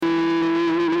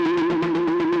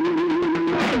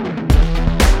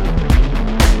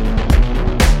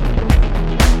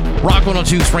Rock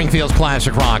 102, Springfield's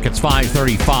Classic Rock. It's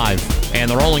 5:35,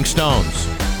 and the Rolling Stones.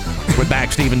 We're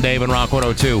back, Steve and Dave, and Rock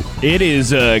 102. It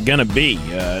is going to be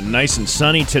nice and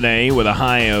sunny today with a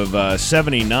high of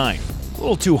 79. A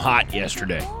little too hot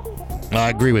yesterday. I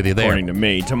agree with you there. According to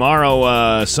me.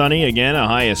 Tomorrow, sunny again, a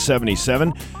high of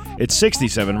 77. It's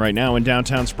 67 right now in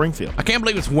downtown Springfield. I can't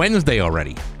believe it's Wednesday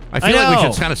already. I feel like we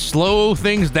should kind of slow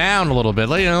things down a little bit.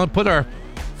 Put our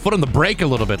foot on the brake a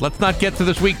little bit. Let's not get to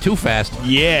this week too fast.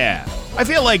 Yeah. I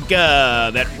feel like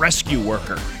that rescue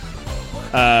worker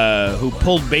who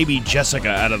pulled baby Jessica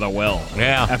out of the well.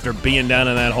 Yeah. After being down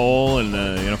in that hole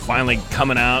and finally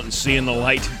coming out and seeing the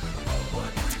light.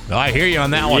 I hear you on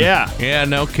that one. Yeah. Yeah,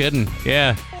 no kidding.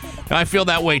 Yeah. I feel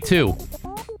that way too.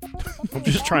 I'm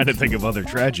just trying to think of other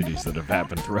tragedies that have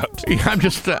happened throughout. I'm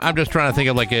just trying to think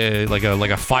of like a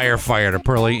firefighter,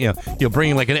 Pearly. You're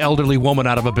bringing like an elderly woman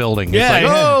out of a building. Yeah, it's like,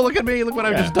 yeah. oh, look at me, look what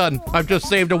I've just done. I've just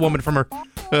saved a woman from her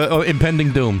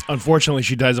impending doom. Unfortunately,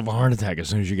 she dies of a heart attack as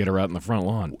soon as you get her out in the front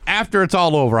lawn. After it's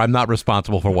all over, I'm not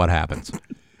responsible for what happens.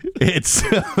 It's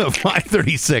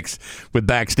 5:36 with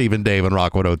back Steve and Dave and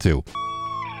Rock 102.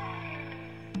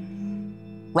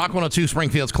 Rock 102,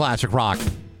 Springfield's Classic Rock.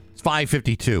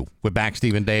 5:52 with back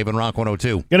Steve and Dave and Rock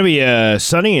 102. Going to be a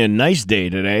sunny and nice day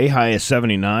today, high of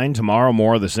 79. Tomorrow,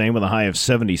 more of the same with a high of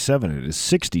 77. It is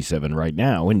 67 right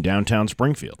now in downtown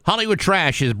Springfield. Hollywood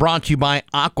Trash is brought to you by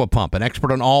Aquapump, an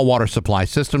expert on all water supply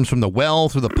systems from the well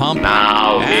through the pump.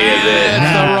 Now,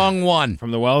 That's the wrong one. From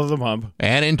the well to the pump.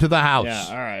 And into the house. Yeah,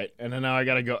 all right. And then now I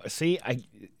got to go. See,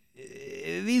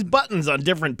 these buttons on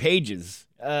different pages.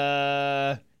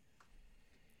 Yeah.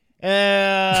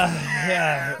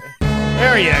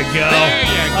 There you go.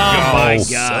 Oh, my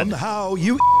God. Somehow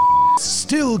you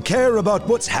still care about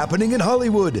what's happening in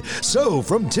Hollywood. So,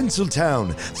 from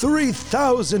Tinseltown,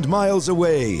 3,000 miles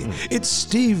away, it's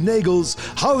Steve Nagel's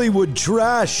Hollywood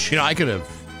Trash. I could have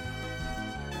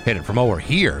hit it from over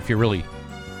here if you really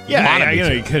Yeah,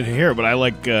 you couldn't hear it, but I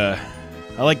like to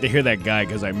hear that guy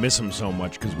because I miss him so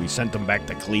much because we sent him back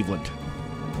to Cleveland.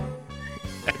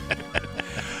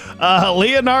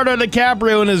 Leonardo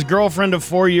DiCaprio and his girlfriend of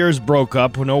 4 years broke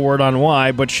up. No word on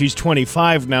why, but she's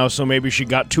 25 now, so maybe she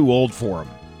got too old for him.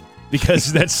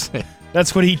 Because that's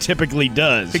what he typically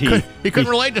does. He couldn't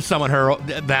relate to someone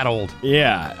that old.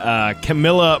 Yeah,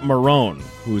 Camilla Morone,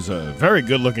 who's a very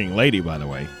good-looking lady, by the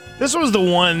way. This was the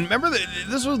one. Remember,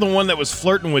 this was the one that was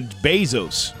flirting with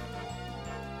Bezos.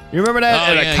 You remember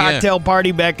that at a cocktail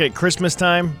party back at Christmas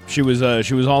time? She was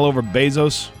all over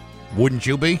Bezos. Wouldn't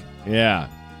you be? Yeah.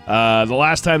 The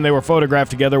last time they were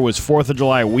photographed together was 4th of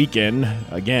July weekend.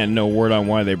 Again, no word on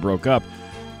why they broke up.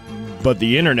 But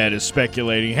the internet is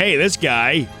speculating, hey, this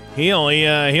guy, he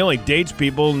only dates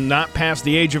people not past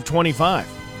the age of 25.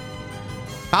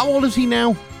 How old is he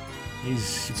now?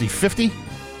 Is he 50?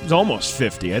 He's almost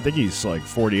 50. I think he's like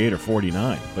 48 or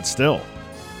 49. But still.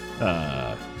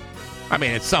 At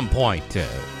some point,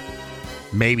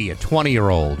 maybe a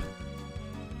 20-year-old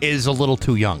is a little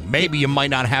too young. Maybe you might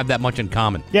not have that much in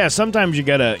common. Yeah, sometimes you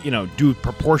gotta, do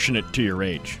proportionate to your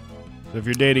age. So if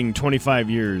you're dating 25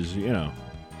 years,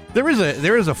 There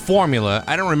is a formula.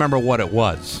 I don't remember what it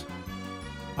was.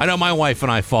 I know my wife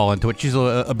and I fall into it. She's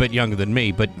a bit younger than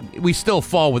me, but we still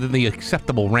fall within the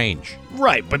acceptable range.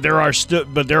 Right, but there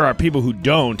are people who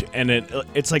don't, and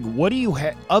it's like, what do you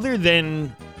have other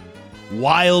than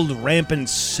wild, rampant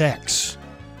sex?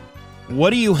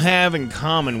 What do you have in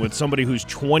common with somebody who's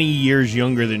 20 years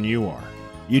younger than you are?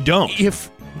 You don't. If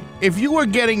you were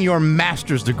getting your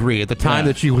master's degree at the time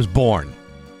that she was born,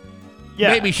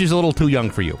 maybe she's a little too young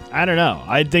for you. I don't know.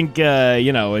 I think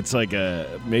it's like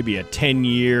maybe a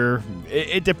 10-year.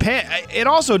 It depends. It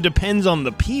also depends on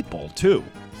the people too.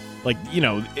 Like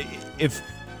if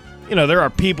there are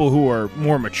people who are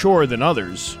more mature than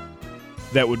others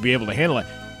that would be able to handle it.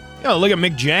 Look at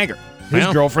Mick Jagger. His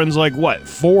girlfriend's like,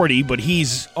 40, but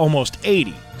he's almost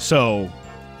 80. So,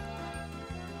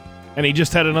 and he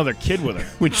just had another kid with her.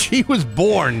 When she was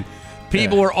born,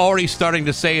 people were already starting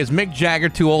to say, is Mick Jagger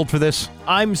too old for this?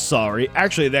 I'm sorry.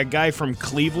 Actually, that guy from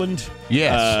Cleveland,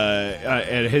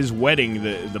 at his wedding,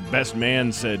 the best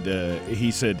man said,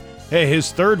 he said, hey,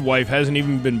 his third wife hasn't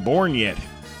even been born yet.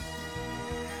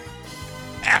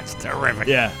 That's terrific.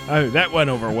 Yeah, that went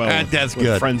over well that's with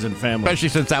good. Friends and family. Especially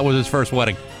since that was his first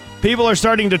wedding. People are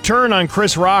starting to turn on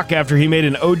Chris Rock after he made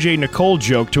an O.J. Nicole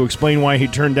joke to explain why he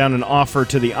turned down an offer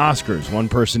to the Oscars. One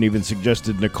person even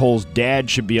suggested Nicole's dad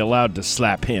should be allowed to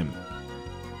slap him.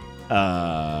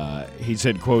 He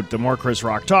said, quote, the more Chris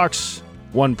Rock talks,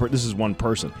 this is one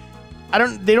person.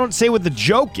 They don't say what the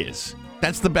joke is.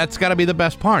 That's got to be the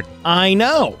best part. I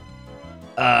know.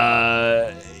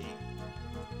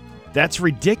 That's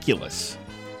ridiculous.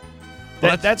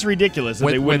 Well, That's ridiculous.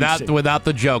 That they wouldn't without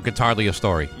the joke, it's hardly a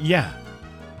story. Yeah.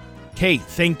 Okay,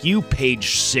 thank you,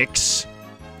 page 6.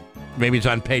 Maybe it's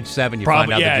on page 7. You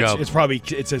find out the joke. It's probably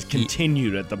it says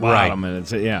continued at the bottom, and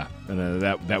it's and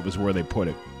that was where they put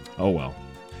it. Oh well.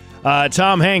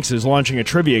 Tom Hanks is launching a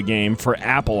trivia game for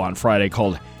Apple on Friday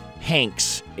called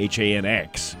Hanks,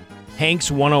 Hanx. Hanks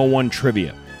 101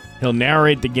 Trivia. He'll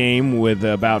narrate the game with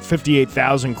about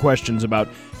 58,000 questions about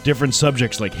different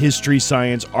subjects like history,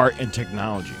 science, art, and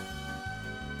technology.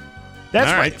 That's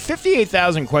All right. right.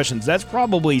 58,000 questions. That's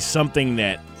probably something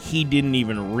that he didn't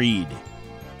even read.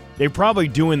 They're probably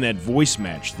doing that voice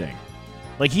match thing.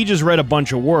 Like he just read a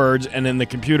bunch of words and then the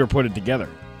computer put it together.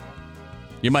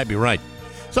 You might be right.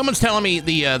 Someone's telling me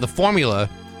the formula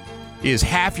is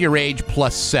half your age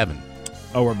plus 7.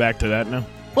 Oh, we're back to that now?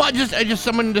 Well,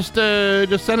 someone just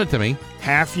sent it to me.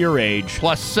 Half your age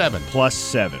Plus 7. plus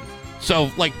 7. So,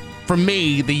 like, for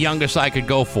me, the youngest I could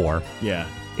go for Yeah.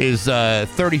 is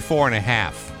 34 and a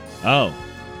half. Oh.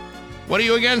 What are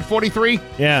you again? 43?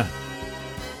 Yeah.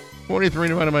 43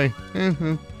 divided by...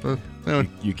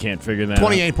 You can't figure that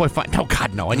out. 28.5. No,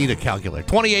 God, no. I need a calculator.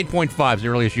 28.5 is the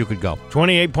earliest you could go.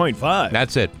 28.5.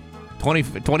 That's it.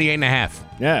 28 and a half.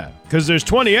 Yeah, because there's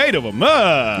 28 of them.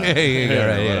 Yeah.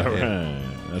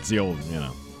 That's the old,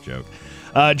 joke.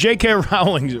 J.K.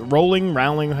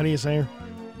 Rowling, how do you say her?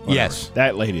 Whatever. Yes.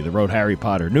 That lady that wrote Harry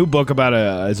Potter. New book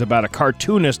is about a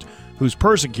cartoonist who's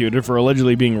persecuted for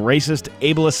allegedly being racist,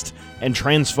 ableist, and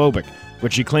transphobic,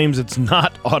 but she claims it's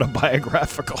not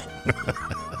autobiographical.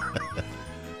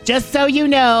 Just so you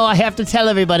know, I have to tell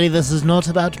everybody this is not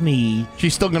about me.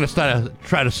 She's still going to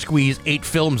try to squeeze 8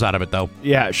 films out of it, though.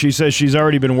 Yeah, she says she's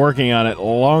already been working on it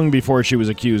long before she was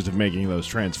accused of making those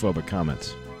transphobic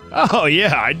comments. Oh,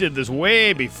 yeah, I did this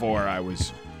way before I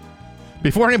was...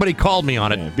 Before anybody called me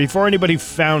on it. Yeah, before anybody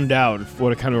found out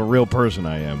what a kind of a real person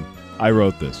I am, I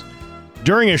wrote this.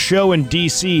 During a show in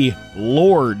D.C.,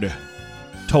 Lorde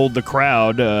told the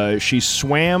crowd she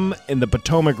swam in the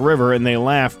Potomac River and they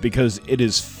laughed because it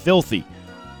is filthy.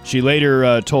 She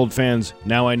later told fans,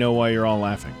 "Now I know why you're all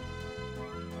laughing."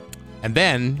 And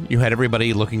then you had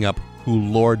everybody looking up who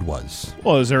Lorde was.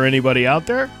 Well, is there anybody out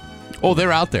there? Oh,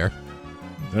 they're out there.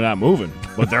 They're not moving,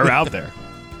 but they're out there.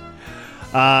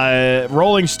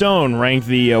 Rolling Stone ranked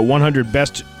the 100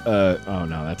 best... oh,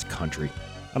 no, that's country.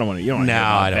 I don't want to... You don't No, care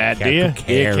about I don't that, care. do you? Who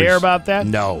cares? Do you care about that?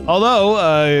 No.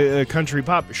 Although, country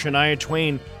pop, Shania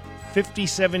Twain,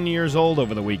 57 years old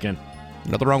over the weekend.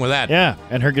 Nothing wrong with that. Yeah,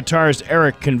 and her guitarist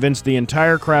Eric convinced the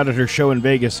entire crowd at her show in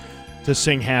Vegas to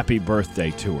sing Happy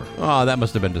Birthday to her. Oh, that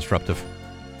must have been disruptive.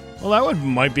 Well, that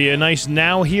might be a nice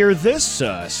Now Hear This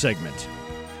segment.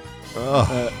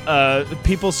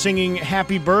 People singing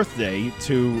Happy Birthday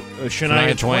to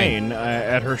Shania Twain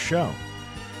at her show.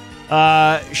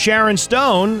 Sharon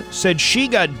Stone said she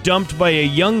got dumped by a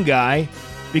young guy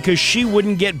because she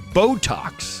wouldn't get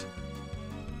Botox.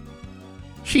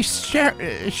 She's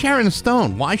Sharon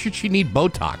Stone. Why should she need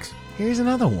Botox? Here's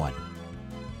another one.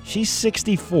 She's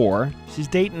 64. She's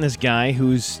dating this guy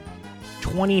who's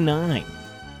 29.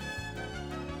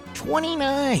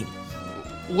 29.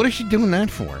 What is she doing that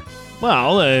for?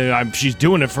 Well, she's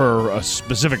doing it for a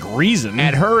specific reason.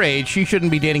 At her age, she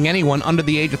shouldn't be dating anyone under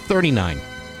the age of 39.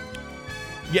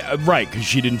 Yeah, right, because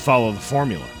she didn't follow the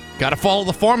formula. Got to follow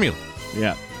the formula.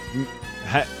 Yeah.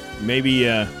 Maybe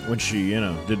when she,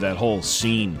 did that whole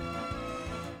scene.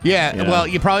 Yeah, well,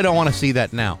 you probably don't want to see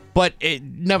that now. But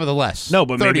nevertheless, No,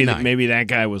 but 39. maybe that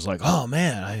guy was like, oh,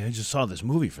 man, I just saw this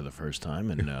movie for the first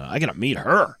time, and I got to meet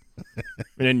her.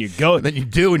 And then you go. Then you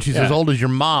do, and she's as old as your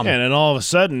mom. And then all of a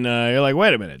sudden, you're like,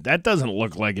 wait a minute, that doesn't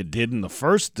look like it did in the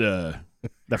first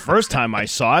time I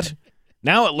saw it.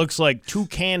 Now it looks like 2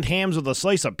 canned hams with a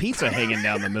slice of pizza hanging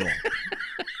down the middle.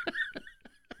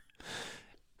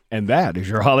 And that is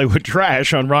your Hollywood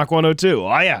Trash on Rock 102.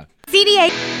 Oh, yeah. CDA.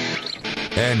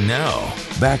 And now,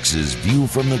 Bax's View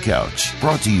from the Couch,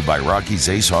 brought to you by Rocky's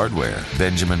Ace Hardware,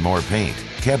 Benjamin Moore Paint,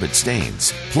 Cabot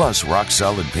Stains, plus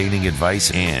rock-solid painting advice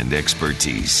and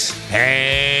expertise.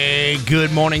 Hey,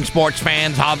 good morning, sports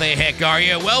fans. How the heck are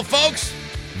you? Well, folks,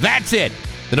 that's it.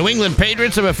 The New England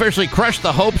Patriots have officially crushed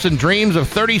the hopes and dreams of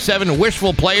 37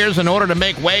 wishful players in order to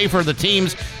make way for the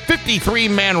team's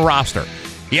 53-man roster.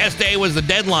 Yesterday was the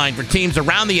deadline for teams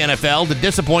around the NFL to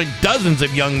disappoint dozens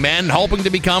of young men hoping to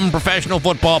become professional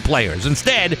football players.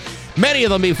 Instead, many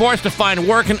of them be forced to find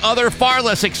work in other far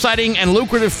less exciting and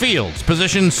lucrative fields,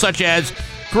 positions such as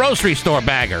grocery store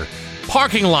bagger,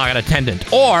 parking lot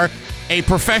attendant, or a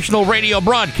professional radio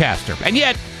broadcaster. And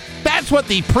yet, that's what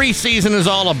the preseason is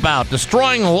all about,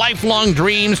 destroying lifelong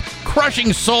dreams,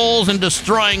 crushing souls, and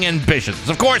destroying ambitions.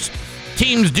 Of course,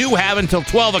 teams do have until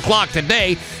 12 o'clock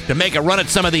today to make a run at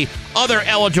some of the other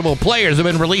eligible players who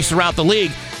have been released throughout the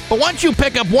league. But once you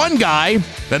pick up one guy,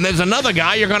 then there's another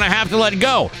guy you're going to have to let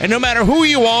go. And no matter who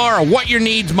you are or what your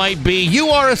needs might be, you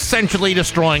are essentially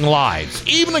destroying lives.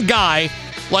 Even a guy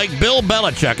like Bill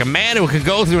Belichick, a man who could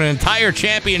go through an entire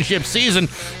championship season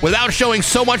without showing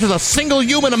so much as a single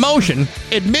human emotion,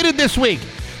 admitted this week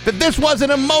that this was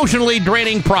an emotionally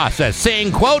draining process,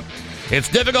 saying, quote, "It's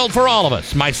difficult for all of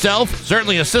us, myself,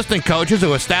 certainly assistant coaches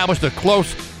who established a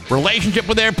close relationship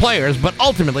with their players, but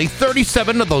ultimately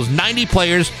 37 of those 90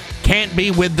 players can't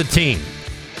be with the team."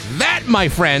 That, my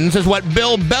friends, is what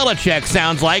Bill Belichick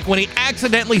sounds like when he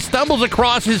accidentally stumbles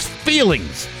across his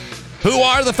feelings. Who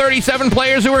are the 37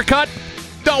 players who were cut?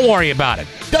 Don't worry about it.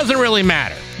 Doesn't really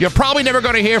matter. You're probably never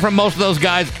going to hear from most of those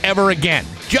guys ever again.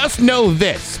 Just know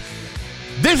this.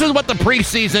 This is what the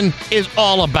preseason is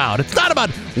all about. It's not about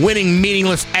winning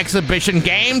meaningless exhibition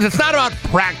games. It's not about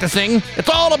practicing. It's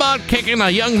all about kicking a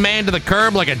young man to the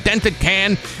curb like a dented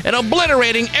can and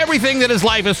obliterating everything that his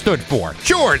life has stood for.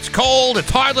 Sure, it's cold,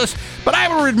 it's heartless, but I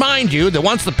will remind you that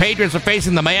once the Patriots are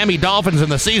facing the Miami Dolphins in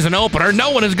the season opener, no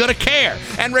one is going to care.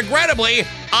 And regrettably,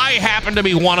 I happen to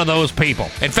be one of those people.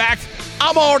 In fact,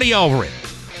 I'm already over it.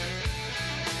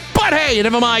 But hey,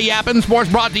 never mind yapping.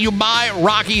 Sports brought to you by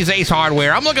Rocky's Ace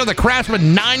Hardware. I'm looking at the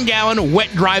Craftsman 9-gallon wet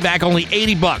dry vac, only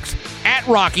 $80 at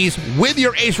Rocky's with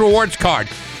your Ace Rewards card.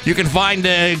 You can find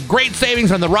great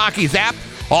savings on the Rocky's app,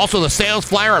 also the sales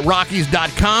flyer at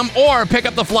Rockies.com, or pick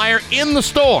up the flyer in the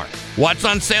store. What's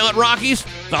on sale at Rocky's?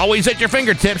 It's always at your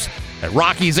fingertips at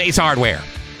Rocky's Ace Hardware.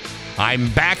 I'm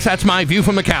Bax. That's my view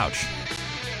from the couch.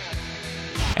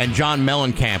 And John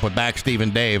Mellencamp with Back Steve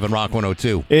and Dave and Rock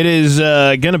 102. It is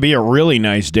going to be a really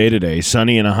nice day today.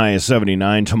 Sunny and a high of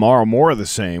 79. Tomorrow, more of the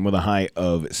same with a high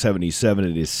of 77.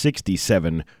 It is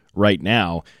 67 right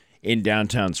now in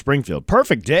downtown Springfield.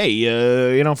 Perfect day,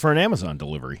 for an Amazon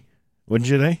delivery. Wouldn't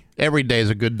you think? Every day is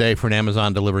a good day for an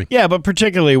Amazon delivery. Yeah, but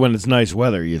particularly when it's nice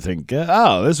weather, you think,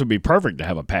 this would be perfect to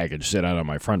have a package sit out on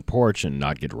my front porch and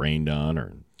not get rained on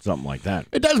or something like that.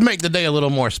 It does make the day a little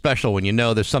more special when you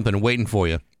know there's something waiting for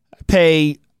you.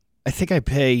 I think it's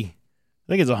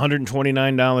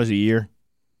 $129 a year.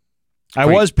 I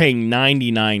was paying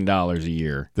 $99 a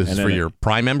year. This is for your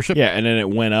Prime membership? Yeah, and then it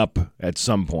went up at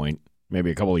some point, maybe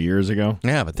a couple of years ago.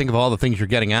 Yeah, but think of all the things you're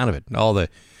getting out of it. All the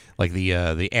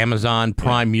Amazon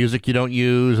Prime music you don't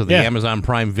use, or the Amazon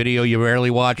Prime video you rarely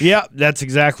watch. Yeah, that's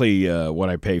exactly what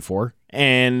I pay for.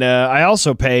 And I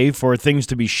also pay for things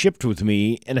to be shipped with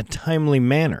me in a timely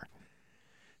manner.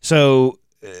 So,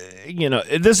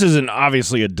 this isn't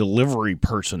obviously a delivery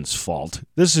person's fault.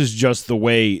 This is just the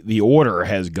way the order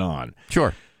has gone.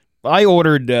 Sure. I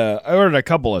ordered a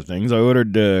couple of things. I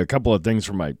ordered a couple of things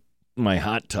for my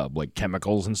hot tub, like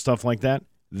chemicals and stuff like that.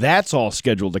 That's all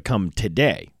scheduled to come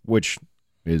today, which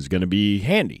is going to be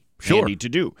handy. Sure. Handy to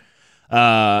do.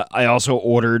 I also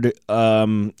ordered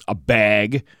a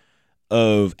bag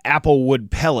of Applewood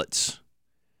pellets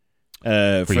for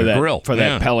that grill.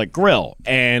 That pellet grill,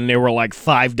 and they were like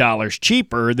 $5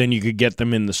 cheaper than you could get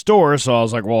them in the store. So I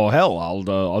was like, well, hell,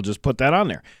 I'll just put that on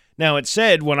there. Now it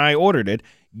said when I ordered it,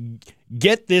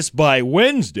 get this by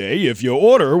Wednesday if you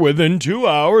order within 2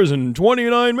 hours and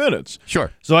 29 minutes.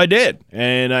 Sure. So I did,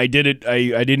 and I did it.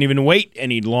 I didn't even wait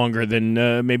any longer than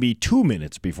maybe 2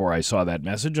 minutes before I saw that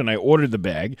message, and I ordered the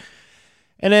bag.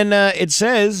 And then it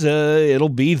says it'll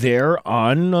be there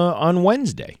on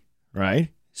Wednesday, right?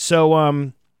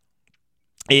 So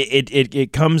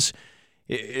it comes.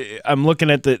 I'm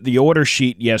looking at the order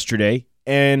sheet yesterday,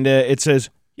 and it says,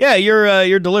 yeah,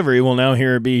 your delivery will now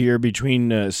be here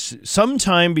between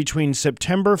sometime between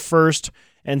September 1st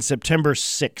and September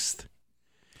 6th.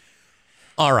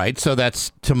 All right, so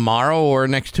that's tomorrow or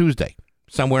next Tuesday,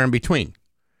 somewhere in between.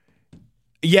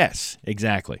 Yes,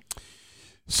 exactly.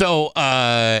 So,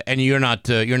 and you're not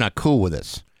cool with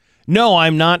this? No,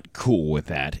 I'm not cool with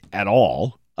that at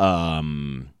all.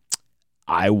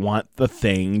 I want the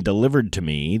thing delivered to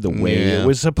me the way it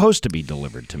was supposed to be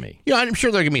delivered to me. Yeah, I'm sure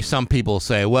there are going to be some people who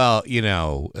say, well,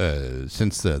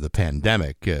 since the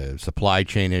pandemic, supply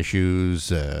chain issues,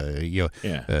 the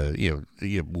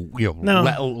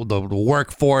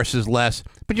workforce is less.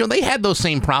 But they had those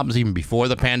same problems even before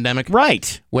the pandemic,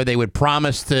 right? Where they would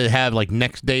promise to have like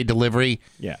next day delivery,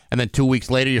 and then 2 weeks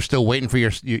later you're still waiting for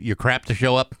your crap to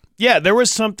show up. Yeah, there was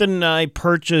something I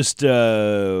purchased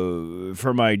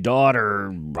for my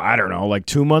daughter, I don't know, like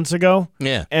 2 months ago.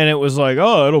 Yeah. And it was like,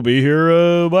 oh, it'll be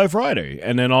here by Friday.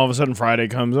 And then all of a sudden Friday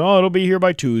comes, oh, it'll be here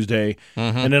by Tuesday.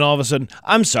 Mm-hmm. And then all of a sudden,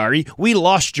 I'm sorry, we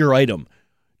lost your item.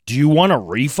 Do you want a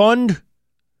refund?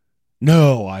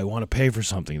 No, I want to pay for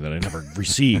something that I never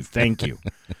received. Thank you.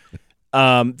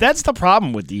 That's the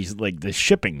problem with these, like the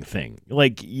shipping thing.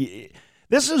 Like,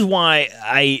 this is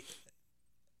why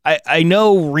I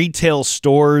know retail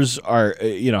stores are,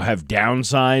 have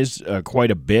downsized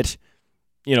quite a bit,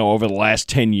 over the last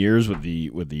 10 years with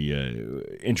the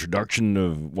introduction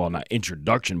of, well, not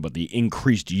introduction, but the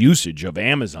increased usage of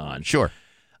Amazon. Sure.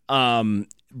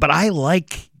 But I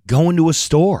like going to a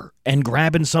store and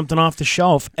grabbing something off the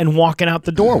shelf and walking out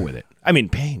the door with it. I mean,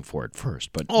 paying for it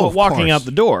first, but of walking course. out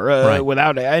the door Right.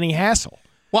 without any hassle.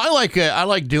 Well, I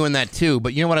like doing that too,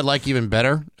 but you know what I like even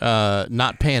better?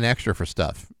 Not paying extra for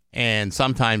stuff. And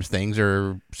sometimes things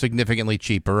are significantly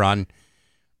cheaper on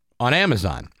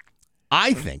Amazon.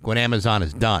 I think when Amazon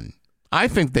is done, I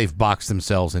think they've boxed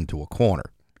themselves into a corner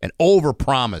and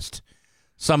overpromised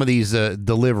some of these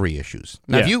delivery issues.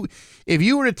 Now, Yeah. if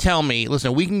you were to tell me,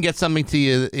 listen, we can get something to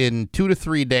you in 2 to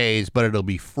 3 days, but it'll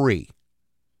be free.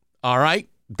 All right,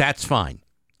 that's fine.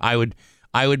 I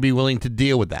would be willing to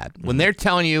deal with that. When they're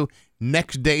telling you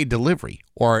next day delivery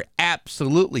or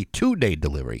absolutely 2-day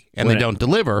delivery, and When they don't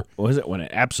deliver, What is it? When it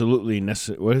absolutely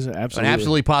what is it? and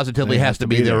absolutely positively It has to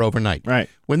be there overnight. Right.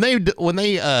 When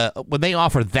they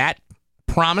offer that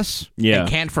promise Yeah. and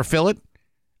can't fulfill it,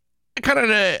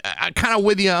 I kind of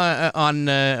with you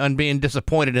on being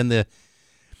disappointed in the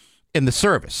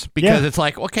service, because Yeah. it's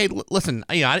like, okay, listen,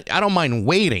 I don't mind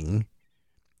waiting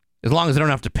as long as I don't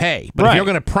have to pay. But if Right. you're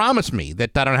going to promise me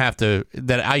that I don't have to,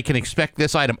 that I can expect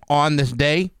this item on this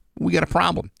day, we got a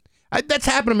problem. That's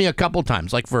happened to me a couple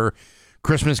times, like for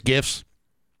Christmas gifts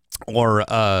or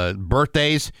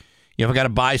birthdays. If I got to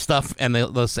buy stuff and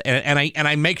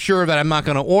I make sure that I'm not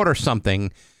going to order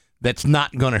something that's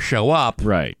not going to show up,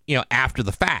 Right. After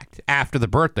the fact, after the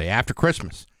birthday, after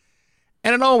Christmas.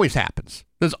 And it always happens.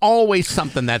 There's always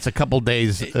something that's a couple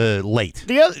days late.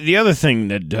 The other thing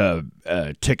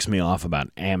that ticks me off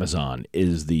about Amazon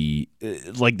is they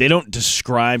don't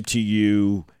describe to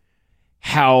you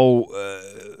how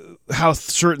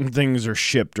certain things are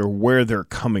shipped or where they're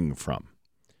coming from.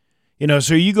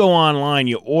 So you go online,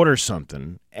 you order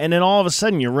something, and then all of a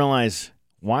sudden you realize,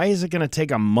 why is it going to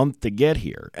take a month to get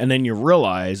here? And then you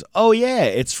realize, oh yeah,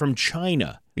 it's from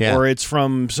China. Yeah. Or it's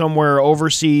from somewhere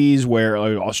overseas,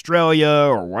 like Australia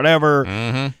or whatever.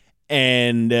 Mm-hmm.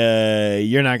 And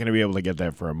you're not going to be able to get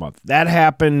that for a month. That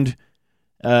happened,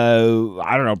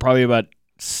 I don't know, probably about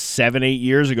 7-8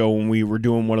 years ago when we were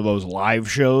doing one of those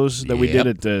live shows that we did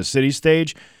at the City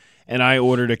Stage. And I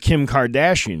ordered a Kim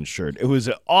Kardashian shirt. It was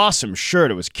an awesome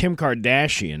shirt. It was Kim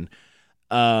Kardashian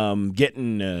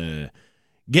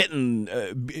getting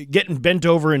bent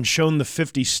over and shown the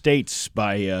 50 states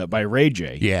by Ray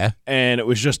J. Yeah. And it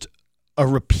was just a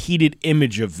repeated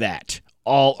image of that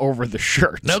all over the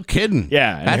shirt. No kidding.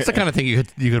 Yeah. That's the kind of thing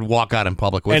you could walk out in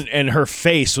public with. And her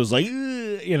face was like, like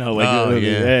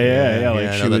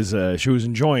she was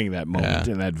enjoying that moment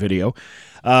in that video.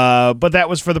 But that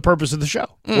was for the purpose of the show.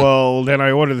 Well, then I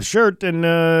ordered the shirt, and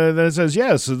then it says,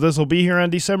 so this will be here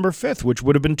on December 5th, which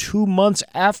would have been 2 months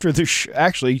after the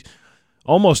actually,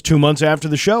 almost 2 months after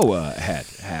the show had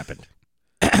happened.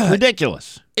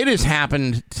 Ridiculous. It has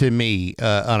happened to me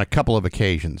on a couple of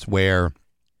occasions where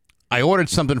I ordered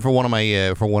something for one of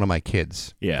my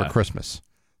kids for Christmas.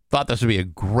 Thought this would be a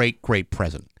great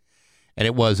present, and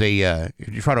it was you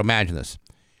try to imagine this.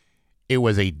 It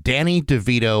was a Danny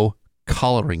DeVito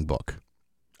coloring book.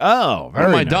 Oh, very One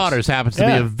of my nice. daughters happens to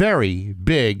be a very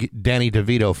big Danny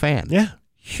DeVito fan. Yeah.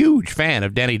 Huge fan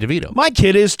of Danny DeVito. My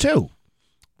kid is too.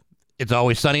 It's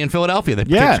Always Sunny in Philadelphia.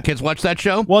 The kids watch that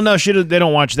show? Well, no, they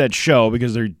don't watch that show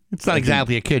because It's not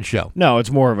exactly a kid show. No,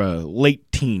 it's more of a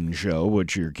late teen show,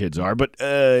 which your kids are. But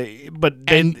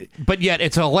yet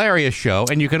it's a hilarious show,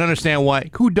 and you can understand why.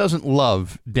 Who doesn't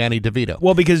love Danny DeVito?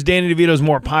 Well, because Danny DeVito is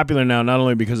more popular now, not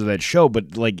only because of that show, but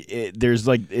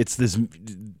it's this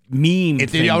meme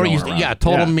thing going around.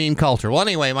 Total meme culture. Well,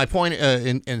 anyway, my point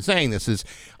in saying this is,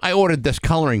 I ordered this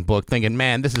coloring book, thinking,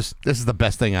 man, this is the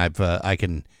best thing I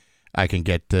can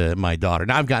get my daughter.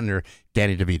 Now I've gotten her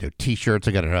Danny DeVito T-shirts.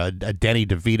 I got her a Danny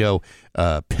DeVito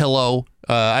pillow.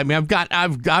 I've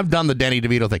done the Danny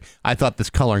DeVito thing. I thought this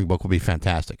coloring book would be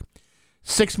fantastic.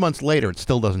 6 months later, it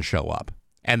still doesn't show up,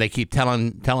 and they keep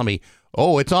telling me,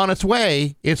 "Oh, it's on its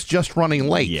way. It's just running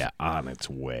late." Yeah, on its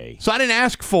way. So I didn't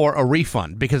ask for a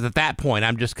refund because at that point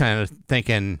I'm just kind of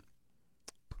thinking,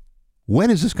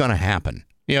 when is this going to happen?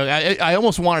 I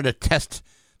almost wanted to test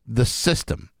the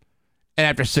system. And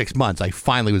after 6 months, I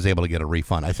finally was able to get a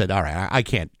refund. I said, all right, I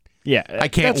can't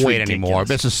wait anymore.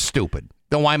 This is stupid.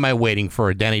 Then why am I waiting for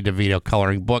a Danny DeVito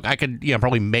coloring book? I could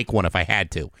probably make one if I had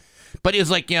to. But it's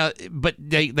like, but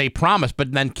they promised,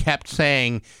 but then kept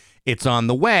saying it's on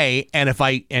the way.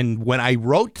 And when I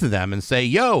wrote to them and say,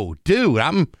 yo, dude,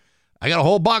 I got a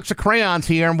whole box of crayons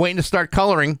here. I'm waiting to start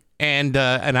coloring. And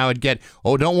I would get,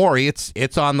 oh, don't worry,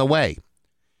 it's on the way.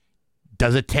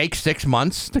 Does it take 6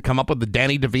 months to come up with the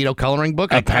Danny DeVito coloring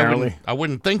book? Apparently. I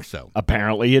wouldn't think so.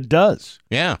 Apparently it does.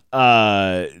 Yeah.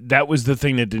 That was the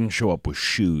thing that didn't show up was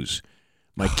shoes.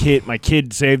 My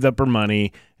kid saved up her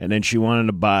money, and then she wanted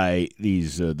to buy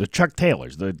these the Chuck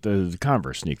Taylors, the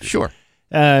Converse sneakers. Sure.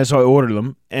 So I ordered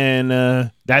them,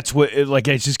 and that's what I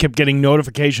just kept getting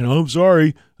notification. Oh, I'm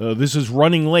sorry, this is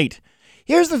running late.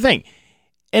 Here's the thing.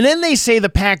 And then they say the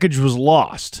package was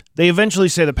lost. They eventually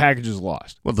say the package is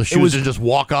lost. Well, the shoes didn't just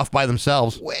walk off by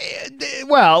themselves.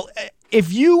 Well,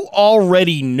 if you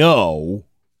already know,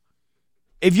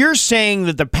 if you're saying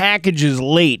that the package is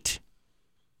late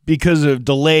because of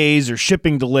delays or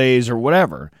shipping delays or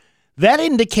whatever, that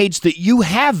indicates that you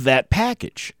have that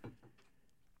package.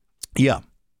 Yeah.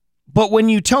 But when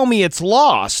you tell me it's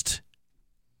lost,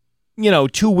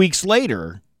 2 weeks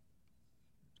later...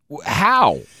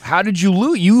 How did you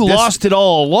lose? You lost it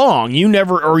all along. You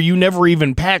never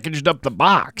even packaged up the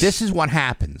box. This is what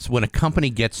happens when a company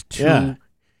gets too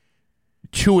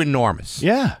enormous.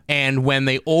 Yeah. And when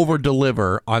they over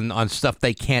deliver on stuff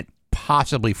they can't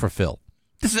possibly fulfill.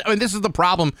 This is the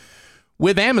problem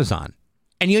with Amazon.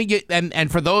 And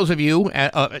and for those of you,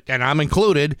 and I'm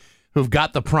included, who've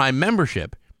got the Prime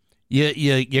membership,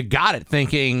 you got it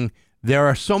thinking, there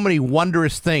are so many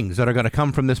wondrous things that are going to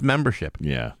come from this membership.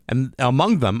 Yeah. And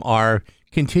among them are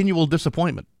continual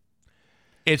disappointment.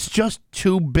 It's just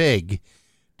too big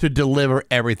to deliver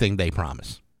everything they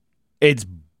promise. It's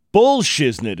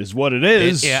bullshiznit is what it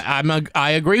is. I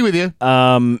agree with you.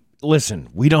 Listen,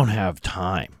 we don't have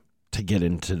time to get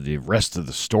into the rest of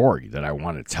the story that I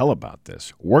want to tell about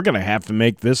this. We're going to have to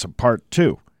make this a part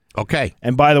 2. Okay.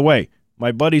 And by the way,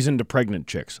 my buddy's into pregnant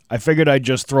chicks. I figured I'd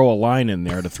just throw a line in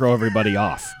there to throw everybody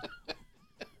off.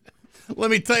 Let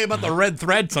me tell you about the red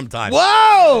thread sometime.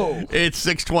 Whoa! It's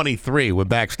 6:23. We're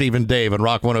back, Steve and Dave on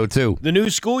Rock 102. The new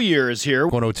school year is here.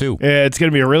 102. It's going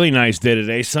to be a really nice day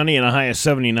today. Sunny and a high of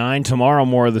 79. Tomorrow,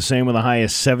 more of the same with a high of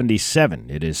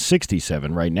 77. It is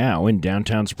 67 right now in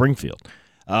downtown Springfield.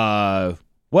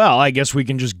 Well, I guess we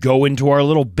can just go into our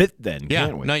little bit then,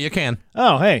 can't we? No, you can.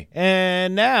 Oh, hey.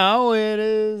 And now it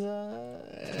is...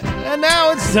 and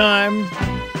now it's time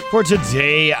for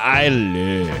Today I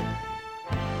Learned.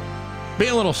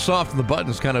 Being a little soft on the button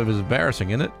is kind of embarrassing,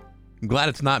 isn't it? I'm glad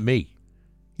it's not me.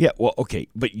 Yeah, well, okay,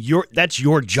 but that's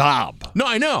your job. No,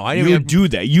 I know. You do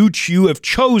that. You have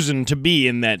chosen to be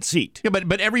in that seat. Yeah,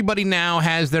 but everybody now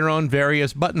has their own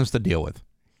various buttons to deal with.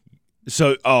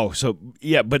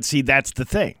 Yeah, but see, that's the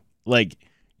thing. Like,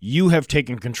 you have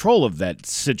taken control of that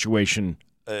situation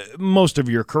most of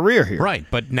your career here. Right,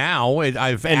 but now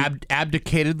I've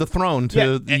abdicated the throne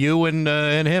to you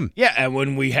and him. Yeah, and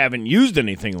when we haven't used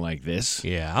anything like this,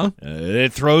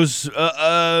 it throws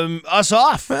us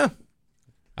off.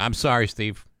 I'm sorry,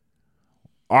 Steve.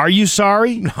 Are you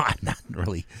sorry? No, I'm not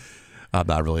really. I'm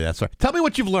not really that sorry. Tell me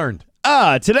what you've learned.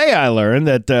 Today I learned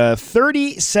that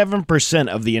 37%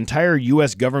 of the entire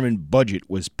U.S. government budget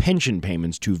was pension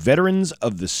payments to veterans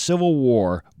of the Civil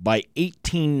War by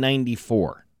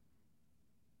 1894.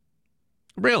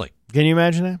 Really? Can you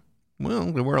imagine that?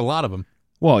 Well, there were a lot of them.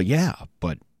 Well, yeah,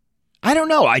 but I don't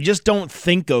know. I just don't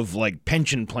think of like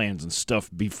pension plans and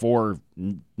stuff before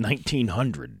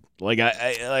 1900. Didn't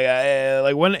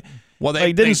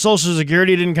Social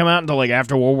Security didn't come out until like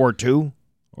after World War II?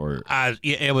 Or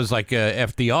it was like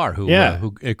FDR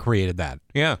who created that.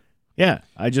 Yeah. Yeah.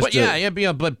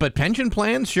 But pension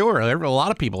plans, sure. A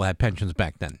lot of people had pensions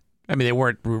back then. I mean, they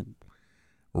weren't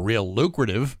real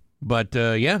lucrative, but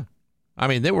yeah. I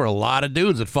mean, there were a lot of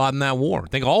dudes that fought in that war. I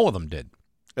think all of them did.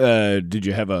 Did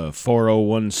you have a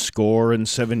 401 score in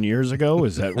 7 years ago?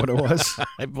 Is that what it was?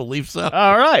 I believe so.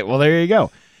 All right. Well, there you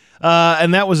go.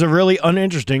 And that was a really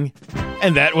uninteresting.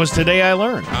 And that was Today I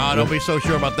Learned. Oh, don't be so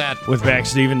sure about that. With back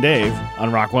Steve and Dave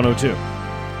on Rock 102.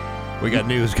 We got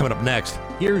news coming up next.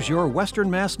 Here's your Western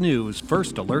Mass News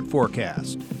First Alert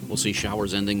Forecast. We'll see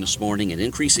showers ending this morning and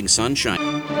increasing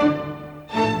sunshine.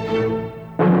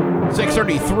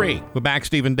 6:33. We're back,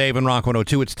 Steve and Dave on Rock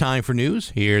 102. It's time for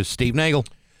news. Here's Steve Nagel.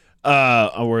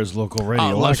 Where's local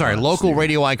radio? I'm sorry, local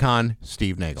radio icon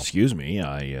Steve Nagel. Excuse me.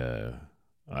 I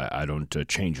don't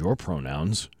change your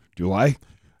pronouns, do I?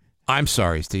 I'm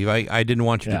sorry, Steve. I didn't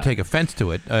want you to take offense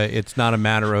to it. It's not a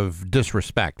matter of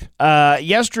disrespect.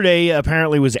 Yesterday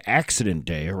apparently was accident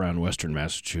day around Western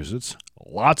Massachusetts.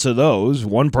 Lots of those.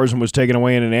 One person was taken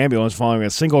away in an ambulance following a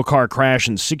single-car crash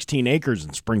in 16 acres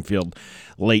in Springfield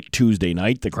late Tuesday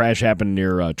night. The crash happened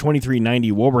near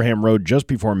 2390 Wilbraham Road just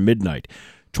before midnight.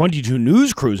 22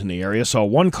 news crews in the area saw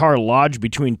one car lodged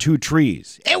between two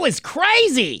trees. It was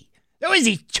crazy. There was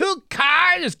these two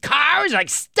cars like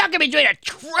stuck in between a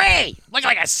tree. Looked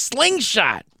like a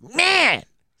slingshot. Man,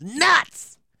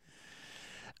 nuts.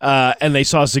 And they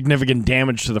saw significant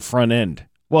damage to the front end.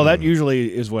 Well, that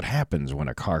usually is what happens when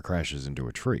a car crashes into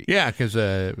a tree. Yeah, because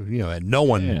no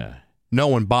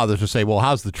one bothers to say, well,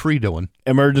 how's the tree doing?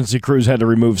 Emergency crews had to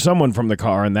remove someone from the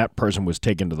car, and that person was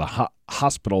taken to the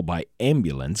hospital by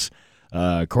ambulance.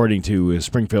 According to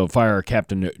Springfield Fire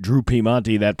Captain Drew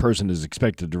Piemonte, that person is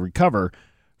expected to recover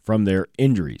from their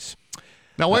injuries.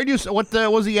 Now, what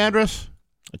was the address?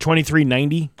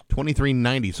 2390.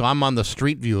 2390. So I'm on the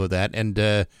street view of that and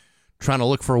trying to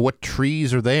look for what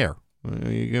trees are there.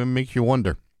 It makes you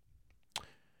wonder.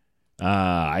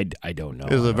 I don't know.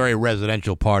 This is a very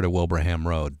residential part of Wilbraham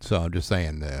Road, so I'm just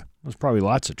saying. There's probably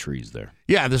lots of trees there.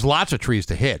 Yeah, there's lots of trees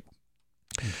to hit.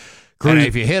 And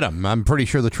if you hit them, I'm pretty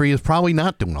sure the tree is probably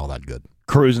not doing all that good.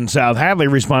 Crews in South Hadley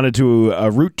responded to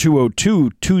Route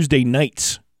 202 Tuesday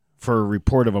nights for a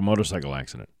report of a motorcycle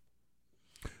accident.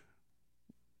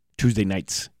 Tuesday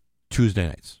nights.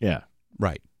 Yeah.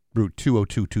 Right. Route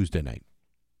 202 Tuesday night.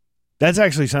 That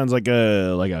actually sounds like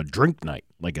a drink night,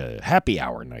 like a happy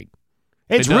hour night.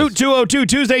 It's It does. Route 202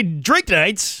 Tuesday drink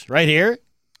nights right here.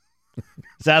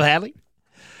 South Hadley.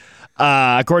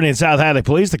 According to South Hadley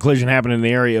Police, the collision happened in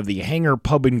the area of the Hangar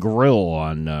Pub and Grill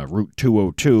on Route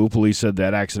 202. Police said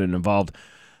that accident involved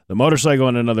the motorcycle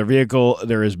and another vehicle.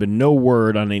 There has been no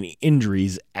word on any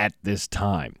injuries at this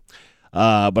time.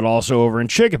 But also over in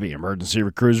Chicopee, emergency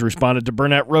crews responded to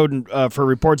Burnett Road for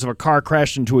reports of a car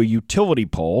crashed into a utility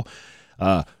pole.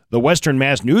 The Western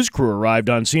Mass News crew arrived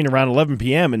on scene around 11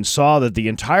 p.m. and saw that the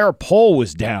entire pole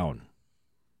was down.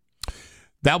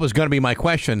 That was going to be my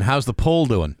question. How's the pole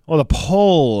doing? Well, the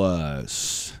pole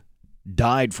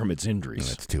died from its injuries.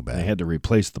 That's too bad. They had to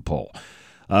replace the pole.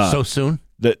 So soon?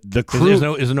 The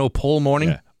crew. Is there no pole morning?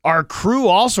 Yeah. Our crew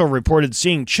also reported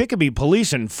seeing Chicopee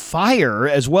police and fire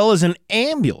as well as an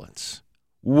ambulance.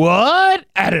 What?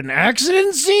 At an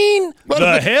accident scene?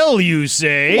 The hell you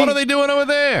say? What are they doing over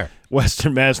there?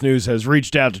 Western Mass News has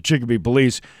reached out to Chicopee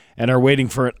police and are waiting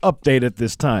for an update at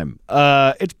this time.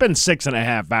 It's been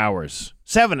 7.5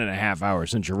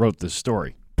 hours since you wrote this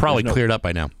story. Probably cleared up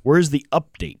by now. Where's the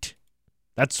update?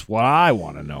 That's what I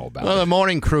want to know about. Well, the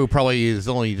morning crew probably is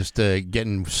only just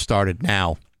getting started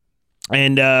now.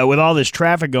 And with all this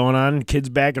traffic going on, kids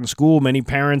back in school, many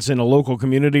parents in a local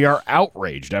community are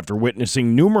outraged after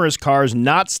witnessing numerous cars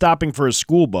not stopping for a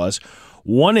school bus.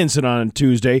 One incident on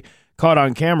Tuesday caught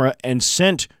on camera and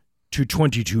sent to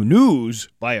 22 News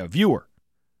by a viewer.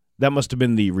 That must have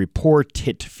been the Report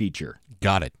It feature.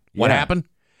 Got it. What happened?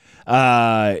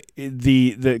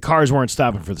 The cars weren't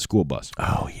stopping for the school bus.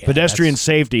 Oh, yeah. Pedestrian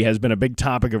safety has been a big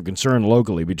topic of concern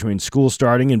locally. Between school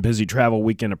starting and busy travel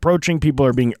weekend approaching, people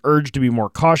are being urged to be more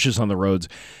cautious on the roads,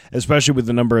 especially with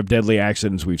the number of deadly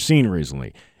accidents we've seen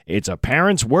recently. It's a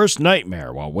parent's worst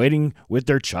nightmare while waiting with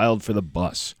their child for the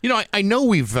bus. You know, I know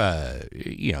we've,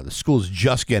 the school's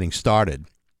just getting started,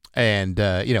 and,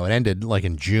 it ended like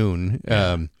in June.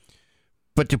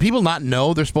 But do people not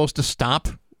know they're supposed to stop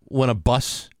when a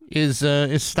bus is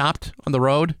stopped on the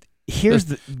road? Does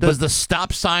the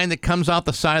stop sign that comes out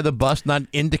the side of the bus not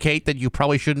indicate that you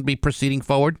probably shouldn't be proceeding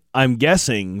forward? I'm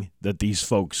guessing that these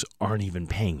folks aren't even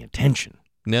paying attention.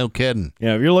 No kidding.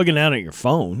 Yeah, if you're looking down at your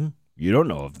phone, you don't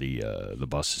know if the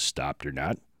bus is stopped or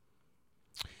not.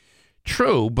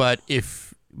 True, but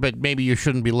maybe you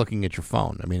shouldn't be looking at your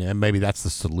phone. I mean, maybe that's the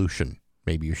solution.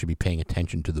 Maybe you should be paying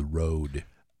attention to the road.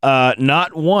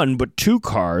 Not one, but two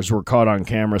cars were caught on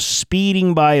camera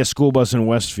speeding by a school bus in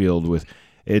Westfield with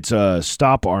its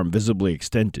stop arm visibly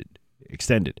extended,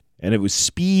 and it was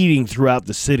speeding throughout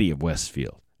the city of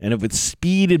Westfield. And if it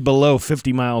speeded below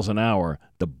 50 miles an hour,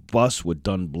 the bus would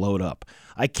done blowed up.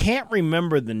 I can't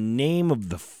remember the name of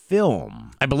the film.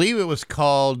 I believe it was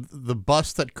called The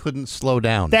Bus That Couldn't Slow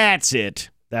Down. That's it.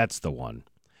 That's the one.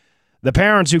 The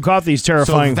parents who caught these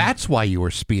terrifying... So that's why you were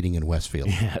speeding in Westfield.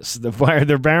 Yes.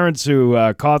 The parents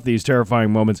who caught these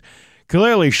terrifying moments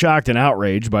clearly shocked and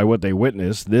outraged by what they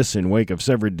witnessed. This in wake of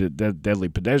several deadly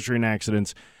pedestrian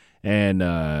accidents and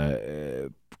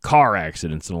car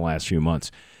accidents in the last few months.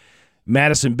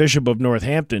 Madison Bishop of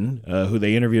Northampton, who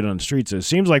they interviewed on the street, says,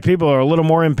 seems like people are a little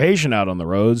more impatient out on the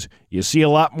roads. You see a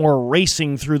lot more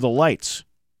racing through the lights.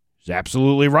 He's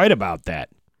absolutely right about that.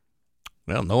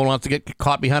 Well, no one wants to get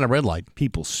caught behind a red light.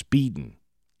 People speeding.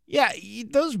 Yeah,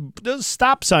 those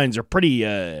stop signs are pretty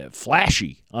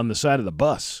flashy on the side of the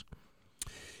bus.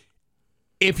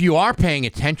 If you are paying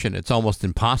attention, it's almost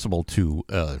impossible to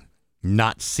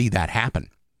not see that happen.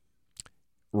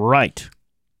 Right.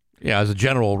 Yeah, as a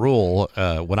general rule,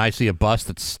 when I see a bus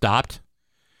that's stopped,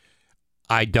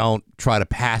 I don't try to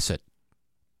pass it.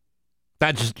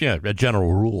 That's just a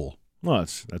general rule. Well,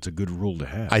 that's a good rule to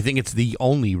have. I think it's the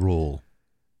only rule.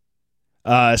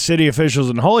 City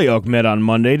officials in Holyoke met on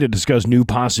Monday to discuss new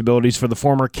possibilities for the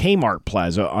former Kmart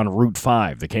Plaza on Route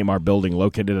 5. The Kmart building,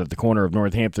 located at the corner of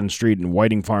Northampton Street and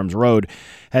Whiting Farms Road,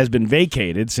 has been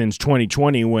vacated since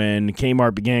 2020 when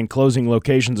Kmart began closing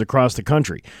locations across the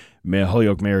country.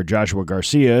 Holyoke Mayor Joshua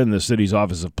Garcia and the city's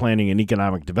Office of Planning and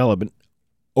Economic Development,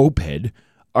 OPED,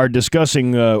 are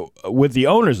discussing with the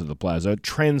owners of the plaza,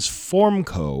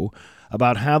 Transformco,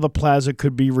 about how the plaza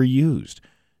could be reused.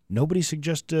 Nobody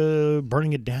suggests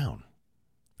burning it down,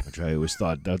 which I always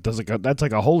thought that's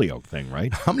like a Holyoke thing,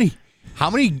 right? How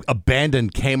many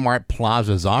abandoned Kmart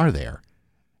plazas are there?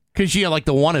 Because like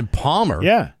the one in Palmer.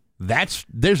 Yeah.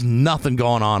 There's nothing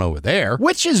going on over there.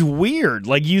 Which is weird.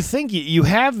 Like, you think you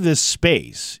have this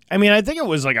space. I mean, I think it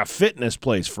was like a fitness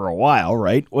place for a while,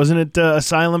 right? Wasn't it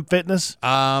Asylum Fitness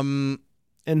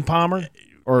in Palmer?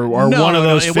 Or one of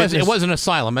those fitness... It wasn't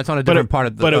Asylum. That's on a different part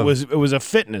of the... But it was a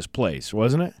fitness place,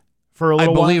 wasn't it? For a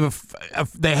little while? I believe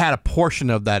if they had a portion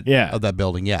of that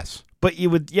building, yes. But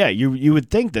you would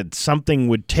think that something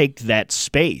would take that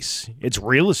space. It's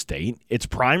real estate. It's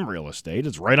prime real estate.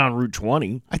 It's right on Route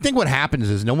 20. I think what happens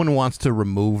is no one wants to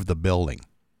remove the building.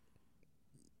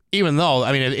 Even though,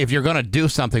 I mean, if you're going to do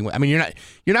something, I mean, you're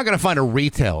not going to find a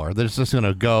retailer that's just going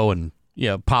to go and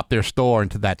pop their store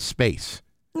into that space.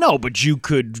 No, but you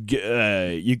could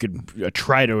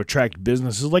try to attract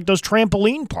businesses like those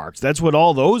trampoline parks. That's what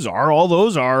all those are. All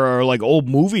those are like old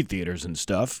movie theaters and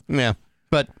stuff. Yeah,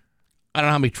 but I don't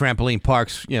know how many trampoline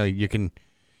parks you can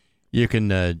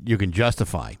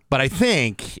justify. But I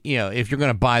think if you're going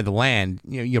to buy the land,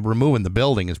 you're removing the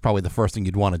building is probably the first thing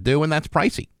you'd want to do, and that's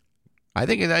pricey. I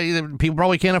think people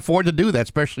probably can't afford to do that,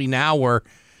 especially now where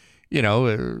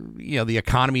the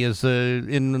economy is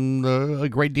in a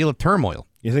great deal of turmoil.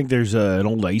 You think there's an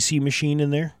old icy machine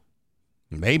in there?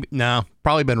 Maybe. No,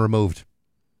 probably been removed.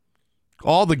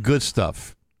 All the good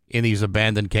stuff in these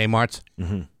abandoned Kmarts,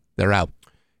 they're out.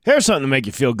 Here's something to make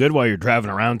you feel good while you're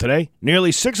driving around today.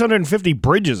 Nearly 650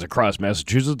 bridges across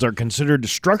Massachusetts are considered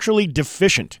structurally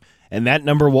deficient, and that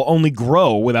number will only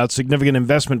grow without significant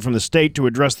investment from the state to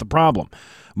address the problem.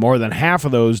 More than half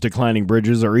of those declining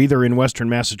bridges are either in western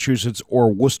Massachusetts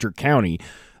or Worcester County.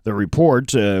 The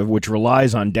report, which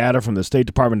relies on data from the State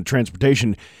Department of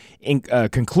Transportation,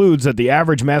 concludes that the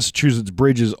average Massachusetts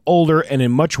bridge is older and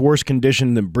in much worse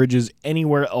condition than bridges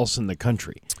anywhere else in the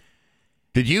country.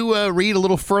 Did you read a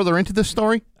little further into this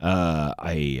story?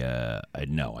 I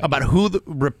know. About who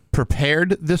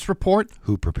prepared this report?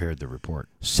 Who prepared the report?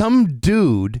 Some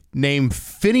dude named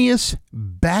Phineas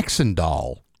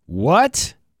Baxendall.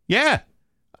 What? Yeah.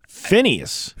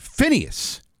 Phineas.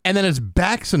 And then it's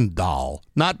Baxendall,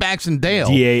 not Baxendale.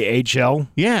 D-A-H-L?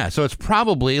 Yeah, so it's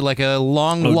probably like a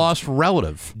long-lost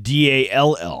relative.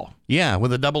 D-A-L-L. Yeah,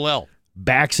 with a double L.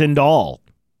 Baxendall.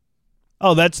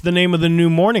 Oh, that's the name of the new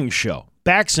morning show.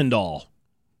 Baxendall.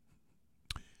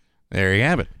 There you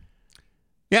have it.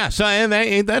 Yeah, so ain't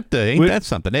that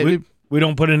something? We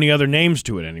don't put any other names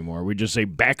to it anymore. We just say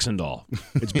Baxendall.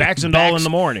 It's Baxendall in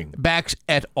the morning. Bax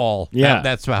et al. Yeah.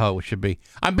 That's how it should be.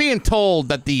 I'm being told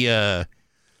that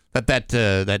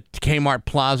that Kmart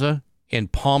Plaza in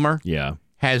Palmer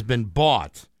has been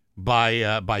bought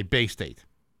by Bay State.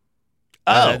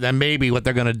 Then maybe what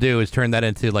they're going to do is turn that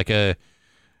into like a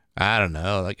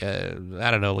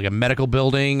medical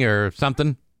building or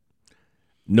something.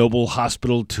 Noble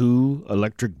Hospital 2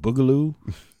 Electric Boogaloo.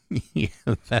 Yeah,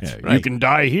 that's right. You can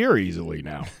die here easily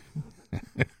now.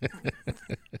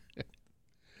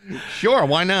 Sure,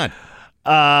 why not?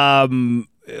 Back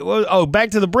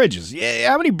to the bridges. Yeah,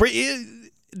 how many bridges?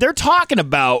 They're talking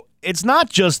about, it's not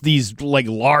just these like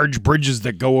large bridges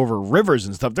that go over rivers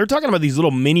and stuff. They're talking about these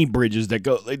little mini bridges that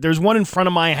go. Like, there's one in front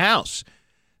of my house.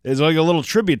 There's like a little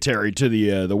tributary to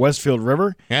the Westfield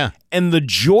River. Yeah, and the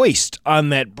joist on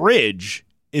that bridge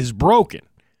is broken.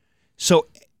 So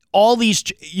all these,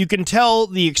 you can tell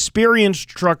the experienced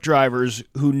truck drivers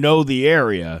who know the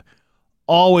area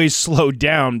always slow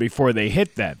down before they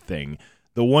hit that thing.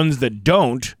 The ones that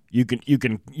don't, you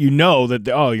know that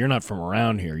you're not from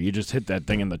around here. You just hit that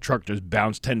thing and the truck just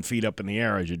bounced 10 feet up in the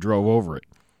air as you drove over it.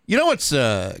 You know what's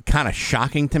kind of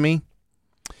shocking to me?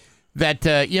 that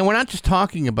we're not just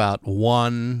talking about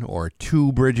one or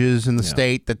two bridges in the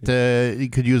state that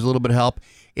could use a little bit of help.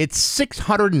 It's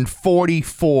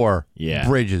 644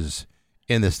 bridges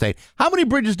in the state. How many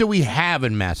bridges do we have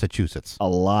in Massachusetts? A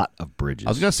lot of bridges. I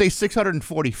was going to say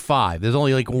 645. There's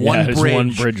only like one there's bridge.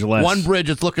 one bridge less. One bridge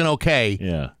that's looking okay.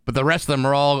 Yeah. But the rest of them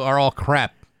are all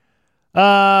crap.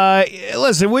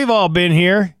 Listen, we've all been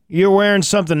here. You're wearing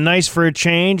something nice for a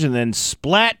change, and then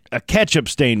splat, a ketchup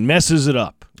stain messes it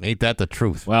up. Ain't that the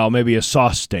truth? Well, maybe a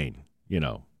sauce stain,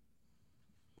 Well,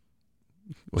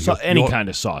 any kind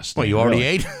of sauce stain. Well, you already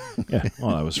ate? Yeah,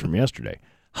 well, that was from yesterday.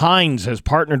 Heinz has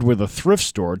partnered with a thrift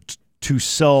store to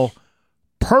sell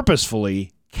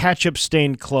purposefully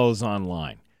ketchup-stained clothes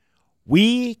online.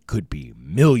 We could be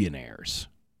millionaires.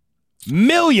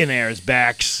 Millionaires,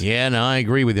 Bax. Yeah, no, I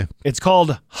agree with you. It's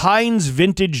called Heinz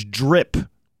Vintage Drip.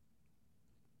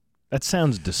 That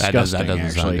sounds disgusting, that doesn't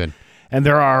actually. sound good. And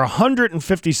there are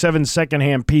 157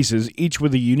 secondhand pieces, each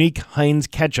with a unique Heinz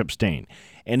ketchup stain.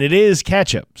 And it is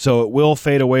ketchup, so it will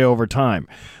fade away over time.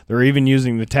 They're even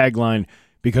using the tagline,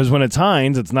 because when it's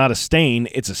Heinz, it's not a stain,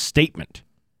 it's a statement.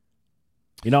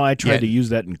 I tried to use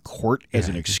that in court as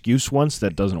an excuse once.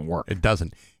 That doesn't work. It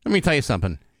doesn't. Let me tell you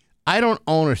something. I don't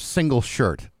own a single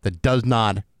shirt that does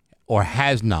not or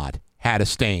has not had a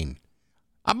stain.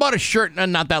 I bought a shirt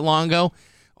not that long ago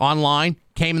online,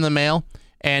 came in the mail,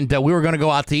 and we were going to go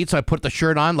out to eat, so I put the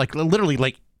shirt on,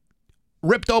 literally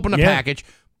ripped open the package,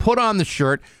 put on the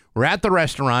shirt. We're at the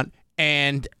restaurant,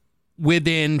 and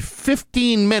within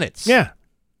 15 minutes,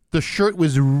 the shirt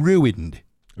was ruined.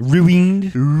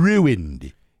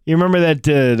 Ruined. You remember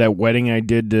that wedding I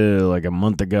did like a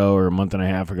month ago or a month and a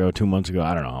half ago, 2 months ago?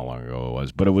 I don't know how long ago it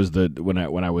was, but it was when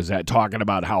I was talking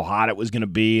about how hot it was going to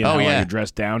be and how I could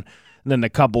dress down. And then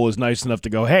the couple was nice enough to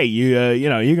go, "Hey, you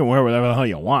can wear whatever the hell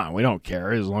you want. We don't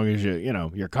care as long as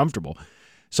you're comfortable."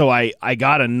 So I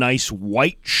got a nice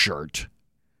white shirt.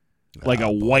 Like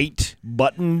a white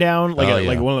button down,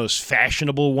 like one of those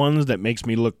fashionable ones that makes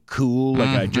me look cool,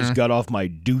 like I just got off my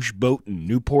douche boat in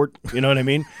Newport. You know what I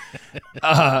mean?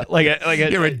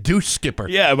 You're a douche skipper.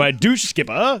 Yeah, my douche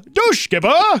skipper.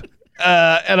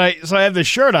 And I have this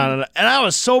shirt on, and I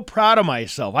was so proud of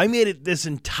myself. I made it this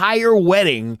entire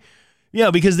wedding.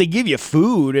 Because they give you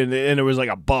food, and there was like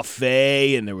a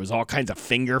buffet, and there was all kinds of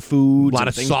finger foods. A lot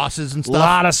of sauces and stuff. A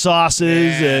lot of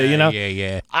sauces,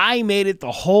 Yeah. I made it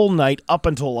the whole night up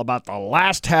until about the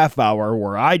last half hour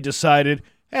where I decided,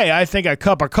 hey, I think a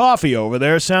cup of coffee over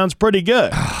there sounds pretty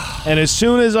good. And as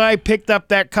soon as I picked up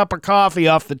that cup of coffee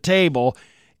off the table,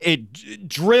 it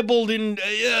dribbled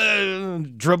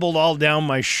all down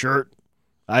my shirt.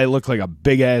 I looked like a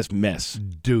big-ass mess.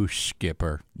 Douche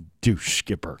skipper. Douche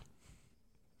skipper.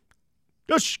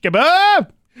 Douche skipper!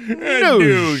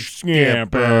 Douche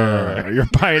skipper! Your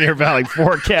Pioneer Valley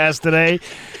forecast today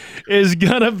is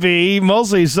going to be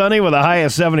mostly sunny with a high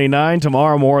of 79.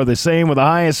 Tomorrow, more of the same with a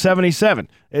high of 77.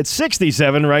 It's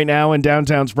 67 right now in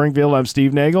downtown Springfield. I'm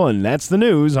Steve Nagel, and that's the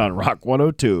news on Rock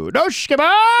 102. Douche skipper!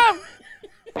 Rock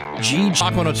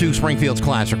 102, Springfield's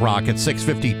Classic Rock at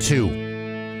 6:52.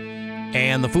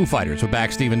 And the Foo Fighters with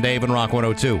back Steve and Dave and Rock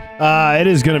 102. It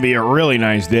is going to be a really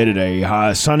nice day today.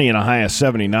 Sunny and a high of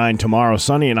 79. Tomorrow,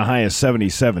 sunny and a high of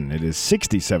 77. It is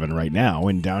 67 right now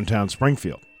in downtown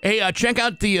Springfield. Hey, check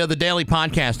out the daily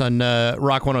podcast on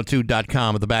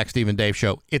rock102.com with the Back Steve and Dave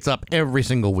Show. It's up every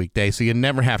single weekday, so you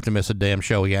never have to miss a damn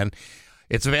show again.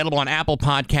 It's available on Apple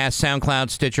Podcasts, SoundCloud,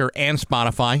 Stitcher, and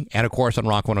Spotify, and, of course, on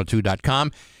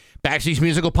rock102.com. Backseat's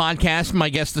musical podcast. My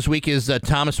guest this week is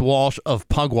Thomas Walsh of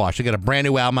Pugwash. They got a brand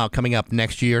new album out coming up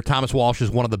next year. Thomas Walsh is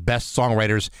one of the best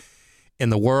songwriters in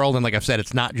the world, and like I've said,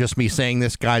 it's not just me saying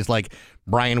this. Guys like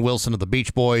Brian Wilson of the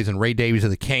Beach Boys and Ray Davies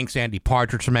of the Kinks, Andy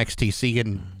Partridge from XTC,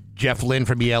 and Jeff Lynne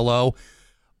from ELO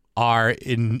are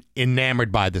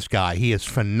enamored by this guy. He is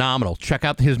phenomenal. Check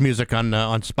out his music on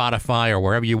Spotify or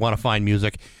wherever you want to find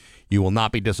music. You will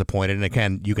not be disappointed. And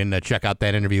again, you can check out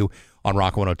that interview on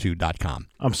rock102.com.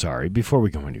 I'm sorry. Before we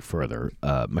go any further,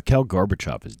 Mikhail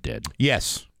Gorbachev is dead.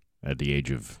 Yes. At the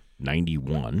age of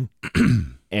 91.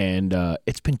 And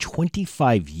it's been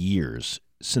 25 years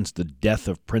since the death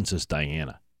of Princess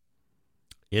Diana.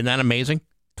 Isn't that amazing?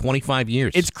 25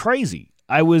 years. It's crazy.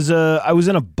 I was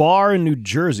in a bar in New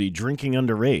Jersey drinking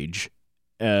underage,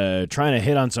 trying to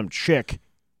hit on some chick,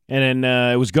 and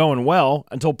then it was going well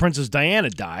until Princess Diana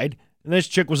died, and this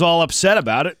chick was all upset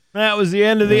about it. That was the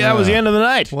end of the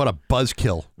night. What a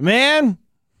buzzkill. Man,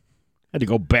 had to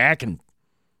go back and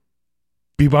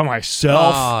be by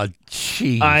myself. Oh,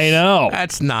 jeez. I know.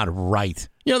 That's not right.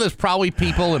 You know, there's probably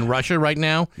people in Russia right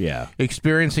now Yeah.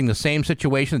 experiencing the same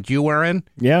situation that you were in.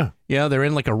 Yeah. You know, they're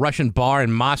in like a Russian bar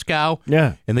in Moscow.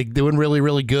 Yeah. And they're doing really,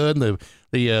 really good. And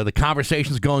the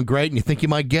conversation's going great. And you think you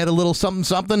might get a little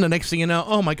something. The next thing you know,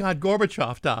 oh, my God,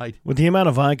 Gorbachev died. With the amount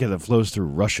of vodka that flows through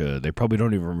Russia, they probably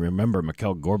don't even remember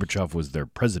Mikhail Gorbachev was their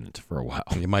president for a while.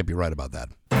 You might be right about that.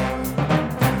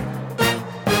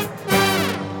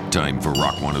 Time for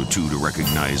Rock 102 to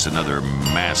recognize another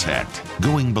mass hat,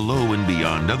 going below and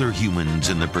beyond other humans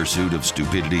in the pursuit of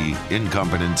stupidity,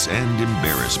 incompetence, and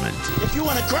embarrassment. If you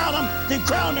want to crown them, then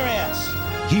crown their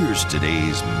ass. Here's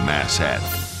today's mass hat.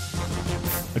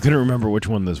 I couldn't remember which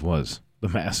one this was, the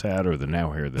Mass Hat or the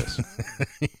Now Hear This.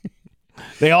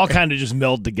 They all kind of just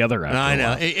meld together after I a know.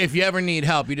 while. If you ever need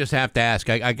help, you just have to ask.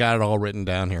 I got it all written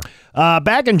down here.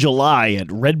 Back in July at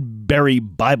Redberry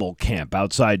Bible Camp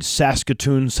outside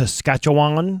Saskatoon,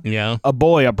 Saskatchewan, Yeah. a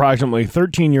boy approximately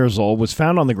 13 years old was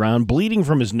found on the ground bleeding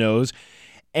from his nose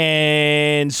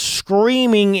and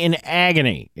screaming in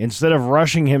agony. Instead of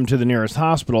rushing him to the nearest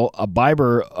hospital, a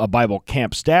Bible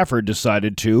camp staffer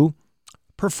decided to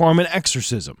perform an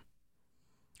exorcism.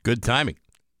 Good timing.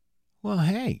 Well,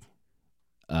 hey,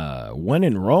 when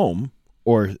in Rome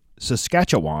or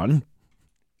Saskatchewan,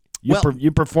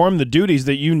 you perform the duties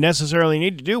that you necessarily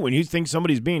need to do when you think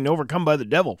somebody's being overcome by the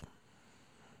devil.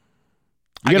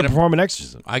 You got to perform an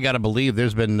exorcism. I got to believe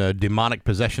there's been demonic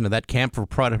possession of that camp for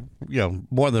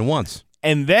more than once.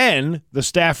 And then the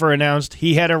staffer announced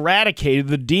he had eradicated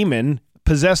the demon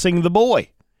possessing the boy.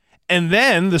 And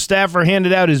then the staffer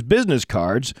handed out his business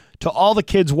cards to all the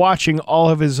kids watching all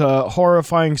of his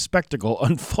horrifying spectacle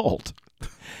unfold.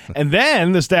 And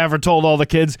then the staffer told all the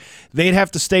kids they'd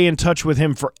have to stay in touch with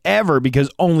him forever because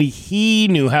only he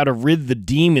knew how to rid the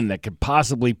demon that could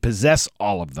possibly possess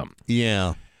all of them.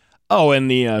 Yeah. Oh,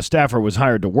 and the staffer was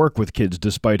hired to work with kids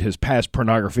despite his past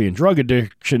pornography and drug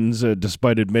addictions,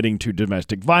 despite admitting to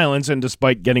domestic violence, and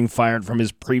despite getting fired from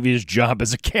his previous job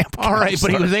as a camp All right,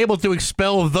 but he counselor. was able to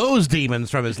expel those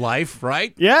demons from his life,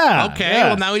 right? Yeah. Okay, yeah.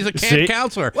 well, now he's a camp See?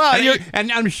 counselor. Well,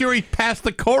 and I'm sure he passed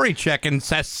the Corey check in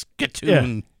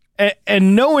Saskatoon.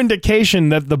 And no indication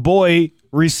that the boy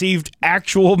received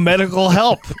actual medical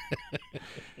help.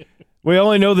 We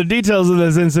only know the details of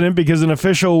this incident because an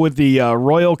official with the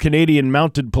Royal Canadian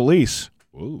Mounted Police,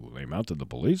 ooh, they mounted the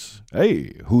police?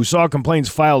 Hey, who saw complaints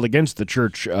filed against the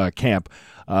church camp,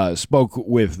 spoke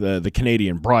with the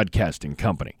Canadian Broadcasting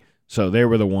Company. So they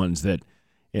were the ones that,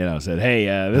 said, hey,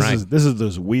 this is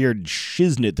this weird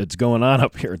shiznit that's going on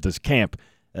up here at this camp.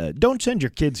 Don't send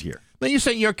your kids here. Now, you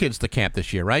sent your kids to camp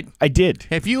this year, right? I did.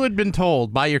 If you had been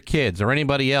told by your kids or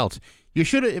anybody else, you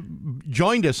should have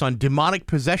joined us on demonic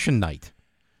possession night.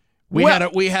 We had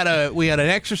an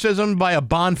exorcism by a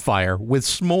bonfire with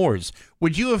s'mores.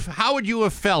 How would you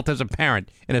have felt as a parent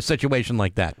in a situation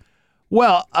like that?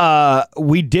 Well,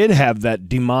 we did have that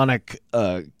demonic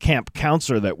camp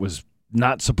counselor that was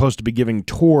not supposed to be giving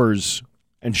tours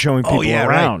and showing people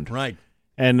around. Right.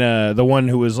 And the one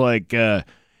who was like,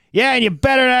 and you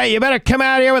better come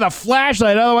out here with a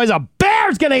flashlight, otherwise a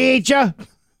bear's gonna eat you.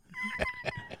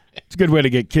 It's a good way to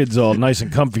get kids all nice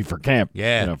and comfy for camp.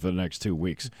 Yeah. For the next 2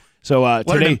 weeks. So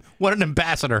what an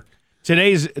ambassador.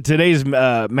 Today's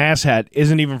Mass Hat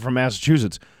isn't even from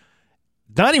Massachusetts.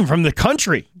 Not even from the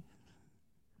country.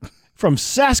 From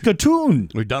Saskatoon.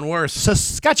 We've done worse.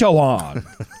 Saskatchewan.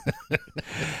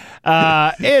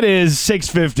 It is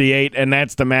 6:58, and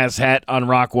that's the Mass Hat on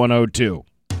Rock 102.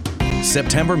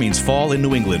 September means fall in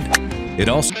New England. It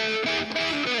also...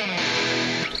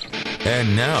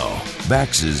 And now,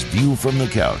 Bax's View from the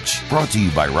Couch, brought to you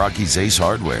by Rocky's Ace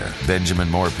Hardware, Benjamin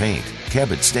Moore Paint,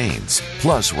 Cabot Stains,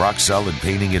 plus rock-solid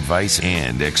painting advice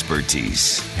and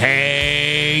expertise.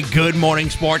 Hey, good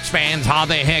morning, sports fans. How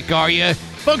the heck are you?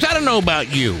 Folks, I don't know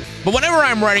about you, but whenever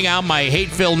I'm writing out my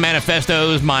hate-filled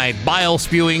manifestos, my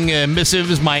bile-spewing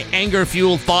missives, my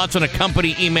anger-fueled thoughts on a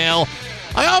company email,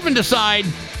 I often decide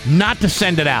not to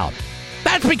send it out.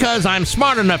 That's because I'm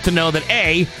smart enough to know that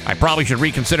A, I probably should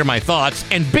reconsider my thoughts,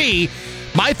 and B,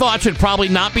 my thoughts should probably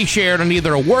not be shared on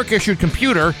either a work-issued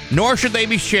computer, nor should they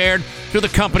be shared through the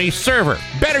company's server.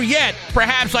 Better yet,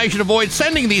 perhaps I should avoid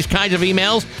sending these kinds of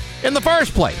emails in the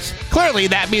first place. Clearly,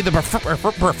 that'd be the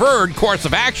preferred course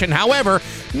of action. However,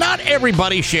 not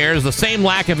everybody shares the same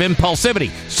lack of impulsivity.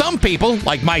 Some people,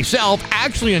 like myself,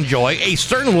 actually enjoy a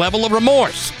certain level of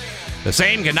remorse. The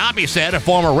same cannot be said of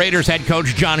former Raiders head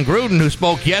coach John Gruden, who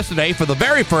spoke yesterday for the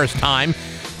very first time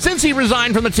since he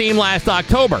resigned from the team last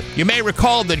October. You may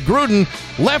recall that Gruden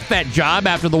left that job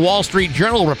after the Wall Street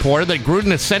Journal reported that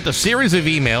Gruden had sent a series of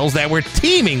emails that were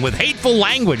teeming with hateful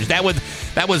language that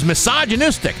was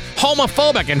misogynistic,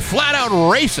 homophobic, and flat-out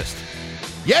racist.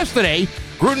 Yesterday,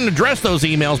 Gruden addressed those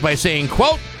emails by saying,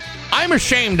 quote, "I'm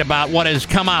ashamed about what has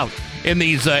come out in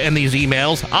these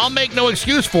emails. I'll make no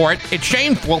excuse for it. It's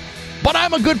shameful, but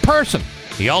I'm a good person."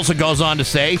 He also goes on to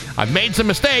say, "I've made some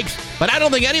mistakes, but I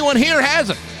don't think anyone here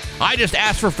hasn't. I just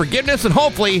ask for forgiveness and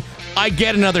hopefully I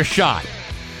get another shot."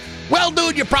 Well,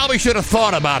 dude, you probably should have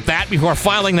thought about that before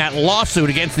filing that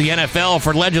lawsuit against the NFL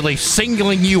for allegedly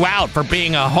singling you out for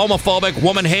being a homophobic,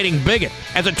 woman-hating bigot.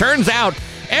 As it turns out,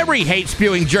 every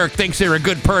hate-spewing jerk thinks they're a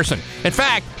good person. In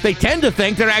fact, they tend to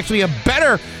think they're actually a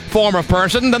better form of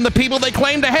person than the people they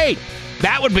claim to hate.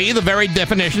 That would be the very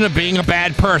definition of being a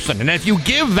bad person. And if you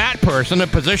give that person a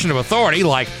position of authority,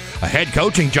 like a head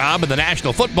coaching job in the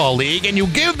National Football League, and you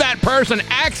give that person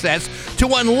access to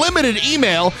unlimited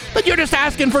email, then you're just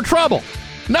asking for trouble.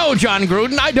 No, John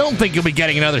Gruden, I don't think you'll be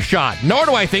getting another shot, nor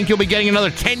do I think you'll be getting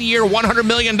another 10-year, $100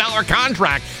 million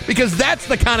contract, because that's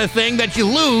the kind of thing that you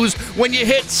lose when you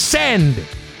hit send.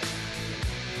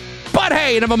 But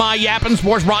hey, enough of my yapping.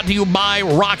 Sports brought to you by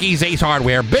Rocky's Ace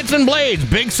Hardware. Bits and blades,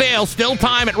 big sale, still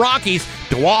time at Rocky's.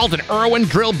 DeWalt and Irwin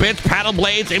drill bits, paddle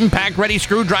blades, impact-ready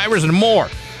screwdrivers, and more.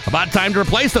 About time to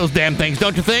replace those damn things,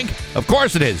 don't you think? Of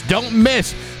course it is. Don't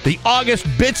miss the August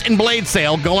Bits and Blade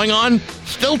sale going on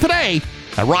still today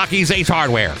at Rocky's Ace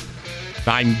Hardware.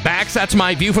 I'm Bax. That's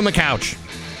my view from the couch.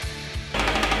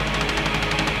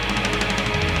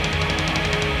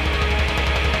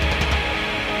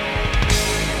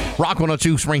 Rock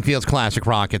 102, Springfield's Classic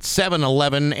Rock. It's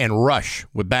 7-11 and Rush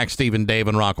with Bax, Steve, and Dave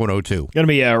on Rock 102. Going to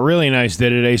be a really nice day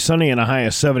today. Sunny and a high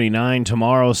of 79.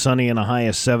 Tomorrow, sunny and a high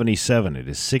of 77. It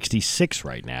is 66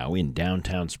 right now in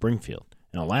downtown Springfield.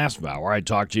 Now, last hour, I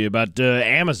talked to you about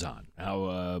Amazon,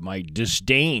 how my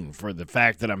disdain for the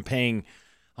fact that I'm paying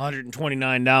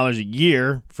 $129 a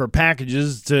year for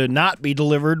packages to not be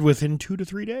delivered within 2 to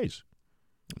 3 days.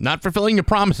 Not fulfilling your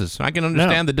promises. I can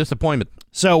understand the disappointment.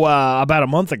 So about a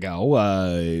month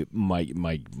ago,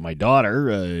 my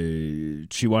daughter,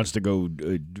 she wants to go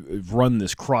run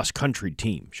this cross-country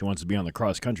team. She wants to be on the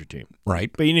cross-country team.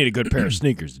 Right. But you need a good pair of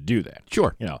sneakers to do that.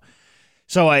 Sure. You know.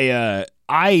 So I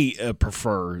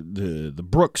prefer the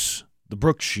Brooks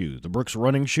shoes, the Brooks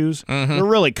running shoes. Mm-hmm. They're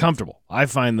really comfortable. I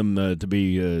find them to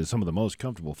be some of the most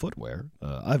comfortable footwear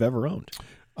I've ever owned.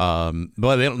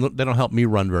 But they don't help me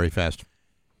run very fast.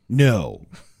 No,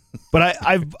 but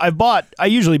I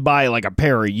usually buy like a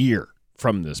pair a year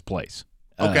from this place.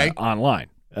 Okay. Online,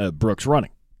 Brooks Running,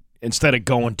 instead of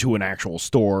going to an actual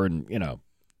store and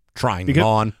trying them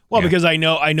on. Well, because I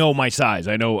know my size.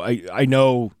 I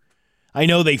know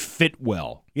they fit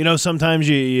well. Sometimes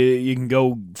you can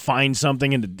go find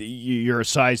something and you're a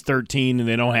size 13 and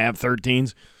they don't have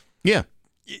 13s. Yeah.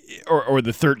 Or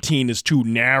the 13 is too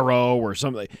narrow or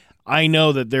something. I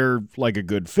know that they're like a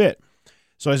good fit.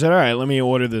 So I said, all right, let me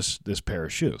order this pair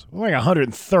of shoes. Like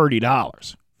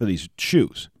 $130 for these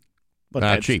shoes. But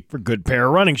not that's cheap. For a good pair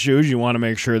of running shoes, you want to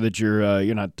make sure that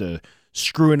you're not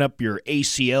screwing up your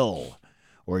ACL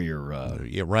or your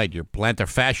you're right, your plantar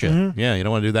fascia. Mm-hmm. Yeah, you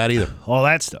don't want to do that either. All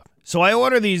that stuff. So I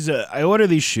order these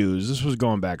shoes. This was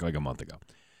going back like a month ago.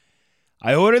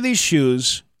 I order these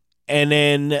shoes, and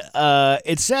then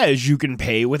it says you can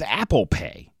pay with Apple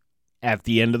Pay at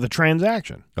the end of the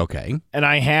transaction. Okay. And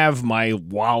I have my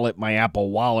wallet, my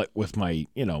Apple Wallet with my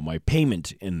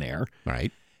payment in there.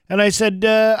 Right. And I said,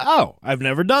 I've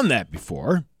never done that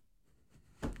before.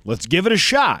 Let's give it a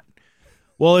shot.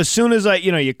 Well, as soon as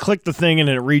you click the thing and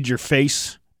it reads your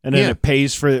face and then it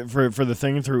pays for the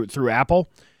thing through Apple.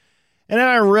 And then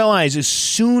I realize as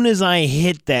soon as I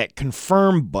hit that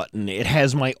confirm button, it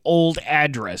has my old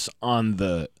address on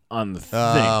the thing.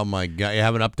 Oh, my God. You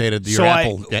haven't updated your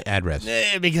Apple address.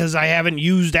 Because I haven't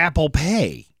used Apple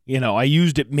Pay. I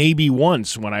used it maybe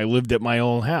once when I lived at my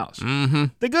old house. Mm-hmm.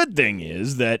 The good thing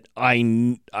is that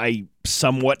I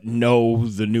somewhat know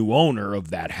the new owner of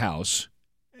that house,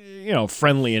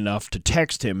 friendly enough to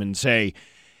text him and say,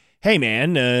 hey,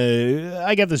 man,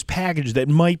 I got this package that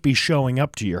might be showing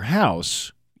up to your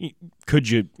house. Could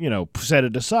you, set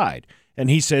it aside? And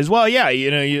he says, well, yeah,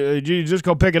 you just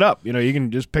go pick it up. You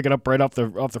can just pick it up right off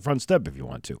the front step if you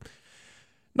want to.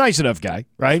 Nice enough guy,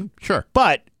 right? Sure.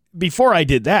 But before I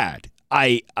did that,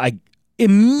 I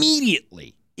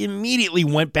immediately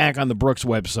went back on the Brooks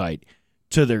website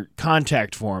to their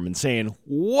contact form and saying,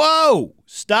 whoa,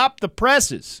 stop the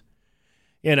presses.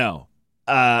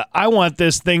 I want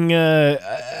this thing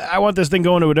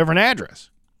going to a different address.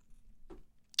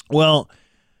 Well,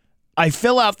 I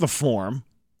fill out the form,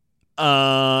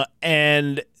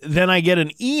 and then I get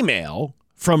an email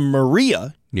from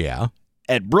Maria Yeah.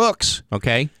 at Brooks.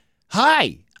 Okay.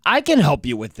 Hi, I can help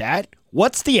you with that.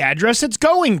 What's the address it's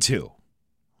going to?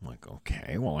 I'm like,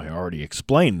 okay, well, I already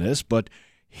explained this, but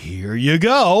here you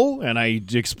go. And I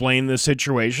explained the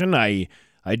situation. I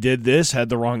did this, had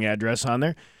the wrong address on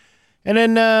there, and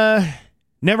then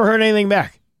never heard anything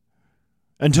back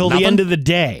until the end of the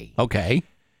day. Okay.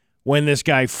 When this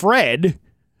guy, Fred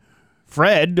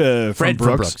from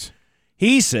Brooks,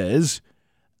 he says,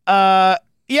 yeah,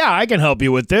 I can help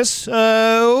you with this.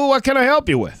 What can I help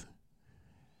you with?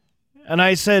 And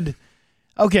I said,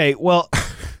 okay, well,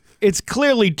 it's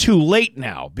clearly too late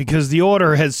now because the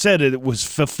order has said it was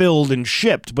fulfilled and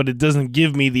shipped, but it doesn't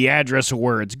give me the address of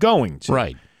where it's going to.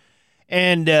 Right.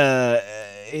 And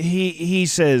he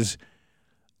says,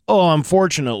 oh,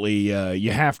 unfortunately,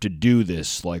 you have to do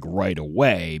this like right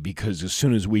away because as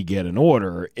soon as we get an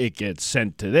order, it gets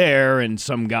sent to there and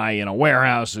some guy in a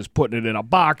warehouse is putting it in a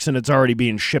box and it's already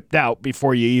being shipped out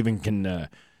before you even can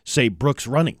say Brooks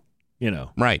running, you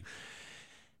know. Right.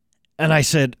 And I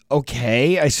said,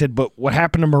 okay. I said, but what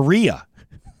happened to Maria?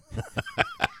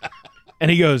 And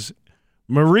he goes,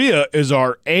 Maria is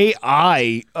our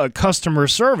AI customer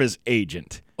service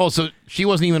agent. Oh, so she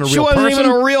wasn't even a real person? She wasn't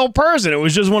even a real person. It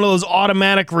was just one of those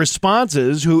automatic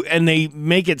responses and they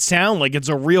make it sound like it's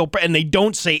a real and they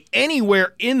don't say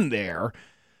anywhere in there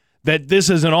that this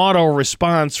is an auto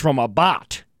response from a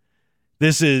bot.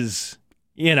 This is,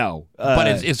 you know.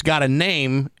 But it's got a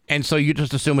name, and so you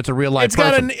just assume it's a real life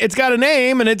person. It's got a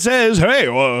name, and it says, hey,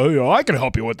 I can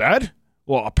help you with that.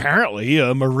 Well, apparently,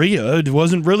 Maria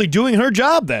wasn't really doing her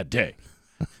job that day.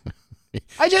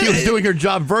 She was doing her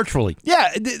job virtually.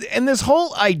 Yeah, and this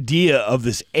whole idea of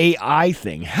this AI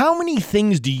thing, how many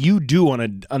things do you do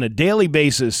on a daily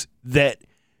basis that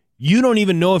you don't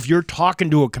even know if you're talking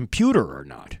to a computer or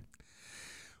not?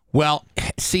 Well,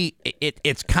 see,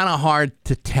 it's kind of hard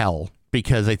to tell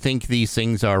because I think these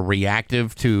things are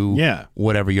reactive to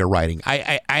whatever you're writing.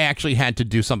 I actually had to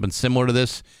do something similar to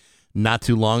this not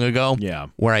too long ago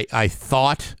where I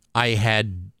thought I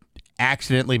had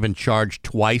accidentally been charged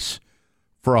twice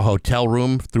for a hotel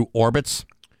room through Orbitz.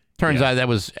 Turns out that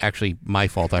was actually my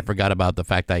fault. I forgot about the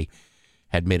fact I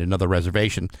had made another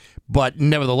reservation. But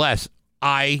nevertheless,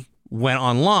 I went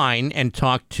online and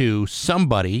talked to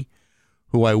somebody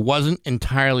who I wasn't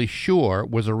entirely sure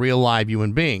was a real live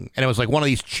human being. And it was like one of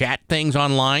these chat things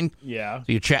online. Yeah. So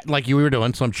you're chatting like you were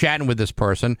doing. So I'm chatting with this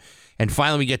person. And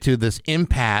finally we get to this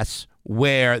impasse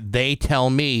where they tell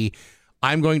me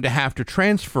I'm going to have to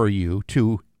transfer you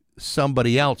to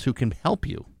somebody else who can help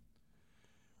you.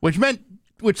 Which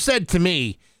said to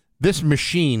me, this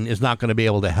machine is not going to be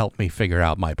able to help me figure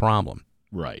out my problem.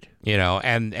 Right. You know,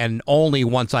 and only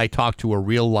once I talk to a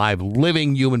real live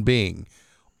living human being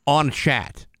on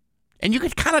chat. And you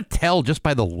could kind of tell just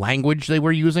by the language they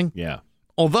were using. Yeah.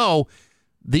 Although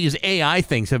these AI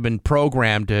things have been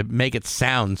programmed to make it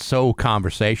sound so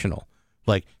conversational.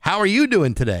 Like, how are you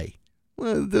doing today?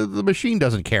 Well, the machine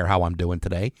doesn't care how I'm doing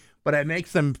today, but it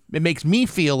makes me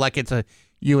feel like it's a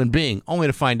human being, only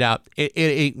to find out it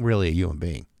ain't really a human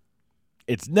being.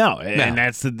 And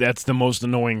that's the most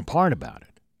annoying part about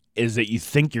it, is that you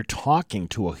think you're talking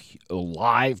to a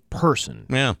live person,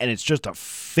 and it's just a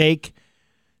fake,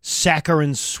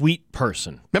 saccharine sweet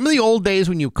person. Remember the old days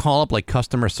when you call up like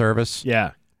customer service?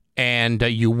 Yeah. And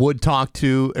you would talk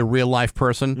to a real life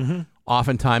person, Mm-hmm.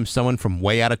 oftentimes someone from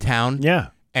way out of town. Yeah.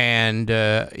 And,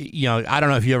 I don't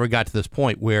know if you ever got to this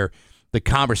point where the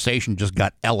conversation just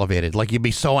got elevated. Like you'd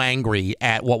be so angry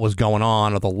at what was going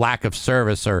on or the lack of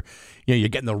service or, you're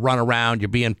getting the runaround, you're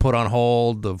being put on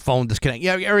hold, the phone disconnect.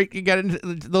 Yeah, Eric, you got into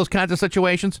those kinds of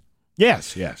situations?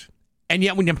 Yes. And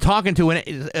yet when I'm talking to an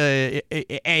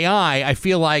AI, I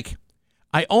feel like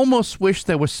I almost wish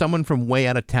there was someone from way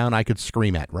out of town I could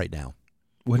scream at right now.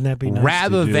 Wouldn't that be nice?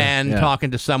 Rather to do than that?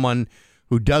 talking to someone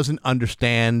who doesn't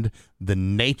understand the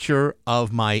nature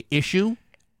of my issue,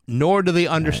 nor do they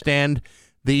understand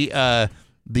the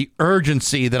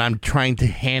urgency that I'm trying to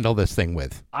handle this thing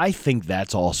with. I think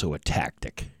that's also a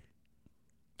tactic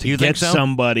to You get think so?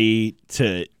 somebody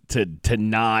to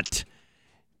not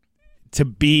to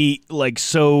be like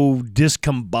so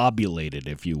discombobulated,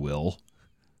 if you will.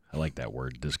 I like that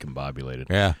word, discombobulated.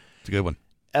 Yeah, it's a good one.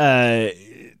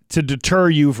 To deter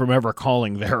you from ever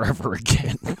calling there ever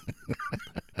again.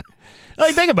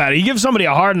 Like, think about it. You give somebody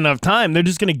a hard enough time, they're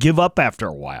just going to give up after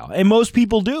a while. And most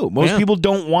people do. Most people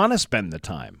don't want to spend the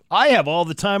time. I have all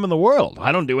the time in the world.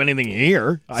 I don't do anything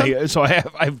here. So I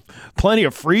have plenty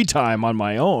of free time on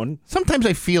my own. Sometimes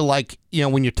I feel like,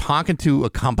 when you're talking to a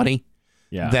company,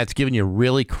 that's giving you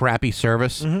really crappy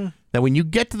service, that when you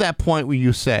get to that point where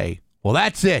you say, well,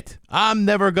 that's it, I'm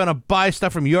never going to buy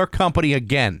stuff from your company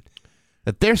again,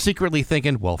 that they're secretly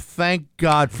thinking, well, thank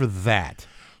God for that.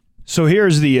 So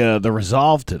here's the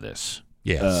resolve to this.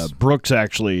 Yes. Brooks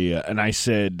actually, and I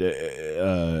said,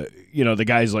 the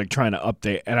guy's like trying to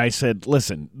update, and I said,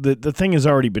 listen, the thing has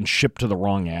already been shipped to the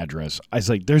wrong address. I was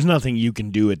like, there's nothing you can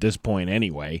do at this point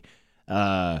anyway.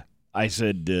 I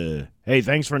said, hey,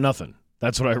 thanks for nothing.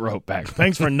 That's what I wrote back.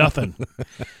 Thanks for nothing.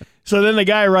 So then the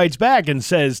guy writes back and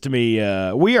says to me,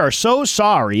 we are so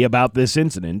sorry about this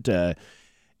incident.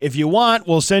 If you want,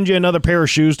 we'll send you another pair of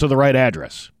shoes to the right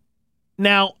address.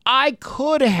 Now, I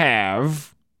could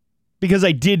have, because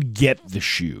I did get the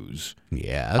shoes.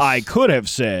 Yes. I could have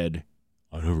said,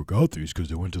 I never got these because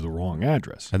they went to the wrong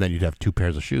address. And then you'd have 2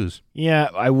 pairs of shoes. Yeah,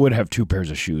 I would have 2 pairs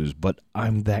of shoes, but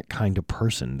I'm that kind of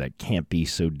person that can't be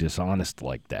so dishonest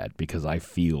like that because I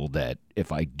feel that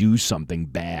if I do something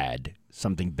bad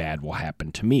will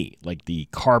happen to me, like the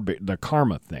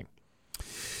karma thing.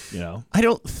 I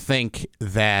don't think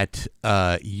that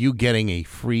you getting a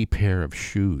free pair of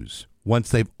shoes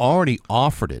once they've already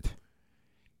offered it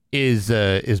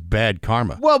is bad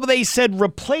karma. Well, but they said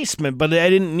replacement, but I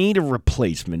didn't need a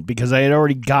replacement because I had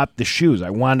already got the shoes. I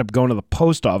wound up going to the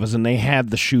post office, and they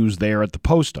had the shoes there at the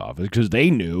post office because they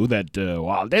knew that,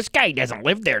 this guy doesn't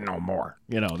live there no more.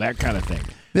 That kind of thing.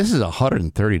 This is a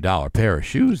 $130 pair of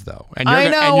shoes, though. And I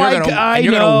know.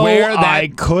 Wear that. I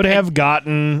could have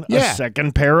gotten a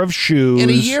second pair of shoes. In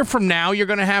a year from now, you're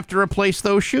going to have to replace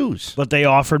those shoes. But they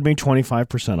offered me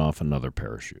 25% off another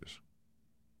pair of shoes.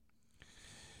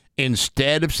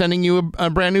 Instead of sending you a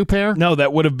brand new pair? No,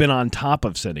 that would have been on top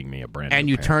of sending me a brand new pair. And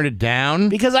you turned it down?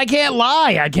 Because I can't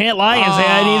lie. I can't lie and say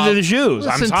I needed the shoes.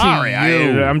 I'm sorry.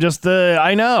 I'm just,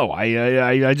 I know.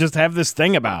 I just have this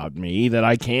thing about me that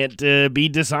I can't be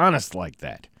dishonest like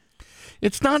that.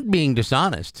 It's not being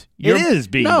dishonest. It is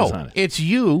being dishonest. It's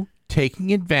you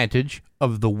taking advantage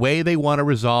of the way they want to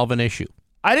resolve an issue.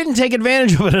 I didn't take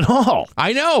advantage of it at all.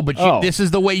 I know, but this is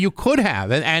the way you could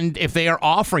have. And if they are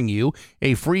offering you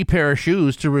a free pair of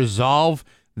shoes to resolve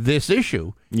this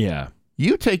issue,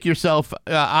 you take yourself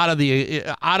out of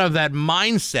that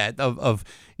mindset of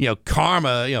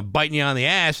karma, biting you on the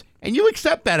ass, and you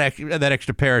accept that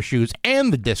extra pair of shoes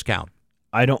and the discount.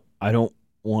 I don't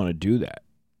want to do that.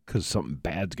 Because something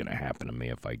bad's going to happen to me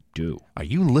if I do. Are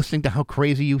you listening to how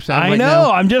crazy you sound I right know.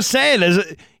 now? I'm just saying.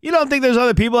 You don't think there's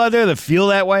other people out there that feel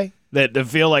that way? That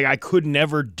feel like I could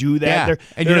never do that? Yeah.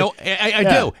 And I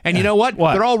do. And you know what?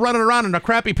 They're all running around in a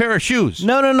crappy pair of shoes.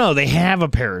 No. They have a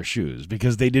pair of shoes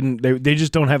because they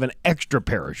just don't have an extra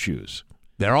pair of shoes.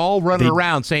 They're all running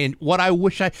around saying, "What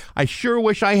I sure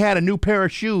wish I had a new pair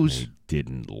of shoes." They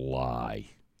didn't lie.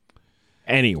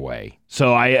 Anyway,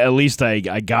 so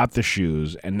I got the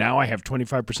shoes, and now I have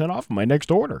 25% off my next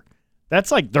order.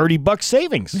 That's like $30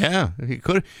 savings. Yeah, it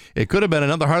could have been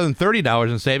another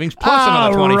 $130 in savings plus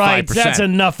another 25%. Right, that's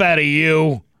enough out of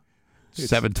you.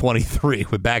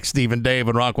 7:23 with back Steve and Dave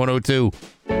on Rock 102.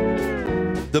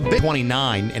 The Big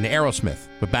 29 and Aerosmith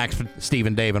with back Steve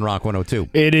and Dave and Rock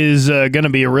 102. It is going to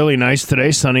be really nice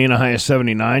today. Sunny and a high of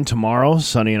 79. Tomorrow,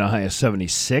 sunny and a high of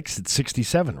 76. It's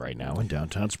 67 right now in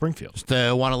downtown Springfield. Just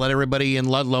want to let everybody in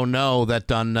Ludlow know that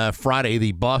on Friday,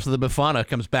 the boss of the Befana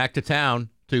comes back to town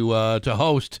to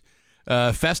host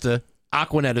Festa.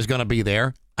 Aquanet is going to be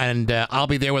there, and I'll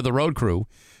be there with the road crew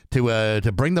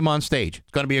to bring them on stage.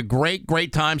 It's going to be a great,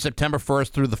 great time, September 1st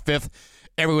through the 5th.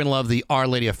 Everyone loves the Our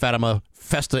Lady of Fatima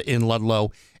Festa in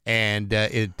Ludlow, and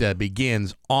it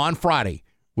begins on Friday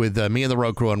with me and the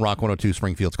road crew on Rock 102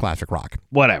 Springfield's Classic Rock.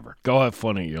 Whatever. Go have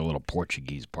fun at your little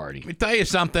Portuguese party. Let me tell you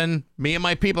something. Me and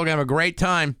my people are gonna have a great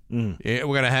time. Yeah,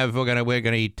 we're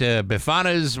gonna eat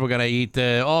Befanas. We're gonna eat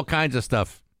all kinds of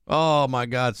stuff. Oh my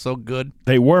God, so good.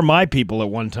 They were my people at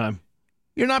one time.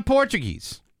 You're not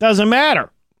Portuguese. Doesn't matter.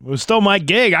 It was still my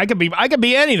gig. I could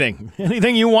be anything.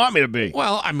 Anything you want me to be.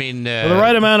 Well, I mean... for the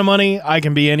right amount of money, I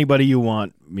can be anybody you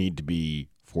want me to be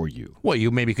for you. Well,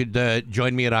 you maybe could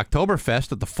join me at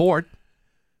Oktoberfest at the Fort.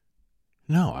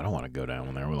 No, I don't want to go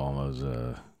down there with all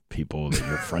those people that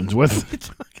you're friends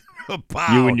with.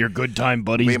 About? You and your good time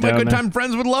buddies Me and my down good there. time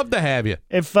friends would love to have you.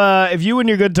 If you and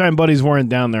your good time buddies weren't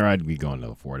down there, I'd be going to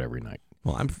the Fort every night.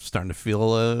 Well, I'm starting to feel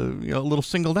a little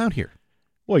singled out here.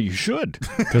 Well, you should,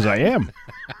 because I am.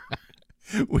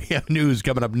 We have news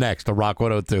coming up next to Rock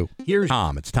 102. Here's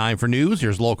Tom. It's time for news.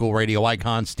 Here's local radio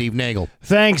icon Steve Nagel.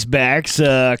 Thanks, Bax.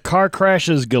 Car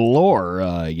crashes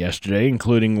galore yesterday,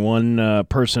 including one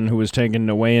person who was taken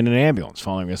away in an ambulance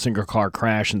following a single car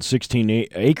crash in 16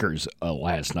 acres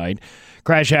last night.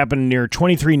 Crash happened near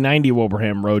 2390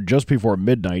 Wilbraham Road just before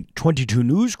midnight. 22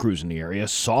 news crews in the area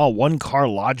saw one car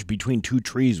lodged between two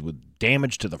trees with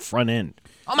damage to the front end.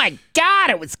 Oh my God,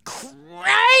 it was crazy.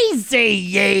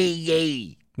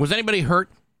 Was anybody hurt?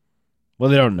 Well,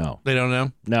 they don't know. They don't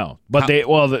know? No. But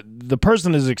the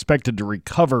person is expected to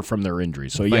recover from their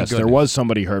injuries. So, yes, there was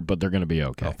somebody hurt, but they're going to be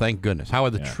okay. Oh, thank goodness. How are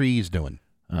the trees doing?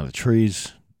 The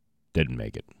trees didn't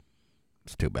make it.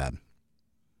 It's too bad.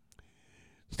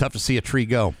 It's tough to see a tree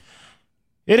go.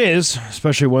 It is,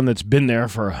 especially one that's been there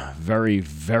for a very,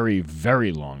 very,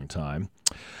 very long time.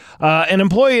 An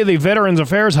employee of the Veterans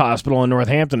Affairs Hospital in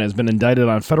Northampton has been indicted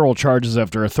on federal charges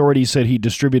after authorities said he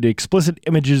distributed explicit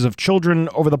images of children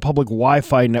over the public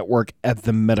Wi-Fi network at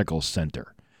the medical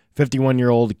center.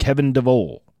 51-year-old Kevin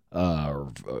DeVole,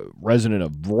 resident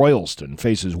of Royalston,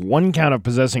 faces one count of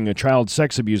possessing a child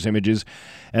sex abuse images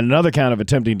and another count of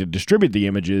attempting to distribute the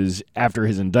images after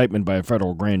his indictment by a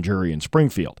federal grand jury in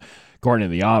Springfield. According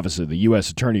to the office of the U.S.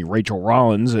 Attorney Rachel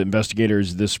Rollins,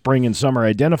 investigators this spring and summer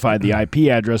identified the IP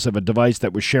address of a device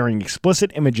that was sharing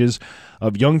explicit images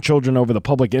of young children over the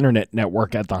public internet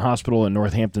network at the hospital in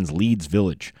Northampton's Leeds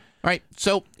Village. All right,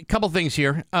 so a couple things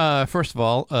here. First of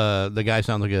all, the guy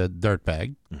sounds like a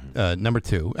dirtbag. Number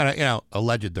two,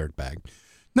 alleged dirtbag.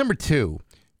 Number two,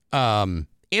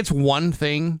 it's one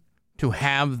thing to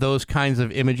have those kinds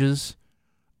of images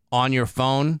on your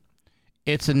phone.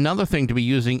 It's another thing to be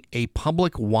using a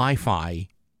public Wi-Fi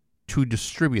to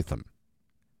distribute them.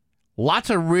 Lots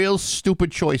of real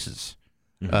stupid choices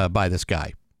by this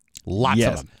guy. Lots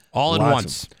of them, all at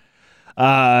once.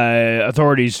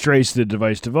 Authorities traced the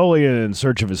device to Volia in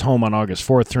search of his home on August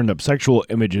 4th, turned up sexual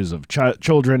images of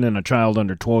children and a child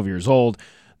under 12 years old.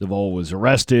 DeVole was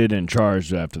arrested and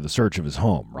charged after the search of his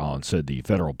home. Rollins said the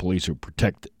federal police who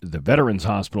protect the Veterans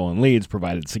Hospital in Leeds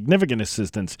provided significant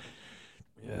assistance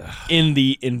in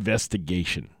the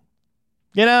investigation.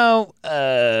 It's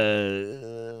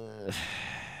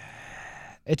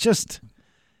just,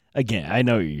 again, I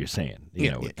know what you're saying.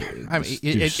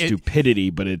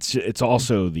 Stupidity, but it's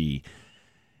also the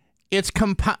it's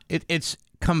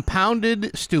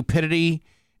compounded stupidity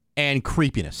and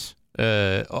creepiness,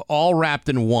 all wrapped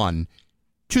in one.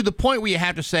 To the point where you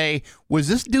have to say, was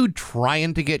this dude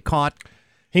trying to get caught?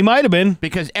 He might have been,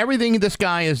 because everything this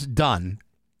guy has done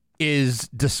is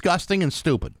disgusting and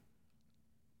stupid.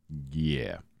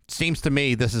 Yeah. Seems to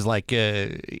me this is like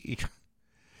you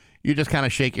just kind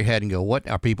of shake your head and go, what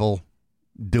are people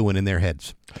doing in their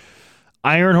heads?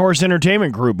 Iron Horse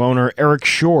Entertainment Group owner Eric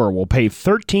Shore will pay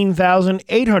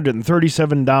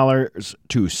 $13,837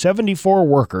 to 74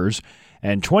 workers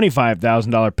and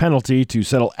 $25,000 penalty to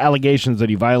settle allegations that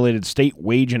he violated state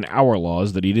wage and hour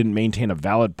laws, that he didn't maintain a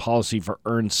valid policy for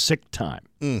earned sick time.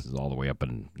 This is all the way up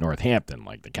in Northampton,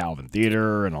 like the Calvin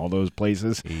Theater and all those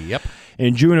places. Yep.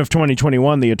 In June of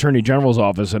 2021, the Attorney General's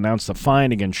office announced a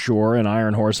fine against Shore and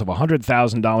Iron Horse of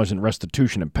 $100,000 in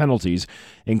restitution and penalties.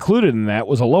 Included in that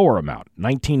was a lower amount,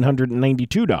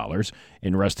 $1,992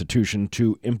 in restitution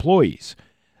to employees.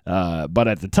 But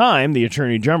at the time, the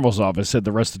Attorney General's office said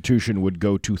the restitution would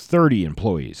go to 30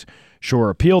 employees.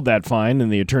 Shore appealed that fine,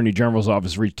 and the Attorney General's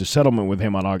office reached a settlement with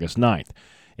him on August 9th.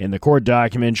 In the court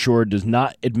document, Shore does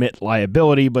not admit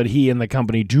liability, but he and the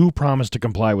company do promise to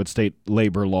comply with state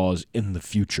labor laws in the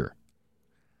future.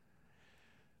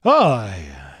 I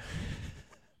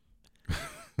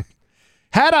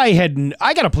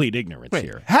got to plead ignorance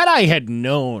here. Had I had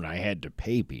known I had to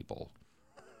pay people,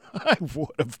 I would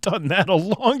have done that a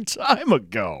long time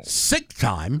ago. Sick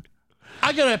time?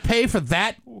 I got to pay for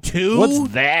that too? What's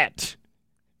that?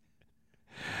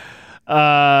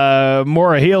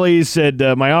 Maura Healy said,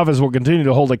 my office will continue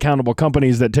to hold accountable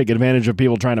companies that take advantage of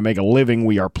people trying to make a living.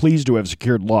 We are pleased to have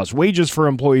secured lost wages for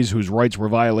employees whose rights were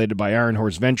violated by Iron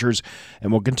Horse Ventures,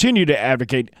 and will continue to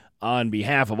advocate on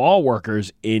behalf of all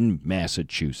workers in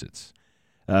Massachusetts.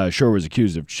 Shore was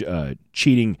accused of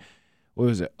cheating. What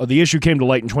was it? The issue came to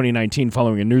light in 2019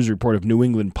 following a news report of New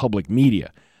England Public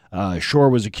Media. Shore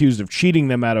was accused of cheating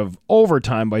them out of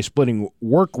overtime by splitting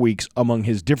work weeks among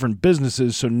his different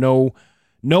businesses, so no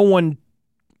one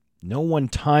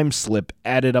time slip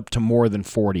added up to more than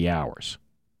 40 hours.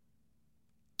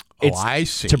 I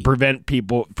see. To prevent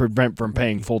from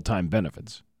paying full-time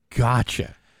benefits.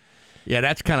 Gotcha. Yeah,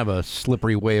 that's kind of a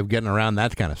slippery way of getting around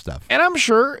that kind of stuff. And I'm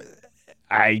sure,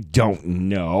 I don't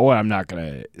know, I'm not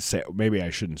going to say, maybe I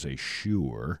shouldn't say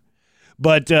sure,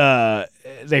 but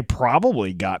they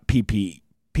probably got PPP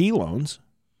loans.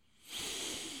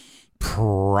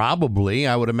 Probably.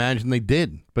 I would imagine they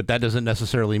did. But that doesn't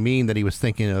necessarily mean that he was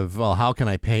thinking of, well, how can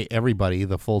I pay everybody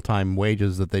the full-time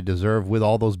wages that they deserve with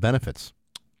all those benefits?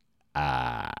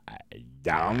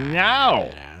 Don't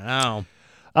know. Oh.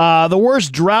 The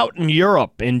worst drought in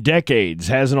Europe in decades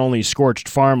hasn't only scorched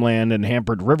farmland and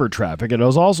hampered river traffic, it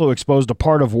has also exposed a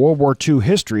part of World War II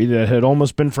history that had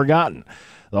almost been forgotten.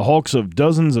 The hulks of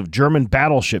dozens of German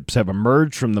battleships have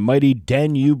emerged from the mighty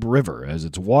Danube River as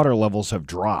its water levels have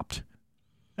dropped.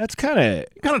 That's kind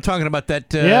of talking about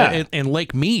that in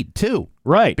Lake Mead, too.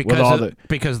 Right.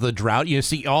 Because of the drought, you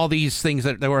see all these things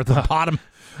that were at the bottom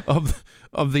of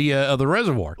the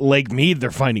reservoir. Lake Mead,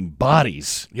 they're finding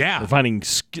bodies. Yeah. They're finding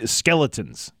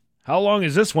skeletons. How long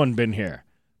has this one been here?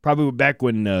 Probably back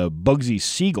when Bugsy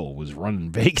Siegel was running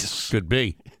Vegas. Could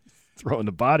be. Throwing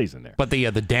the bodies in there. But the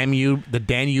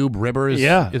Danube River is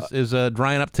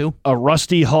drying up too. A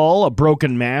rusty hull, a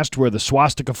broken mast where the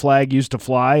swastika flag used to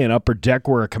fly, an upper deck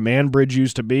where a command bridge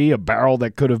used to be, a barrel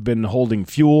that could have been holding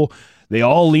fuel. They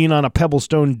all lean on a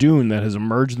pebblestone dune that has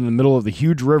emerged in the middle of the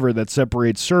huge river that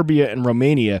separates Serbia and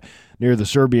Romania near the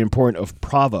Serbian port of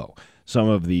Pravo. Some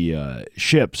of the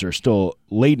ships are still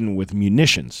laden with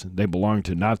munitions. They belong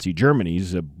to Nazi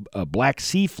Germany's a Black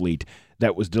Sea fleet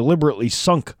that was deliberately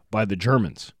sunk by the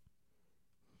Germans.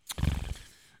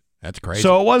 That's crazy.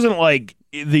 So it wasn't like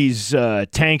these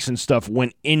tanks and stuff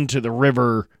went into the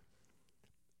river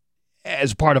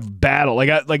as part of battle.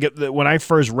 When I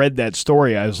first read that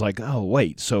story, I was like, oh,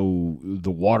 wait, so the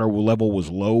water level was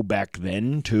low back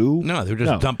then, too? No, they were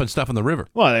just dumping stuff in the river.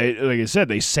 Well, like I said,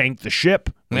 they sank the ship.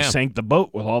 They sank the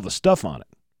boat with all the stuff on it.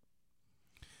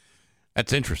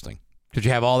 That's interesting. Did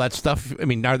you have all that stuff? I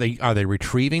mean, are they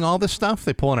retrieving all this stuff?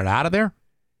 They pulling it out of there?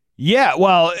 Yeah,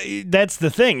 well, that's the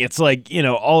thing. It's like,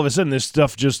 all of a sudden this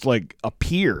stuff just like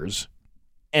appears,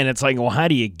 and it's like, well, how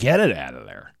do you get it out of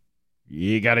there?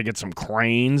 You got to get some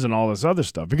cranes and all this other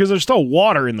stuff because there's still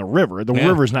water in the river. The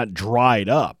river's not dried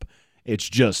up. It's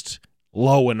just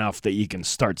low enough that you can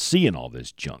start seeing all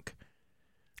this junk.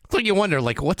 So you wonder,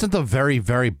 like, what's at the very,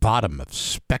 very bottom of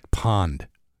Speck Pond?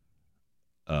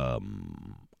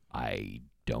 I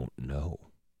don't know.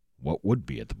 What would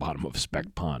be at the bottom of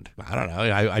Speck Pond? I don't know.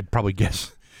 I'd probably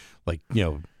guess, like,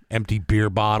 empty beer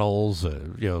bottles,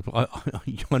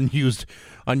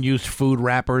 unused food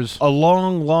wrappers. A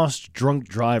long-lost drunk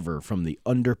driver from the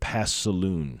Underpass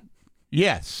Saloon.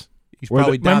 Yes. He's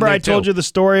probably down remember there I told you the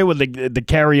story where the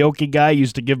karaoke guy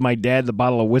used to give my dad the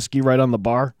bottle of whiskey right on the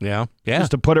bar? Yeah.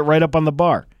 Used to put it right up on the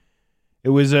bar. It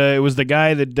was the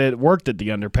guy that worked at the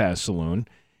Underpass Saloon.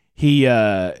 He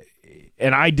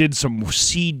and I did some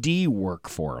CD work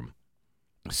for him.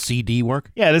 CD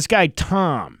work? Yeah, this guy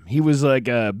Tom. He was like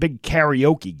a big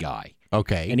karaoke guy.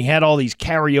 Okay. And he had all these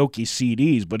karaoke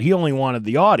CDs, but he only wanted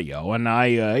the audio. And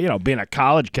I, being a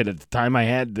college kid at the time, I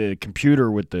had the computer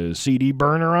with the CD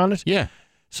burner on it. Yeah.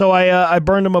 So I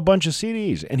burned him a bunch of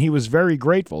CDs, and he was very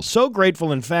grateful. So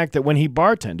grateful, in fact, that when he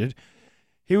bartended,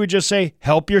 he would just say,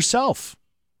 "Help yourself,"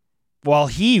 while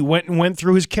he went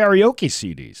through his karaoke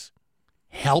CDs.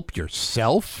 Help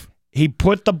yourself? He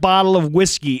put the bottle of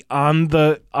whiskey on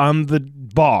the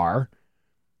bar,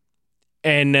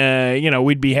 and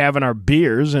we'd be having our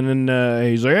beers, and then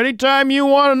he's like, "Anytime you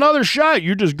want another shot,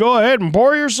 you just go ahead and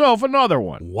pour yourself another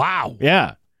one." Wow.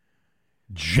 Yeah.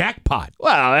 Jackpot.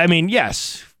 Well, I mean,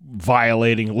 yes,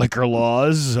 violating liquor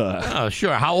laws.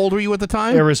 Sure. How old were you at the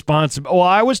time? Irresponsible. Well,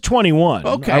 I was 21.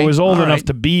 Okay. I was old All enough right.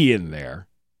 to be in there.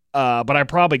 But I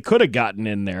probably could have gotten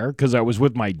in there because I was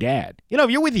with my dad. If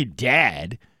you're with your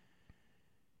dad,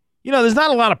 there's not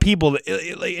a lot of people,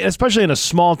 especially in a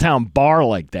small town bar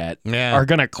like that, are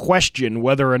going to question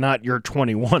whether or not you're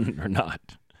 21 or not.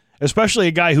 Especially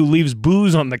a guy who leaves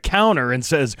booze on the counter and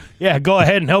says, "Yeah, go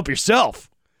ahead and help yourself."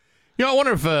 I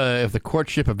wonder if the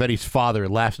courtship of Eddie's father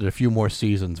lasted a few more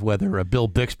seasons, whether Bill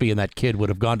Bixby and that kid would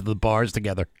have gone to the bars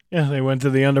together. Yeah, they went to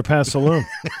the Underpass Saloon.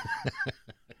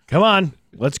 Come on,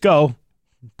 let's go.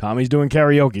 Tommy's doing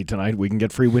karaoke tonight. We can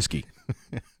get free whiskey.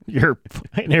 Your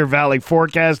Pioneer Valley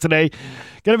forecast today.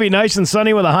 Going to be nice and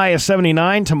sunny with a high of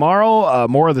 79. Tomorrow,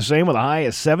 more of the same with a high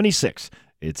of 76.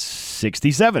 It's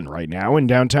 67 right now in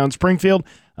downtown Springfield.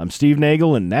 I'm Steve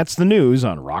Nagel, and that's the news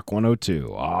on Rock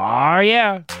 102. Oh,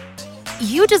 yeah.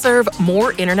 You deserve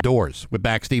more internet. Doors with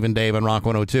back Steve and Dave on Rock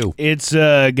 102. It's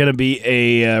going to be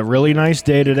a really nice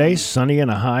day today. Sunny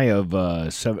and a high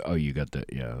of 7. Oh, you got the,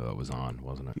 that was on,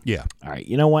 wasn't it? Yeah. All right.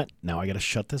 You know what? Now I got to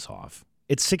shut this off.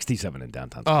 It's 67 in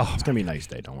downtown. Oh, it's going to be a nice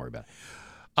day. Don't worry about it.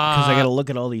 Because I got to look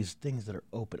at all these things that are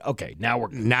open. Okay. Now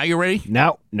you're ready?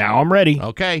 Now I'm ready.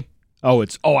 Okay. I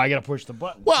got to push the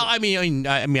button. Well, I mean,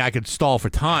 I could stall for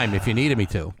time if you needed me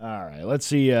to. All right, let's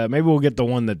see. Maybe we'll get the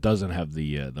one that doesn't have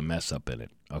the mess up in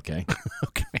it. Okay.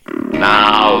 Okay.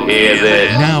 Now hear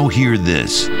this. Now hear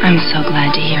this. I'm so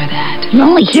glad to hear that. You're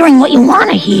only hearing what you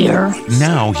want to hear.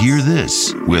 Now hear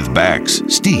this with Bax,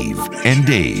 Steve, and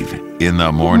Dave in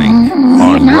the morning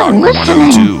on Rock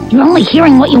 102. You're only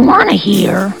hearing what you want to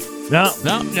hear. No,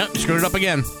 screwed it up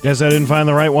again. Guess I didn't find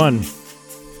the right one.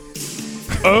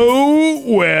 Oh,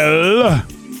 well.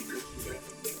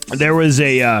 There's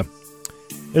a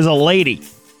lady.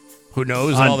 Who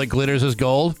knows all that glitters is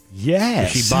gold?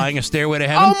 Yes. Is she buying a stairway to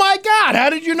heaven? Oh, my God. How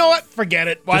did you know it? Forget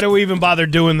it. Why do we even bother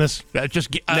doing this? I'm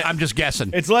just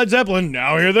guessing. It's Led Zeppelin.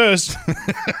 Now hear this.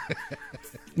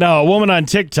 No, a woman on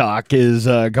TikTok is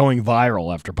going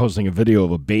viral after posting a video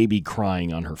of a baby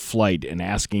crying on her flight and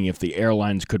asking if the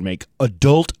airlines could make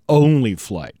adult-only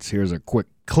flights. Here's a quick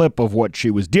clip of what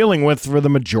she was dealing with for the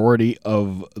majority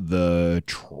of the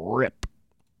trip.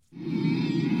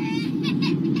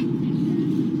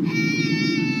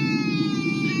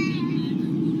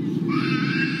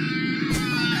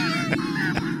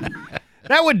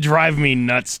 That would drive me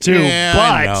nuts, too. Yeah,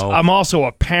 but I'm also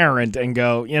a parent and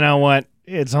go, you know what?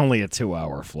 It's only a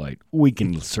 2-hour flight. We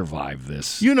can survive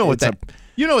this. You know what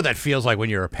that feels like when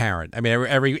you're a parent. I mean,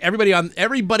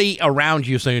 everybody around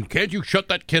you saying, "Can't you shut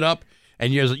that kid up?"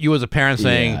 And you as a parent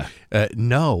saying,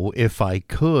 "No, if I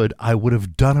could, I would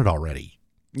have done it already."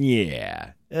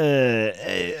 Yeah.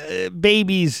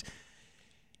 Babies.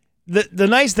 The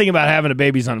nice thing about having a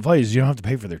baby's on a flight is you don't have to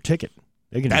pay for their ticket.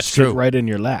 They can just sit right in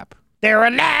your lap. They're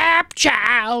a lap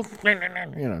child.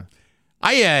 You know.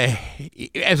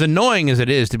 As annoying as it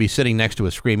is to be sitting next to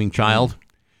a screaming child,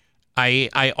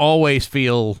 I always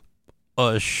feel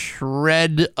a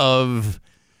shred of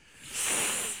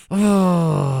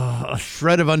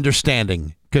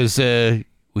understanding because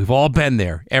we've all been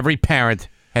there. Every parent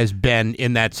has been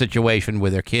in that situation where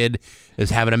their kid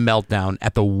is having a meltdown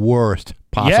at the worst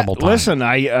possible time. Listen,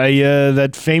 I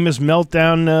that famous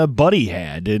meltdown Buddy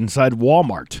had inside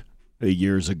Walmart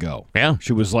years ago. Yeah.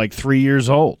 She was like 3 years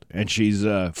old, and she's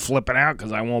flipping out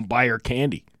because I won't buy her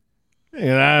candy.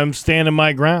 And I'm standing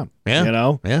my ground. Yeah. You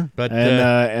know? Yeah. But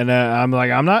I'm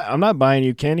like, I'm not buying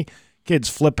you candy. Kid's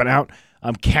flipping out.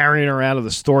 I'm carrying her out of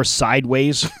the store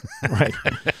sideways. Right.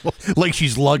 Like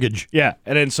she's luggage. Yeah.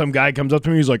 And then some guy comes up to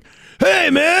me. He's like,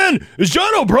 "Hey, man, is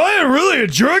John O'Brien really a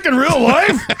jerk in real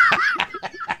life?"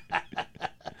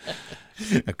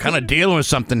 I'm kind of dealing with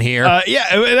something here. Yeah,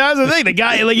 that was the thing. The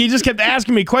guy, like, he just kept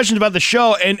asking me questions about the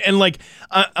show, and like,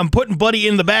 I'm putting Buddy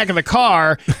in the back of the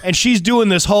car, and she's doing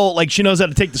this whole, like, she knows how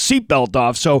to take the seatbelt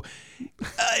off, so,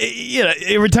 you know,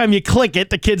 every time you click it,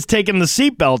 the kid's taking the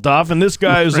seatbelt off, and this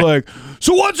guy is like,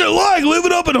 "So what's it like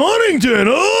living up in Huntington,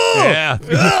 huh?" Yeah.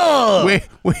 Oh.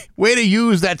 Way to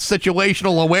use that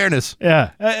situational awareness. Yeah.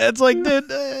 It's like, dude,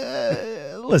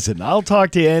 listen, I'll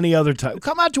talk to you any other time.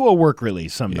 Come out to a work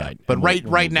release some night. But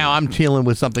right now, I'm dealing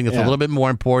with something that's a little bit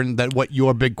more important than what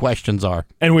your big questions are.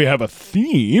 And we have a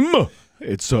theme.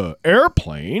 It's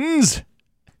airplanes.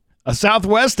 A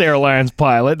Southwest Airlines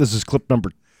pilot. This is clip number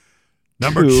two.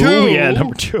 Yeah,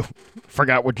 number 2.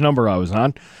 Forgot which number I was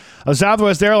on. A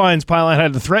Southwest Airlines pilot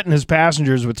had to threaten his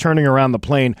passengers with turning around the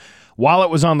plane while it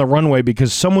was on the runway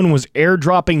because someone was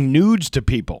airdropping nudes to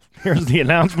people. Here's the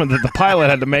announcement that the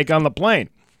pilot had to make on the plane.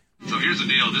 So here's the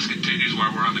deal. This continues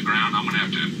while we're on the ground. I'm going to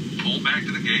have to pull back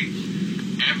to the gate.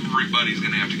 Everybody's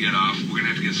going to have to get off. We're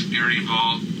going to have to get security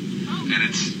involved. And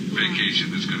it's vacation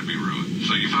that's going to be ruined.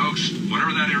 So you folks,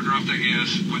 whatever that airdrop thing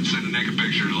is, quit sending naked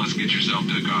pictures. Let's get yourself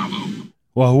to Cabo.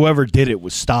 Well, whoever did it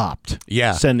was stopped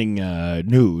sending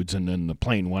nudes, and then the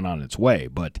plane went on its way.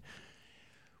 But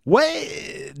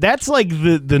that's like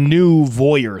the new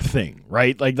voyeur thing,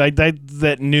 right? Like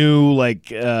that new like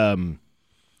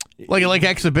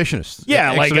exhibitionists.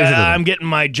 Yeah, like I'm getting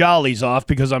my jollies off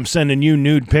because I'm sending you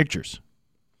nude pictures.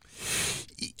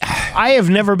 I have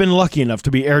never been lucky enough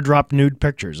to be airdropped nude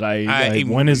pictures.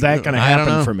 When is that going to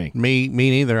happen for me? Me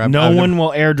neither. No one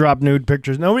will airdrop nude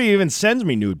pictures. Nobody even sends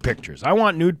me nude pictures. I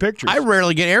want nude pictures. I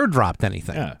rarely get airdropped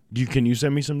anything. Yeah. Can you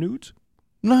send me some nudes?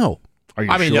 No. Are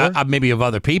you sure? Maybe of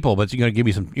other people, but you're gonna give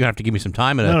me some. You have to give me some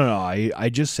time. No. I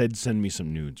just said send me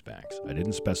some nudes, Bax. I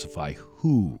didn't specify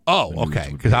who. Oh, okay.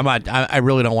 Because I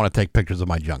really don't want to take pictures of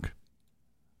my junk.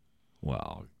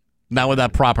 Well, not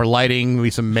without proper lighting,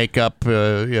 maybe some makeup.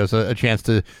 So a chance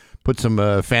to put some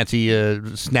fancy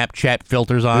Snapchat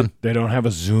filters on. They don't have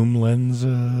a zoom lens.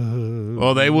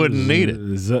 Well, they wouldn't need it.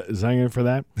 Is that good for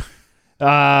that?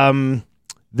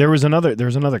 There was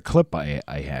another clip I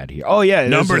had here. Oh yeah,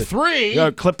 number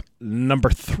 3. Clip number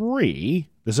 3.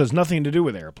 This has nothing to do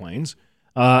with airplanes.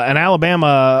 An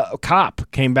Alabama cop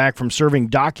came back from serving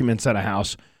documents at a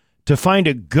house to find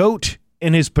a goat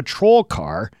in his patrol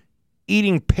car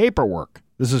eating paperwork.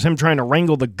 This is him trying to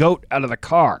wrangle the goat out of the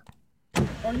car.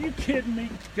 Are you kidding me?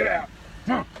 Get out.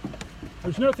 Huh.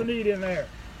 There's nothing to eat in there.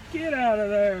 Get out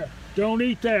of there. Don't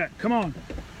eat that. Come on.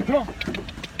 Come on.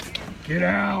 Get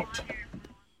out.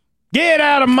 Get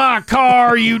out of my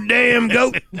car, you damn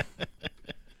goat.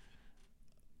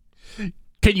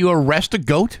 Can you arrest a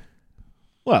goat?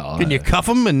 Well, can you cuff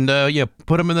him and you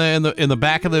put him in the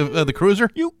back of the cruiser?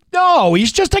 No,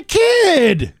 he's just a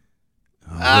kid.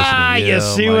 You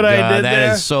see what I did there?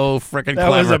 That is so freaking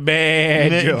clever. That was a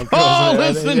bad joke. Oh,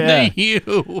 listen to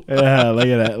you. Yeah, look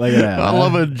at that. I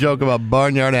love a joke about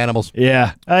barnyard animals.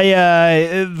 Yeah.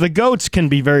 The goats can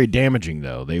be very damaging,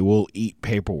 though. They will eat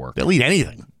paperwork. They'll eat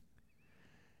anything.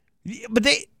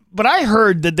 But I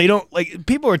heard that they don't, like,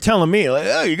 people are telling me, like,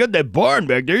 oh, you got that barn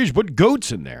back there, you should put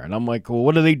goats in there. And I'm like, well,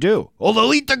 what do they do? Oh,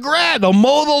 they'll eat the grass. They'll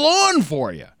mow the lawn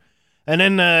for you. And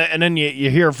then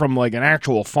you hear from, like, an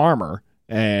actual farmer,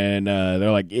 and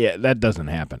they're like, yeah, that doesn't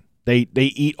happen. They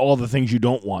eat all the things you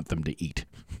don't want them to eat.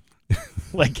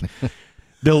 Like,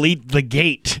 they'll eat the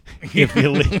gate if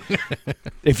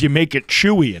you make it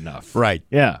chewy enough. Right.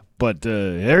 Yeah. But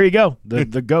there you go,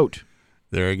 the goat.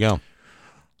 There you go.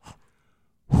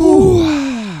 Whew.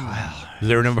 Is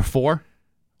there a number 4?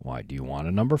 Why, do you want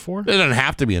a number 4? It doesn't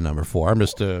have to be a number 4. I'm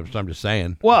just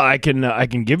saying. Well, I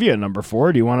can give you a number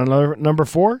 4. Do you want another number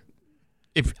 4?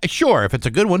 If it's a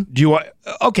good one. Do you want?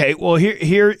 Okay. Well,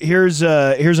 here's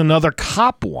another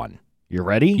cop one. You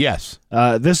ready? Yes.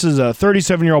 This is a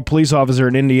 37-year-old police officer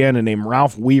in Indiana named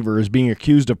Ralph Weaver is being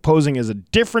accused of posing as a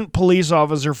different police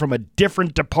officer from a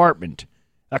different department.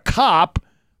 A cop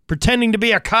pretending to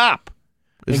be a cop.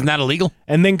 Isn't that illegal?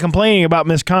 And then complaining about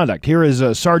misconduct. Here is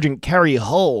Sergeant Carrie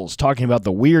Hulls talking about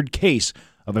the weird case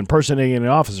of impersonating an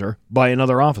officer by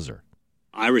another officer.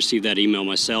 I received that email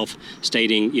myself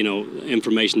stating,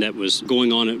 information that was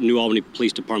going on at New Albany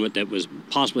Police Department that was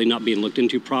possibly not being looked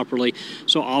into properly.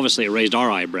 So obviously it raised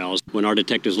our eyebrows. When our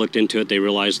detectives looked into it, they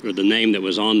realized the name that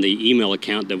was on the email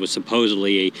account that was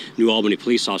supposedly a New Albany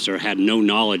police officer had no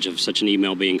knowledge of such an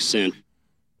email being sent.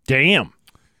 Damn.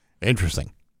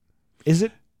 Interesting. Is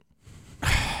it?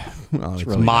 Well, it's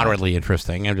really moderately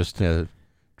interesting. I'm just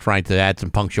trying to add some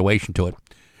punctuation to it.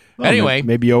 Well, anyway.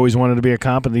 Maybe you always wanted to be a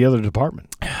cop in the other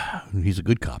department. He's a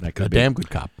good cop. A damn good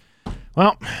cop.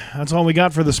 Well, that's all we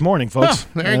got for this morning, folks.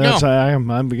 Oh, there you go.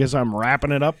 I guess I'm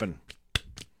wrapping it up and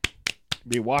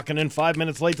be walking in 5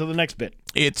 minutes late to the next bit.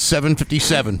 It's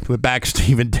 7:57. We're back,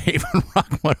 Steve and Dave on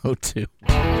Rock 102.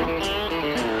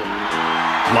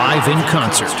 Live in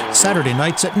concert, Saturday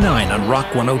nights at 9 on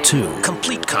Rock 102.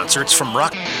 Complete concerts from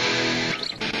Rock.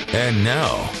 And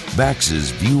now,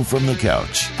 Bax's View from the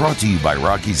Couch, brought to you by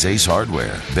Rocky's Ace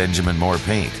Hardware, Benjamin Moore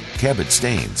Paint, Cabot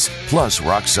Stains, plus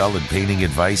rock-solid painting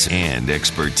advice and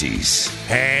expertise.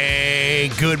 Hey,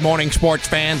 good morning, sports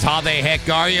fans. How the heck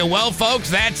are you? Well, folks,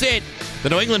 that's it. The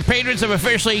New England Patriots have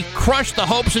officially crushed the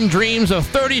hopes and dreams of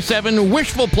 37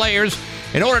 wishful players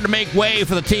in order to make way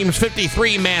for the team's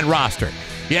 53-man roster.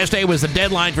 Yesterday was the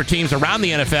deadline for teams around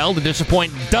the NFL to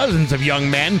disappoint dozens of young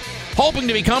men hoping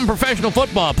to become professional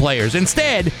football players.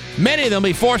 Instead, many of them will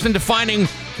be forced into finding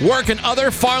work in other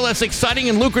far less exciting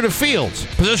and lucrative fields,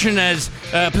 positions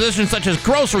such as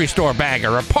grocery store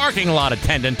bagger or parking lot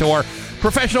attendant or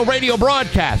professional radio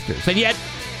broadcasters. And yet,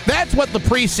 that's what the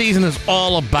preseason is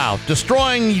all about,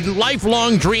 destroying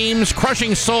lifelong dreams,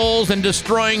 crushing souls, and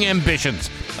destroying ambitions.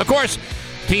 Of course,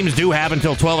 teams do have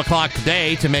until 12 o'clock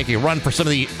today to make a run for some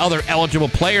of the other eligible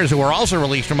players who are also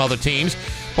released from other teams.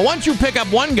 But once you pick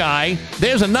up one guy,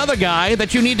 there's another guy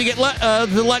that you need to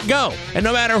let go. And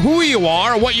no matter who you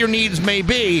are or what your needs may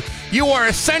be, you are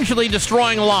essentially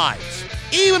destroying lives.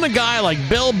 Even a guy like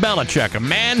Bill Belichick, a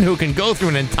man who can go through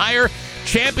an entire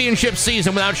championship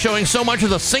season without showing so much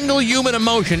as a single human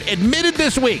emotion, admitted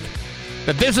this week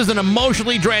that this is an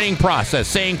emotionally draining process,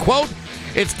 saying, quote,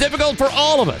 "It's difficult for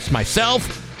all of us,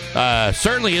 myself,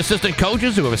 certainly assistant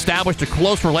coaches who have established a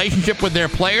close relationship with their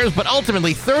players, but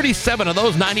ultimately 37 of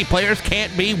those 90 players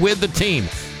can't be with the team."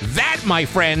 That, my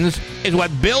friends, is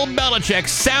what Bill Belichick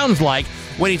sounds like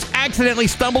when he's accidentally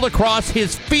stumbled across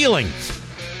his feelings.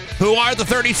 Who are the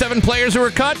 37 players who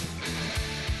are cut?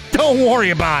 Don't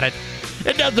worry about it.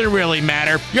 It doesn't really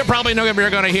matter. You're probably never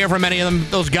going to hear from any of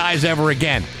those guys ever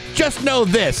again. Just know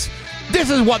this. This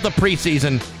is what the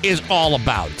preseason is all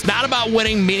about. It's not about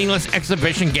winning meaningless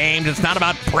exhibition games. It's not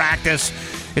about practice.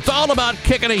 It's all about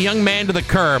kicking a young man to the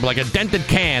curb like a dented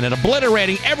can and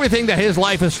obliterating everything that his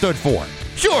life has stood for.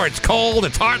 Sure, it's cold,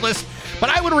 it's heartless, but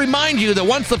I would remind you that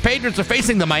once the Patriots are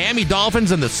facing the Miami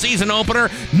Dolphins in the season opener,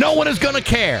 no one is going to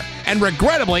care. And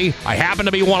regrettably, I happen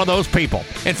to be one of those people.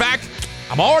 In fact,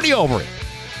 I'm already over it.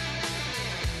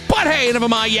 But But hey, enough of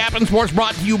my yapping. Sports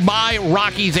brought to you by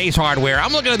Rocky's Ace Hardware.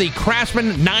 I'm looking at the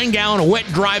Craftsman 9-gallon wet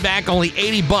dry vac, only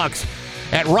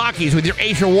 $80 at Rocky's with your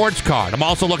Ace Rewards card. I'm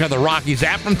also looking at the Rocky's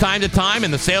app from time to time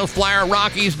and the sales flyer at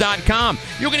Rockies.com.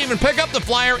 You can even pick up the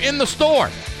flyer in the store.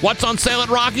 What's on sale at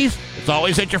Rocky's? It's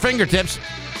always at your fingertips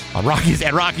on Rocky's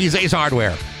at Rocky's Ace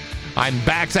Hardware. I'm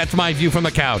Bax. That's my view from the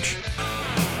couch.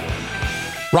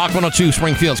 Rock 102,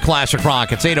 Springfield's Classic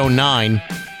Rock. It's 8:09.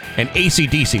 And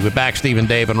AC/DC with Bax, Steve, and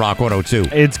Dave on Rock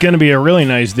 102. It's going to be a really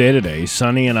nice day today.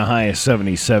 Sunny and a high of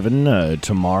 77.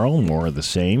 Tomorrow, more of the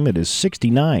same. It is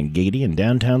 69, Gady in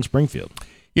downtown Springfield.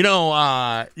 You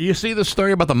know, you see the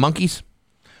story about the monkeys?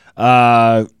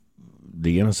 The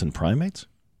innocent primates?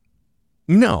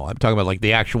 No, I'm talking about like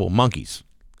the actual monkeys.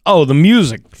 Oh, the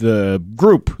music, the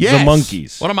group, yes. The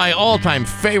Monkees. One of my all-time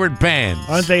favorite bands.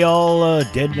 Aren't they all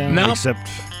dead now? Nope. Except...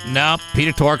 Nope.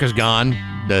 Peter Tork is gone.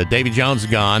 Davy Jones is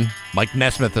gone. Mike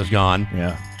Nesmith is gone.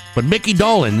 Yeah. But Mickey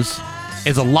Dolenz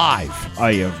is alive.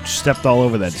 I have stepped all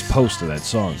over that post of that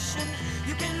song.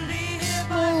 Don't be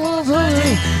slow.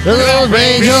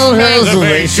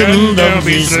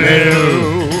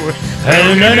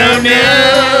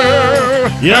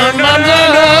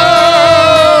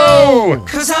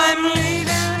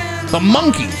 The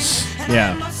Monkees.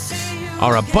 Yeah.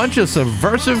 Are a bunch of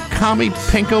subversive commie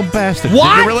pinko bastards.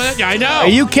 What? Did you really? I know. Are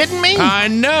you kidding me? I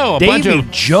know. Davy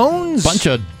Jones? Bunch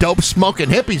of dope smoking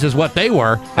hippies is what they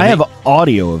were. I have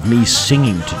audio of me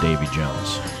singing to Davy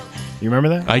Jones. You remember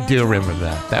that? I do remember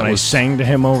that. I sang to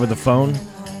him over the phone.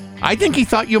 I think he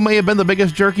thought you may have been the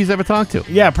biggest jerk he's ever talked to.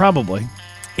 Yeah, probably.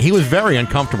 He was very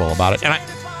uncomfortable about it, and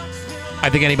I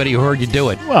think anybody who heard you do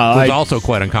it was also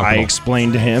quite uncomfortable. I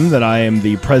explained to him that I am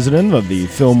the president of the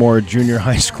Fillmore Junior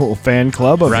High School fan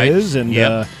club of his, and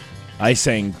I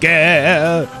sang,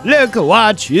 "Girl, look at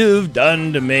what you've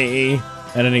done to me,"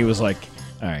 and then he was like,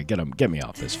 "All right, get me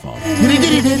off this phone."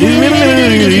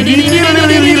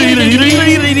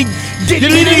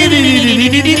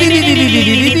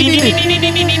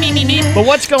 But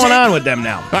what's going on with them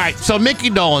now? All right, so Mickey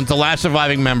Dolenz, the last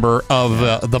surviving member of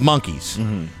the Monkees,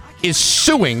 is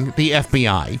suing the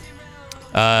FBI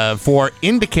for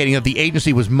indicating that the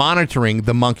agency was monitoring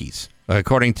the Monkees,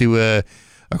 according to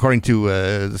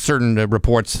certain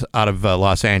reports out of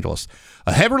Los Angeles.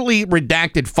 A heavily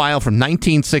redacted file from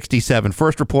 1967,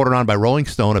 first reported on by Rolling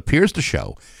Stone, appears to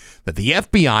show that the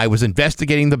FBI was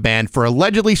investigating the band for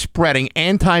allegedly spreading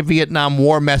anti-Vietnam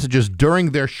War messages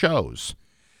during their shows.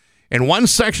 In one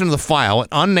section of the file, an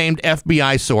unnamed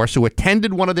FBI source who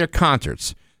attended one of their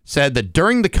concerts said that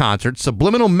during the concert,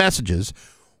 subliminal messages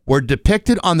were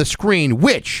depicted on the screen,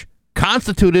 which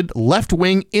constituted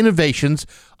left-wing innovations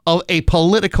of a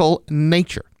political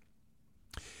nature.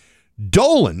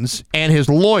 Dolenz and his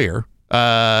lawyer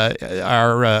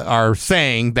are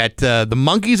saying that the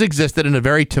Monkees existed in a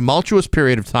very tumultuous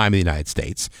period of time in the United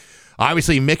States.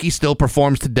 Obviously, Mickey still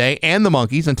performs today, and the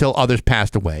Monkees until others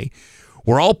passed away.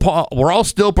 We're all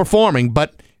still performing,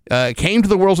 but came to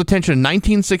the world's attention in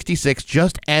 1966,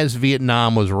 just as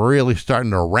Vietnam was really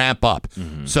starting to ramp up.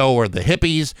 So were the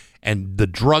hippies and the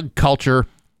drug culture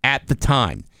at the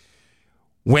time.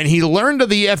 When he learned of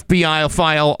the FBI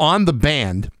file on the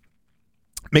band,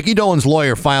 Mickey Dolen's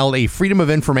lawyer filed a Freedom of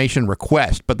Information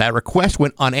request, but that request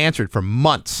went unanswered for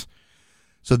months.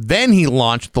 So then he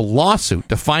launched the lawsuit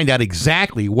to find out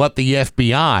exactly what the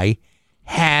FBI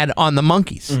had on the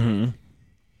Monkees.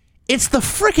 It's the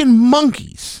frickin'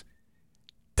 Monkees.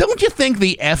 Don't you think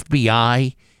the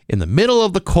FBI, in the middle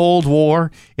of the Cold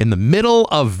War, in the middle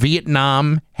of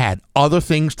Vietnam, had other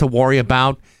things to worry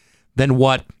about than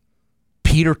what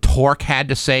Peter Tork had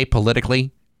to say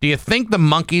politically? Do you think the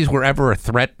Monkees were ever a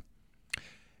threat?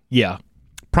 Yeah.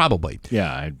 Probably.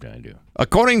 Yeah, I do.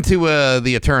 According to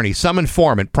the attorney, some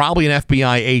informant, probably an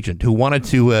FBI agent, who wanted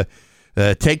to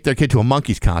take their kid to a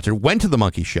Monkees concert, went to the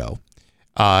Monkees show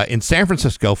in San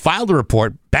Francisco, filed a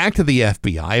report back to the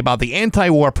FBI about the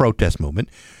anti-war protest movement.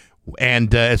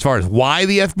 And as far as why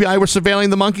the FBI were surveilling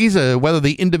the Monkees, whether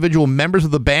the individual members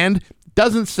of the band,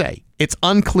 doesn't say. It's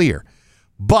unclear.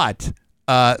 But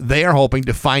they are hoping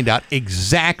to find out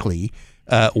exactly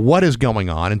what is going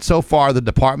on. And so far, the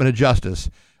Department of Justice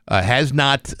has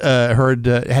not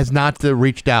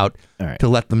reached out to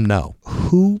let them know.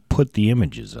 Who put the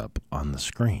images up on the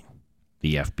screen?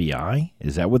 The FBI?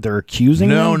 Is that what they're accusing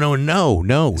No.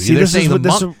 them? See, this is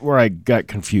where I got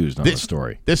confused on the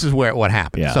story. This is what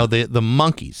happened. Yeah. So the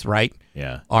Monkees, right?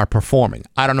 Yeah. Are performing.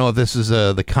 I don't know if this is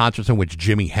the concert in which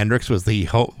Jimi Hendrix was the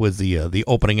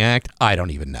opening act. I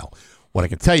don't even know. What I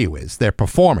can tell you is they're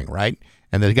performing, right?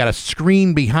 And they've got a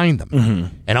screen behind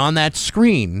them. And on that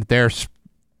screen, they're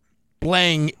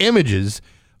displaying images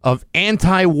of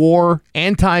anti-war,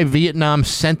 anti-Vietnam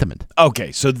sentiment.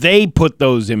 Okay, so they put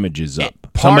those images up.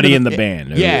 Somebody in the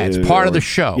band. Yeah, it's part of the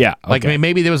show. Yeah, okay. Like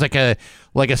maybe there was like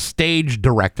a stage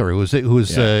director who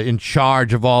was in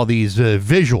charge of all these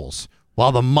visuals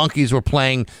while the Monkees were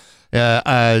playing,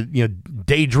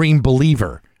 Daydream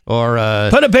Believer. Or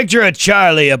put a picture of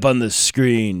Charlie up on the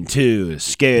screen too,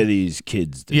 scare these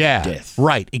kids to death.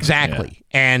 Right, exactly.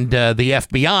 Yeah. And the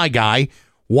FBI guy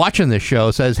watching this show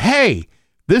says, "Hey,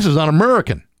 this is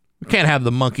un-American. We can't have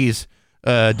the Monkees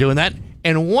doing that."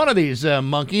 And one of these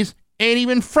monkeys ain't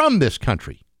even from this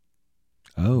country.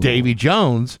 Oh, Davy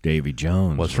Jones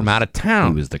was from out of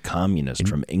town. He was the communist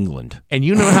from England. And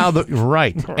you know how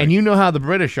right. And you know how the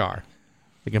British are.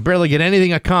 They can barely get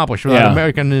anything accomplished without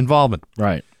American involvement.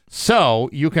 Right. So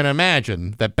you can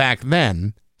imagine that back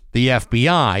then, the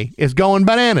FBI is going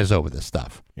bananas over this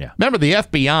stuff. Yeah. Remember, the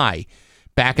FBI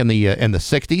back in the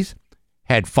 60s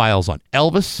had files on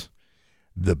Elvis,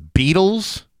 the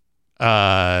Beatles,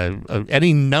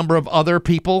 any number of other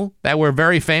people that were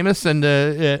very famous and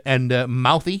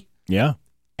mouthy. Yeah.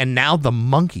 And now the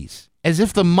Monkees, as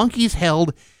if the Monkees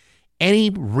held any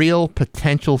real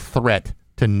potential threat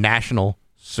to national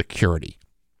security.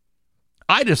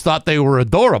 I just thought they were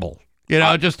adorable,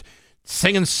 just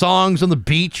singing songs on the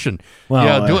beach and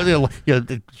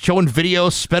showing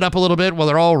videos sped up a little bit while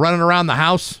they're all running around the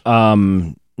house.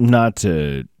 Not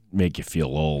to make you feel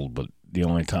old, but the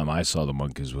only time I saw the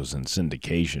Monkees was in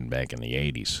syndication back in the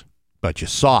 80s. But you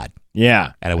saw it.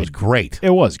 Yeah. And it was great.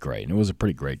 It was great. It was a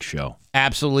pretty great show.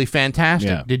 Absolutely fantastic.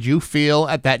 Yeah. Did you feel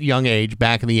at that young age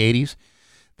back in the 80s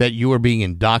that you were being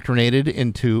indoctrinated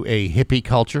into a hippie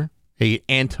culture? A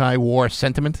anti-war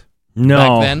sentiment? No,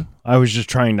 back then? I was just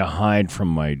trying to hide from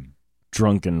my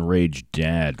drunken rage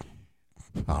dad.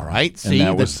 All right, see,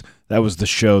 and that was the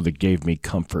show that gave me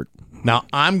comfort. Now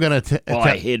I'm gonna.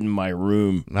 I hid in my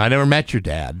room. I never met your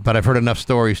dad, but I've heard enough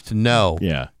stories to know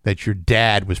that your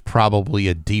dad was probably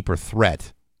a deeper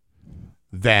threat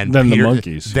than the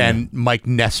Monkees, than Mike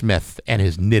Nesmith and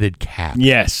his knitted cap.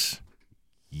 Yes.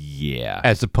 Yeah.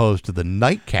 As opposed to the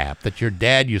nightcap that your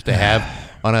dad used to have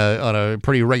on a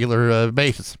pretty regular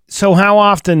basis. So how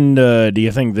often do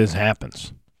you think this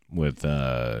happens with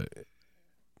even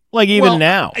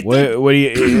now? What do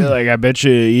you like? I bet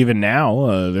you even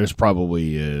now there's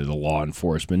probably the law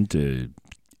enforcement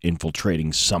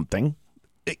infiltrating something.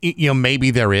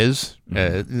 Maybe there is.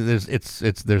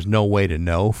 There's no way to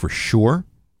know for sure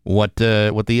what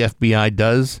the FBI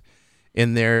does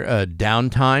in their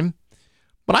downtime.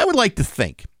 But I would like to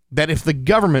think that if the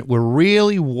government were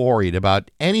really worried about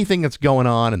anything that's going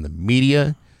on in the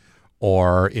media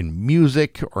or in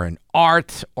music or in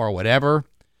art or whatever,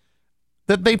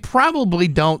 that they probably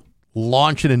don't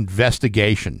launch an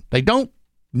investigation. They don't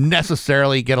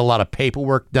necessarily get a lot of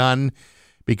paperwork done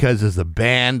because there's a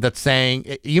band that's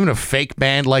saying, even a fake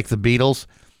band like the Beatles,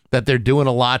 that they're doing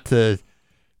a lot to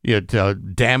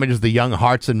damage the young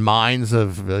hearts and minds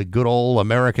of good old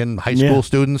American high school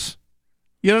students.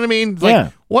 You know what I mean?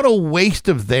 What a waste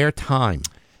of their time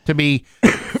to be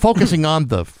focusing on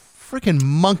the freaking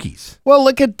Monkees. Well,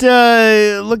 look at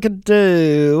what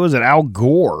was it, Al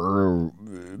Gore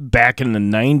back in the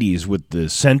 90s with the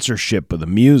censorship of the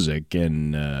music,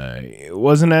 and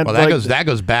wasn't that? Well, that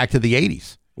goes back to the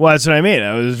 80s. Well, that's what I mean.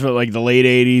 It was like the late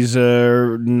 80s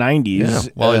or 90s. Yeah.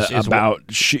 Well, it's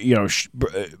about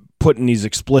putting these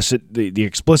explicit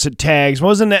tags.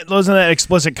 Wasn't that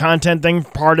explicit content thing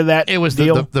part of that? It was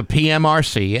deal? the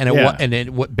PMRC,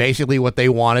 and basically what they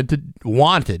wanted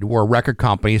were record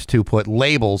companies to put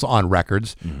labels on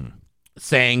records,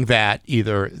 saying that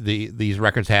either these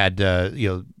records had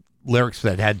lyrics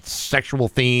that had sexual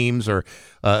themes or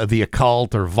the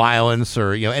occult or violence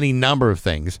or any number of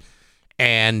things,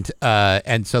 and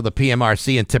so the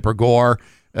PMRC and Tipper Gore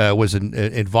was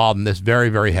involved in this very,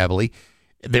 very heavily.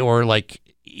 There were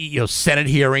Senate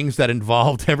hearings that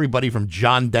involved everybody from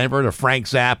John Denver to Frank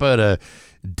Zappa to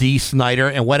Dee Snider.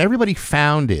 And what everybody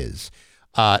found is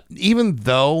even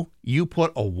though you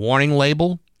put a warning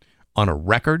label on a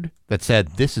record that said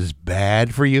this is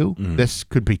bad for you, this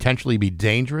could potentially be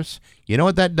dangerous, you know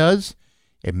what that does?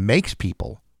 It makes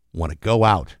people want to go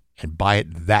out and buy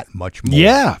it that much more.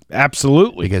 Yeah,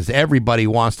 absolutely. Because everybody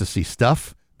wants to see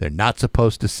stuff they're not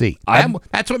supposed to see.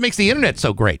 That's what makes the internet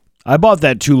so great. I bought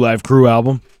that 2 Live Crew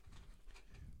album.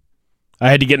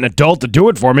 I had to get an adult to do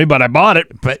it for me, but I bought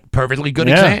it. But perfectly good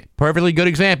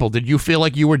example. Did you feel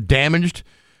like you were damaged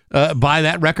by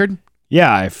that record?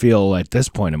 Yeah, I feel at this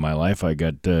point in my life I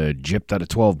got gypped out of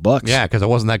 $12. Yeah, because it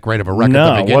wasn't that great of a record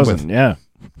no, to begin it wasn't. with. Yeah.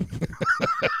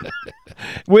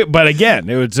 But again,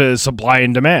 it's a supply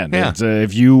and demand. Yeah. It's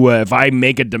if I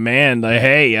make a demand,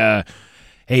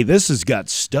 hey, this has got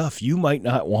stuff you might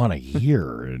not want to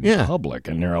hear in public,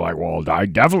 and they're like, well, I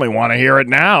definitely want to hear it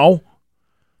now.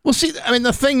 Well, see, I mean,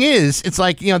 the thing is, it's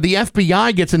like, the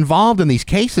FBI gets involved in these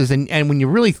cases, and when you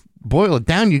really boil it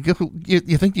down, you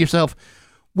think to yourself,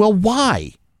 well,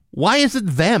 why? Why is it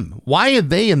them? Why are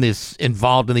they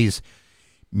involved in these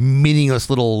meaningless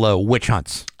little witch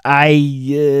hunts?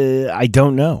 I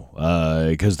don't know,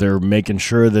 because they're making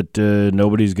sure that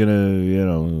nobody's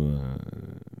gonna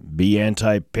be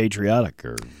anti-patriotic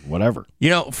or whatever.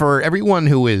 For everyone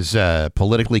who is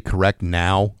politically correct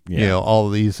now, all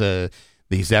of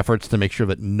these efforts to make sure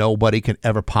that nobody can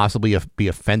ever possibly be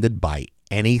offended by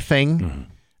anything,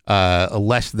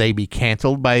 unless they be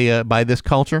canceled by this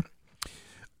culture.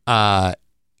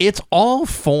 It's all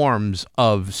forms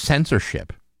of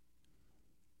censorship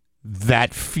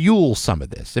that fuel some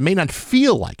of this. It may not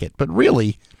feel like it, but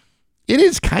really, it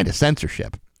is kind of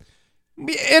censorship.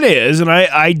 It is, and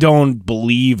I don't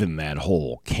believe in that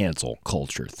whole cancel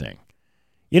culture thing.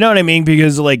 You know what I mean?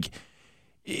 Because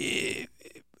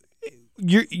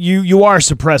you are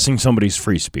suppressing somebody's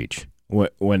free speech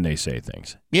when they say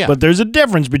things. Yeah. But there's a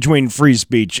difference between free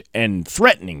speech and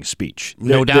threatening speech.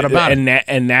 No doubt about it.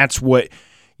 And that's what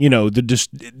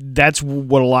that's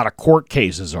what a lot of court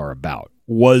cases are about.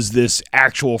 Was this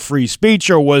actual free speech,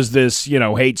 or was this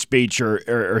hate speech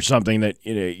or something that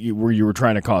you were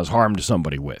trying to cause harm to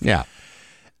somebody with? Yeah.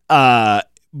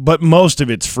 But most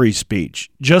of it's free speech.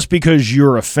 Just because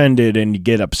you're offended and you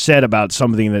get upset about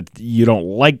something that you don't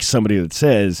like somebody that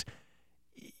says,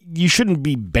 you shouldn't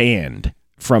be banned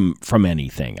from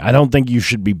anything. I don't think you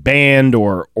should be banned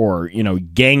or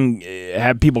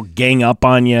have people gang up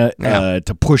on you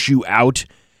to push you out.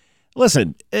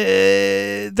 Listen,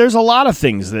 there's a lot of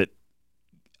things that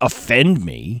offend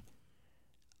me.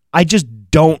 I just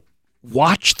don't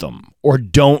watch them or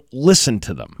don't listen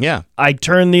to them. Yeah. I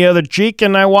turn the other cheek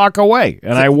and I walk away,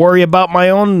 and I worry about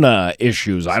my own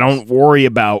issues. I don't worry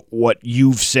about what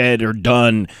you've said or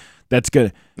done that's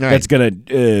gonna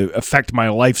affect my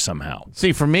life somehow.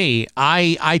 See, for me,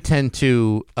 I tend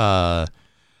to not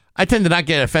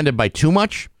get offended by too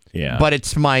much. Yeah. But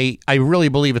I really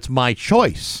believe it's my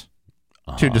choice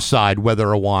to decide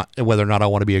whether or not I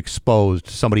want to be exposed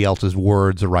to somebody else's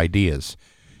words or ideas.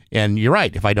 And you're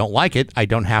right. If I don't like it, I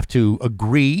don't have to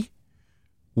agree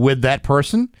with that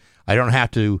person. I don't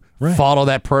have to follow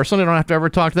that person. I don't have to ever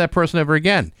talk to that person ever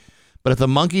again. But if the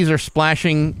monkeys are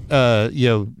splashing,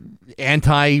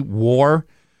 anti-war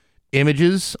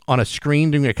images on a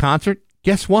screen during a concert,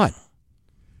 guess what?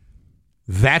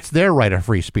 That's their right of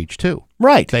free speech too.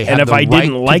 Right. They have and if the I right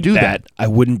didn't to like do that, I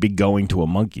wouldn't be going to a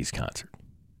Monkees concert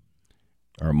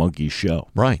or a Monkees show.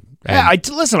 Right. Yeah,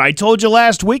 listen, I told you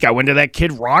last week I went to that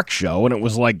Kid Rock show, and it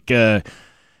was like, I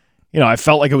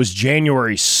felt like it was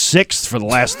January 6th for the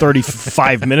last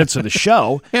 35 minutes of the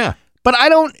show. Yeah. But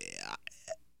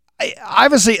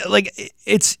obviously,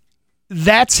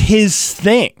 that's his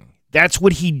thing. That's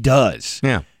what he does.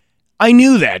 Yeah. I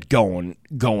knew that going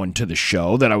to the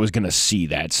show that I was going to see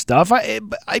that stuff.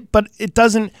 But it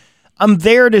doesn't. I'm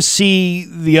there to see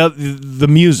the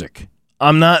music.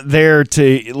 I'm not there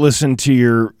to listen to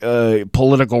your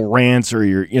political rants or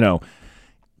your,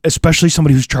 especially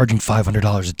somebody who's charging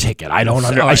 $500 a ticket.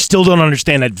 I still don't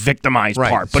understand that victimized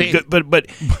part. But, See, but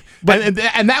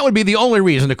and that would be the only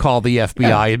reason to call the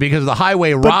FBI because the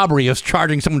highway robbery is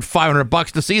charging someone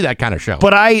 $500 to see that kind of show.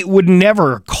 But I would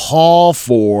never call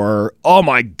for, oh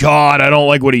my God, I don't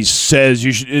like what he says.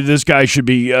 This guy should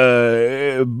be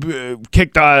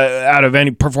kicked out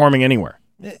of performing anywhere.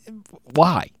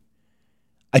 Why?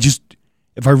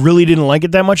 If I really didn't like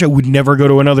it that much, I would never go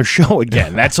to another show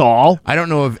again. That's all. I don't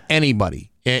know of anybody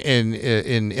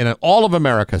in all of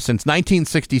America since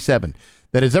 1967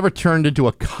 that has ever turned into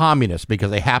a communist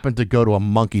because they happened to go to a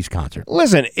Monkees concert.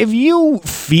 Listen, if you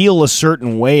feel a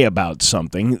certain way about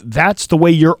something, that's the way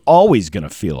you're always going to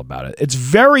feel about it. It's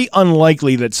very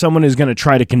unlikely that someone is going to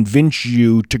try to convince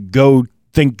you to go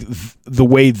think the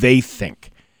way they think.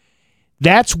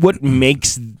 That's what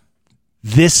makes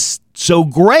this so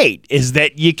great, is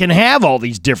that you can have all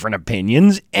these different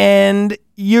opinions and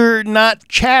you're not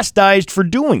chastised for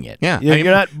doing it. Yeah. You're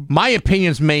not. My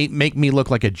opinions may make me look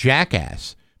like a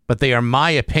jackass, but they are my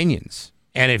opinions.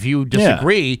 And if you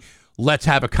disagree, let's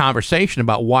have a conversation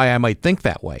about why I might think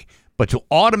that way. But to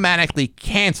automatically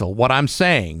cancel what I'm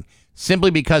saying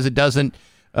simply because it doesn't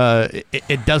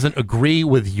agree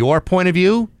with your point of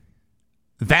view,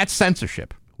 that's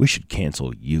censorship. We should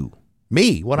cancel you.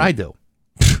 Me? What I do?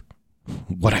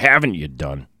 What haven't you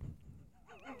done?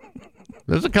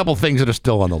 There's a couple things that are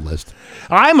still on the list.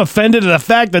 I'm offended at the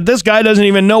fact that this guy doesn't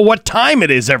even know what time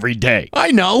it is every day.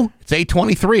 I know. It's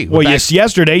 8:23. Well, yes,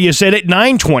 yesterday you said at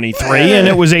 9:23, and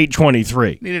it was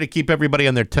 8:23. Needed to keep everybody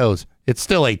on their toes. It's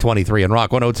still 8:23 on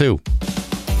Rock 102.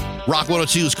 Rock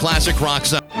 102's Classic Rock.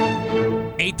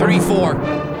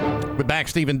 8:34. We're back,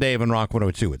 Steve and Dave on Rock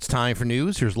 102. It's time for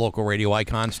news. Here's local radio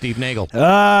icon Steve Nagel.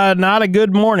 Not a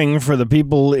good morning for the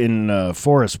people in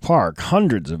Forest Park.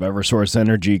 Hundreds of Eversource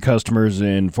Energy customers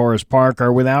in Forest Park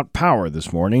are without power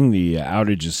this morning. The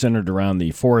outage is centered around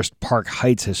the Forest Park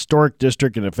Heights Historic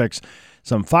District and affects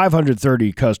some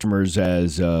 530 customers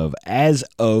as of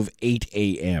 8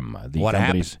 a.m. What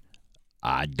happened?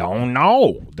 I don't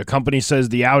know. The company says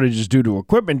the outage is due to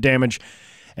equipment damage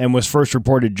and was first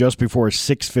reported just before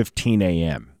 6:15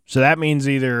 a.m. So that means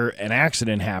either an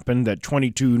accident happened that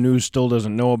 22 News still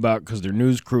doesn't know about because their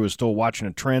news crew is still watching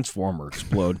a transformer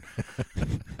explode,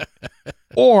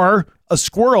 or a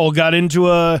squirrel got into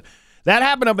a... That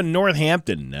happened up in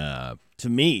Northampton to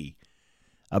me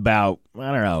about,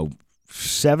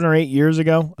 7 or 8 years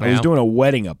ago. I was doing a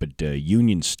wedding up at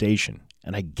Union Station,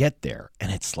 and I get there,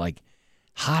 and it's like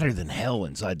hotter than hell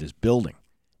inside this building.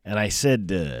 And I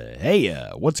said, hey,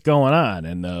 what's going on?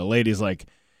 And the lady's like,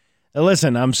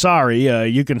 listen, I'm sorry.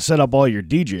 You can set up all your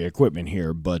DJ equipment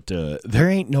here, but there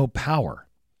ain't no power.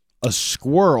 A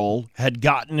squirrel had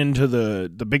gotten into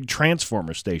the big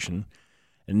transformer station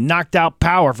and knocked out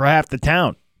power for half the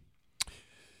town.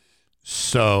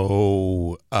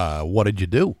 So what did you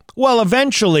do? Well,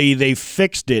 eventually they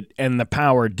fixed it, and the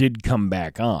power did come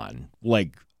back on,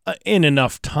 like, in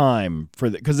enough time for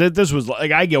because this was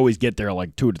like I always get there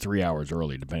like 2 to 3 hours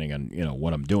early, depending on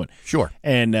what I'm doing. Sure.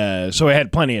 And so I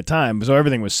had plenty of time, so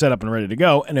everything was set up and ready to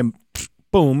go. And then,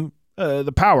 boom,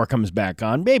 the power comes back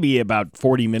on. Maybe about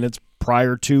 40 minutes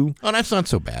prior to. Oh, that's not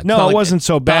so bad. No, it wasn't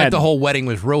so bad. Not like the whole wedding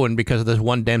was ruined because of this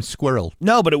one damn squirrel.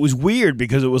 No, but it was weird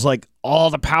because it was like all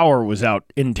the power was out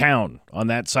in town on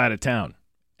that side of town,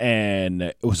 and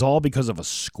it was all because of a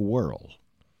squirrel.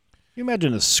 Can you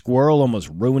imagine a squirrel almost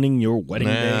ruining your wedding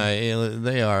day?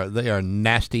 They are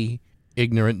nasty,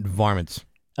 ignorant varmints.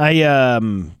 I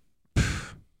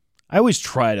always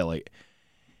try to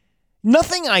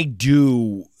nothing I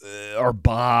do or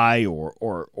buy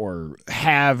or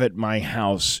have at my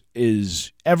house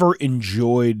is ever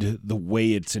enjoyed the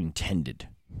way it's intended.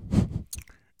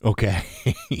 Okay.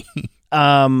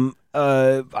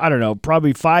 I don't know,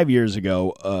 probably 5 years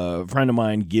ago, a friend of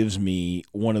mine gives me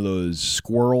one of those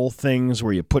squirrel things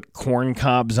where you put corn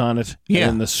cobs on it, and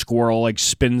then the squirrel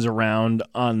spins around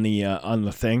on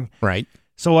the thing. Right.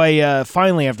 So I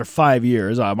finally, after 5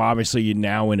 years, I'm obviously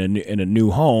now in a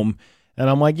new home, and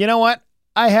I'm like, you know what?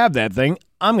 I have that thing.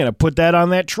 I'm going to put that on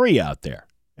that tree out there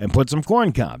and put some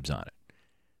corn cobs on it.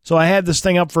 So I had this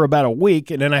thing up for about a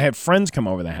week, and then I had friends come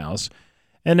over the house,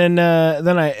 and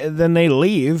then they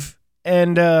leave.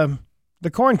 And the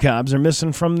corn cobs are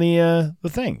missing from the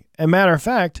thing. As a matter of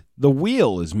fact, the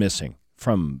wheel is missing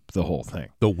from the whole thing.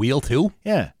 The wheel, too?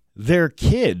 Yeah. Their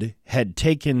kid had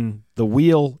taken the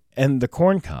wheel and the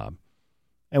corn cob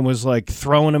and was,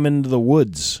 throwing them into the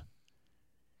woods.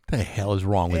 What the hell is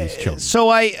wrong with these children?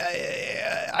 So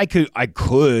I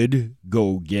could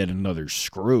go get another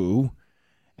screw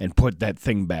and put that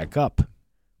thing back up.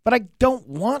 But I don't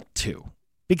want to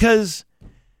because...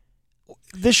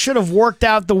 This should have worked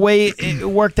out the way it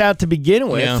worked out to begin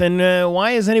with, and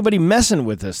why is anybody messing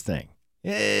with this thing?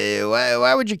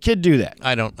 Why would your kid do that?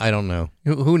 I don't know.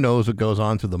 Who knows what goes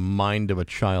on through the mind of a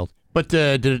child? But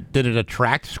did it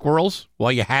attract squirrels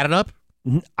while you had it up?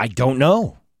 I don't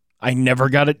know. I never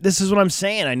got it. This is what I'm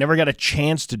saying. I never got a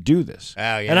chance to do this.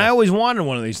 Oh, yeah. And I always wanted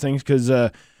one of these things because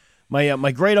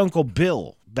my great uncle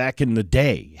Bill back in the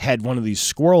day had one of these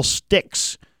squirrel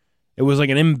sticks. It was like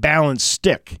an imbalanced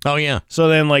stick. Oh, yeah. So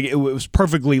then, it was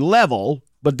perfectly level,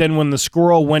 but then when the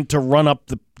squirrel went to run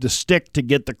up the stick to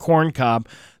get the corn cob,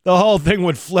 the whole thing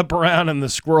would flip around and the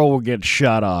squirrel would get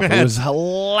shot off. It was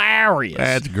hilarious.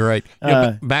 That's great.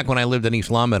 Back when I lived in East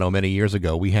Longmeadow many years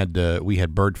ago, we had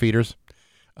bird feeders,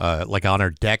 on our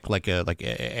deck,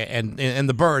 and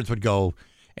the birds would go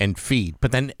and feed.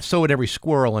 But then so would every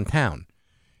squirrel in town.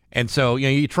 And so,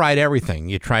 you tried everything.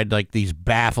 You tried these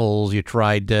baffles. You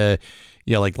tried,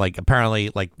 apparently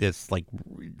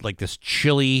this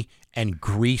chili and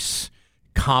grease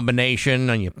combination,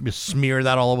 and you smear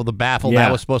that all over the baffle. Yeah.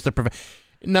 That was supposed to prevent.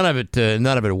 None of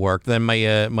it worked. Then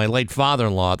my late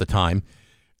father-in-law at the time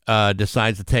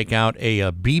decides to take out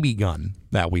a BB gun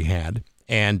that we had,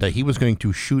 and he was going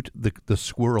to shoot the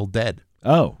squirrel dead.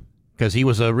 Oh, because he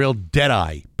was a real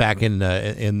deadeye back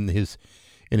in his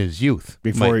youth.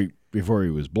 Before before he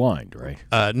was blind, right?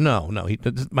 No.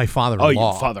 My father-in-law. Oh,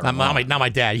 your father-in-law. Not my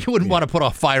dad. You wouldn't want to put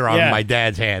a firearm in my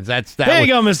dad's hands. There you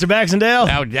go, Mr. Baxendale.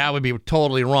 That would be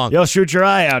totally wrong. You'll shoot your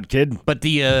eye out, kid. But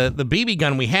the BB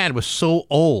gun we had was so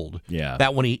old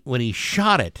that when he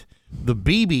shot it, the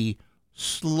BB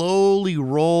slowly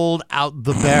rolled out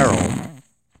the barrel.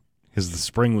 Because the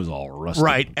spring was all rusted.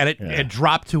 Right, and it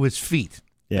dropped to his feet,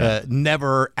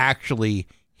 never actually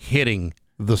hitting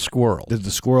the squirrel. Did the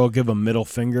squirrel give a middle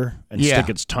finger and stick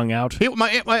its tongue out?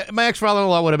 My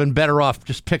ex-father-in-law would have been better off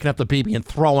just picking up the BB and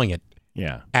throwing it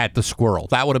at the squirrel.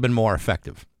 That would have been more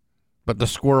effective. But the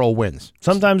squirrel wins.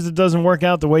 Sometimes it doesn't work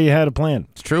out the way you had it planned.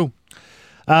 It's true.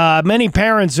 Many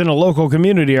parents in a local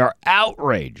community are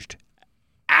outraged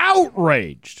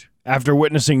after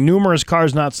witnessing numerous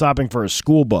cars not stopping for a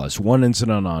school bus. One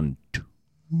incident on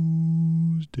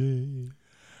Tuesday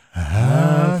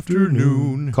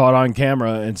afternoon caught on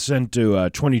camera and sent to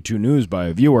 22 News by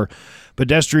a viewer.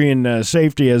 Pedestrian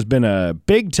safety has been a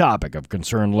big topic of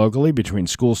concern locally between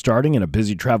school starting and a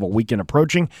busy travel weekend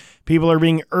approaching. People are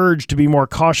being urged to be more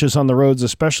cautious on the roads,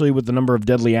 especially with the number of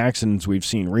deadly accidents we've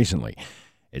seen recently.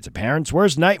 It's a parent's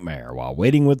worst nightmare while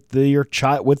waiting with their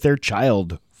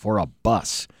child for a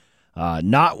bus.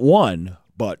 Not one,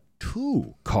 but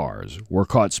two cars were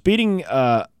caught speeding.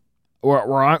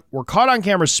 Were caught on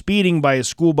camera speeding by a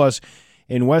school bus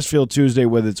in Westfield Tuesday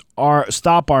with its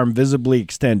stop arm visibly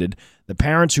extended. The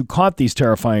parents who caught these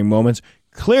terrifying moments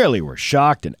clearly were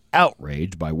shocked and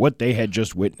outraged by what they had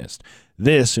just witnessed.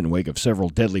 This in wake of several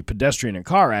deadly pedestrian and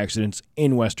car accidents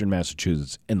in western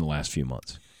Massachusetts in the last few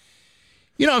months.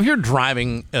 You know, if you're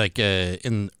driving like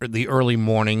in the early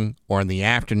morning or in the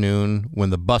afternoon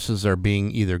when the buses are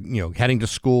being either, heading to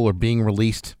school or being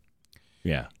released,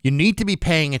 you need to be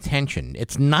paying attention.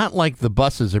 It's not like the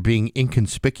buses are being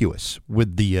inconspicuous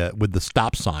with the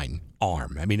stop sign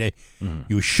arm. I mean,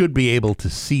 you should be able to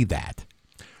see that.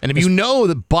 And if you know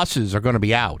the buses are going to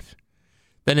be out,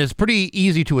 then it's pretty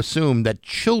easy to assume that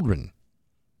children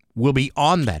will be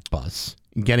on that bus,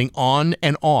 getting on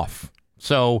and off.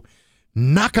 So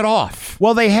knock it off.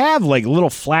 Well, they have like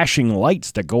little flashing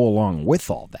lights that go along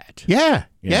with all that. Yeah,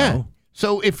 You know?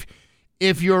 So if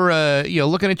you're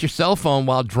looking at your cell phone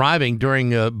while driving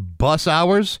during bus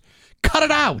hours, cut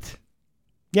it out.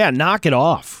 Yeah, knock it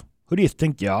off. Who do you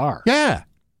think you are? Yeah.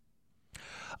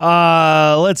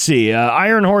 Let's see.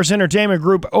 Iron Horse Entertainment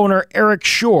Group owner Eric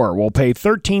Shore will pay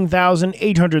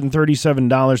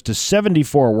 $13,837 to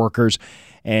 74 workers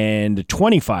and a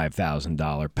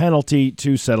 $25,000 penalty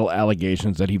to settle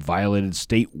allegations that he violated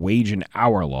state wage and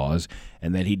hour laws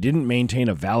and that he didn't maintain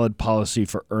a valid policy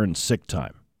for earned sick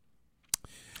time.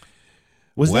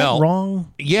 Was that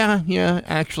wrong? Yeah.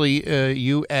 Actually,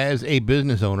 you as a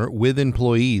business owner with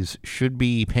employees should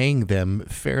be paying them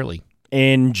fairly.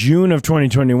 In June of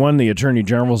 2021, the Attorney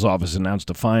General's office announced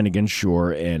a fine against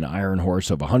Shore and Iron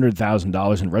Horse of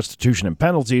 $100,000 in restitution and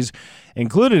penalties.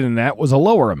 Included in that was a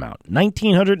lower amount,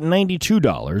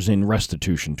 $1,992 in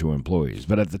restitution to employees.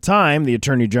 But at the time, the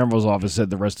Attorney General's office said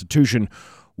the restitution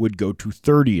would go to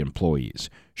 30 employees.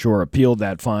 Shore appealed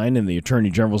that fine, and the Attorney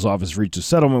General's office reached a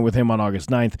settlement with him on August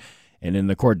 9th. And in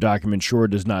the court document, Shore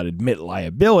does not admit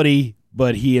liability,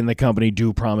 but he and the company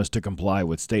do promise to comply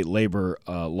with state labor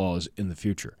laws in the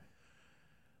future.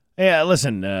 Yeah,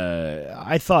 listen,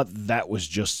 I thought that was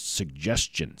just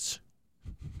suggestions.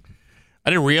 I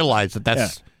didn't realize that I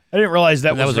didn't realize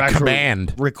that was a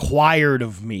command required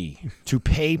of me to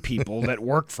pay people that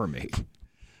work for me.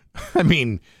 I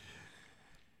mean,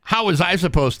 how was I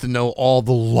supposed to know all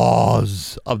the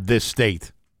laws of this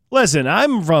state? Listen,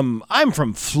 I'm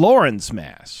from Florence,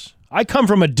 Mass. I come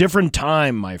from a different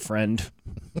time, my friend.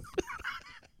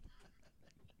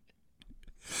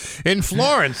 In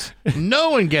Florence,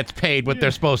 no one gets paid what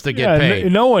they're supposed to get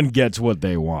paid. No one gets what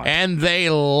they want. And they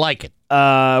like it.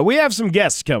 We have some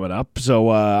guests coming up, so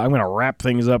I'm going to wrap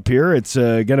things up here. It's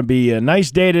going to be a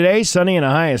nice day today, sunny and a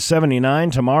high of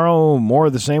 79. Tomorrow, more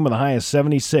of the same with a high of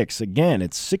 76. Again,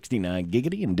 it's 69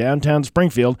 giggity in downtown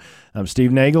Springfield. I'm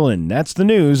Steve Nagel, and that's the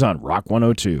news on Rock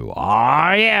 102.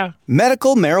 Aw, yeah.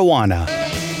 Medical marijuana.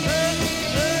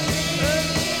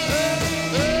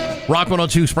 Rock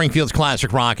 102, Springfield's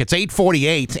Classic Rock. It's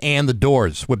 8:48 and The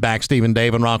Doors with back Steve and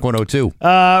Dave on Rock 102.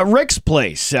 Rick's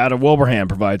Place out of Wilbraham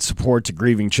provides support to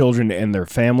grieving children and their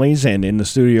families. And in the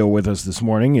studio with us this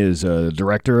morning is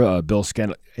director Bill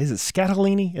Scatolini. Is it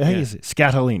Scatolini? I think it's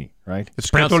Scatolini, right? It's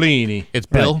Scatolini. It's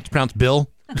Bill. Right. It's pronounced Bill.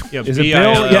 Yeah, is it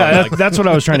Bill? Yeah, that's what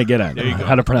I was trying to get at. There you go.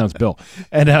 How to pronounce Bill.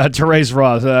 And Therese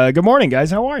Ross. Good morning,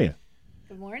 guys. How are you?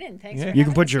 Good morning. Thanks. You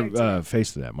can put your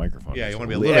face to that microphone. Yeah, you want to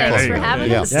be a little Thanks closer. for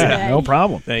having us today. Yeah, no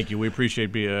problem. Thank you. We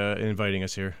appreciate inviting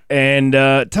us here. And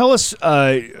tell us,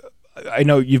 I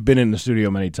know you've been in the studio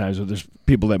many times, but there's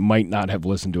people that might not have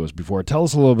listened to us before. Tell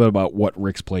us a little bit about what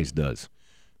Rick's Place does.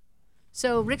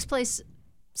 So Rick's Place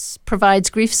provides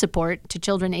grief support to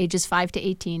children ages 5 to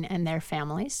 18 and their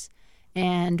families.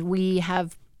 And we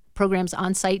have programs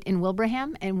on site in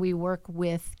Wilbraham, and we work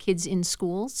with kids in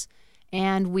schools,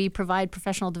 and we provide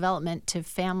professional development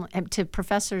to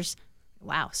professors.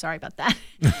 Wow, sorry about that.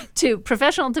 To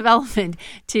professional development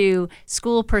to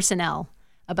school personnel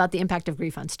about the impact of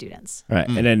grief on students. Right,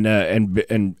 and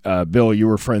then Bill, you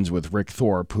were friends with Rick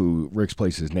Thorpe, who Rick's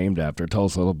Place is named after. Tell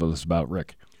us a little bit about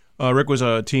Rick. Rick was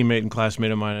a teammate and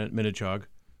classmate of mine at Minnechaug,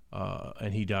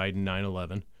 and he died in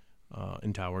 9/11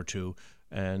 in Tower 2.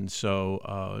 And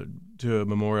so to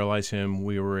memorialize him,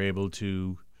 we were able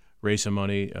to raise some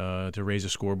money to raise a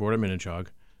scoreboard at Minnechaug.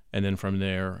 And then from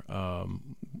there,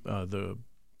 the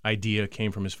idea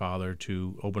came from his father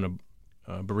to open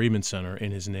a bereavement center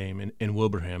in his name in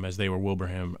Wilbraham, as they were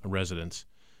Wilbraham residents.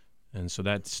 And so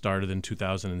that started in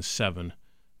 2007.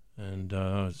 And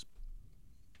it's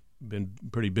been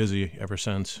pretty busy ever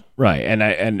since. Right,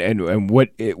 and what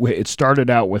it started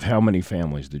out with. How many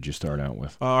families did you start out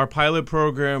with? Our pilot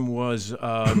program was,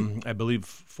 I believe,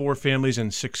 4 families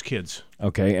and 6 kids.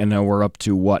 Okay, and now we're up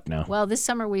to what now? Well, this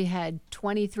summer we had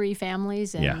 23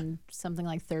 families and something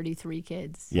like 33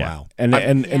 kids. Yeah. Wow. And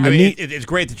it's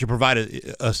great that you provide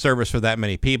a service for that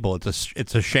many people.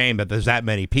 It's a shame that there's that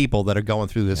many people that are going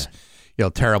through this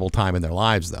terrible time in their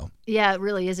lives, though. Yeah, it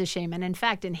really is a shame. And in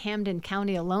fact, in Hampden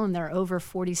County alone, there are over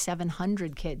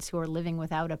 4,700 kids who are living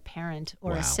without a parent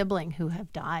or a sibling who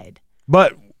have died.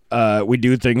 But we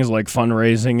do things like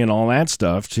fundraising and all that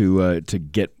stuff to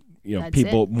get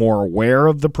people more aware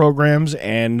of the programs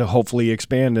and hopefully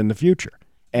expand in the future.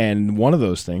 And one of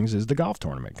those things is the golf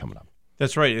tournament coming up.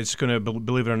 That's right. It's going to,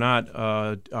 believe it or not,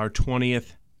 our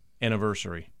 20th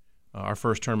anniversary. Our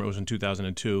first tournament was in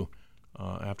 2002.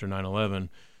 After 9/11,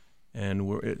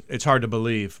 and it's hard to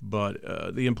believe,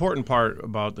 but the important part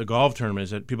about the golf tournament is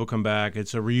that people come back.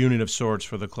 It's a reunion of sorts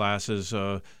for the classes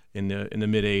in the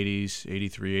mid 80s,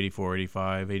 83, 84,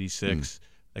 85, 86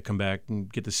 that come back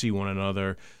and get to see one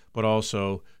another, but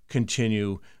also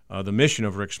continue the mission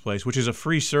of Rick's Place, which is a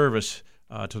free service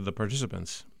to the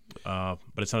participants. But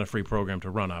it's not a free program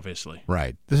to run, obviously.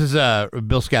 Right. This is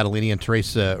Bill Scatolini and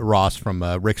Teresa Ross from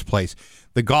Rick's Place.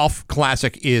 The Golf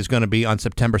Classic is going to be on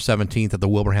September 17th at the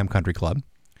Wilbraham Country Club.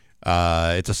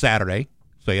 It's a Saturday,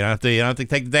 so you don't have to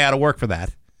take the day out of work for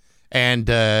that. And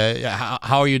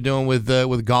how are you doing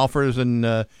with golfers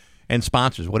and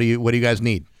sponsors? What do you guys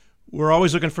need? We're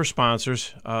always looking for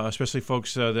sponsors, especially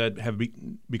folks that have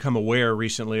become aware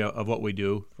recently of what we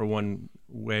do for one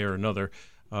way or another.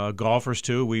 Golfers,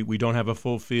 too. We don't have a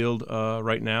full field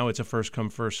right now. It's a first-come,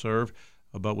 first-serve,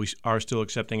 but we are still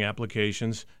accepting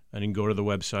applications, and you can go to the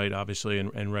website, obviously,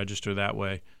 and register that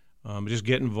way. Just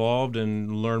get involved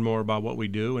and learn more about what we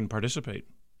do and participate.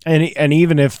 And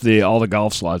even if all the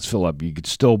golf slots fill up, you could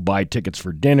still buy tickets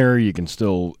for dinner. You can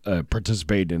still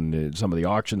participate in some of the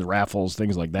auction, the raffles,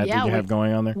 things like that that you have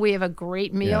going on there. We have a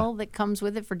great meal that comes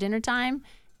with it for dinner time.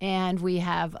 And we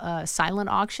have a silent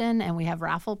auction, and we have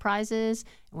raffle prizes,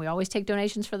 and we always take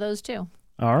donations for those too.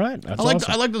 All right, that's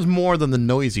awesome. I like those more than the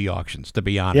noisy auctions, to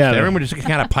be honest. Yeah, everyone just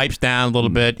kind of pipes down a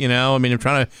little bit, I mean, I'm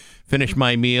trying to finish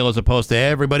my meal as opposed to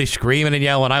everybody screaming and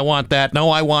yelling, I want that, no,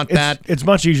 I want that. It's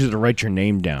much easier to write your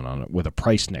name down on it with a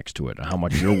price next to it, how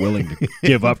much you're willing to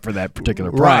give up for that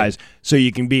particular prize, so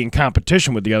you can be in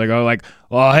competition with the other guy. Like,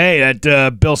 well, hey, that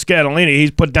Bill Scatolini,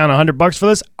 he's put down $100 for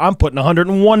this. I'm putting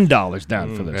 $101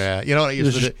 down for this. Yeah, you know what I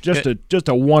used to do? Just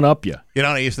to one up you. You know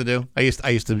what I used to do? I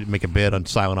used to make a bid on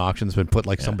silent auctions and put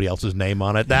like somebody else's name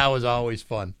on it. That was always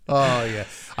fun. Oh yeah.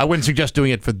 I wouldn't suggest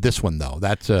doing it for this one though.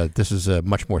 This is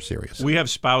much more serious. We have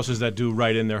spouses that do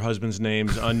write in their husbands'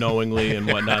 names unknowingly and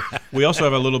whatnot. We also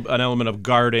have an element of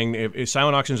guarding. If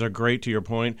silent auctions are great, to your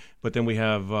point, but then we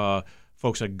have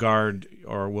folks that guard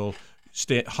or will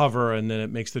hover, and then it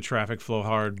makes the traffic flow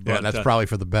hard. But, that's probably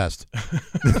for the best.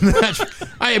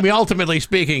 I mean, ultimately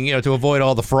speaking, to avoid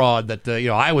all the fraud that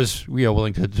I was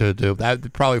willing to do.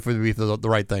 That probably for me the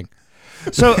right thing.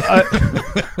 So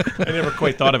I never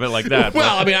quite thought of it like that.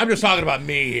 Well, I mean, I'm just talking about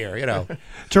me here,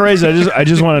 Teresa, I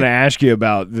just wanted to ask you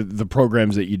about the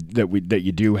programs that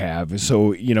you do have.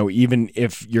 So even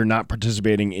if you're not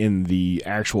participating in the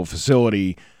actual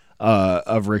facility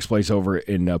of Rick's Place over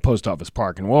in Post Office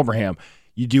Park in Wilbraham,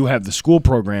 you do have the school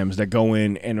programs that go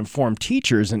in and inform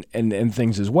teachers and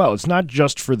things as well. It's not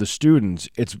just for the students.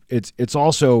 It's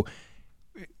also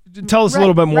Tell us a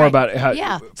little bit more about how.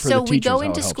 Yeah. For So the we teachers, go how it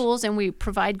into helps. schools and we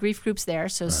provide grief groups there.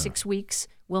 So 6 weeks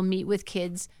we'll meet with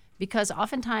kids because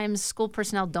oftentimes school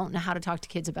personnel don't know how to talk to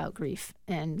kids about grief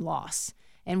and loss.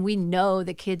 And we know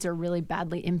that kids are really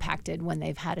badly impacted when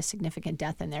they've had a significant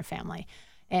death in their family.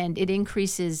 And it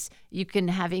increases, you can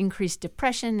have increased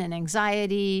depression and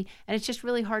anxiety, and it's just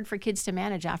really hard for kids to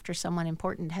manage after someone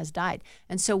important has died.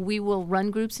 And so we will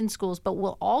run groups in schools, but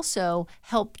we'll also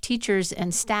help teachers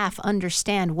and staff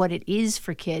understand what it is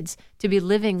for kids to be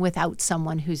living without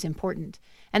someone who's important,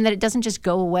 and that it doesn't just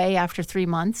go away after 3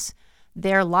 months.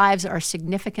 Their lives are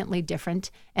significantly different,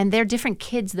 and they're different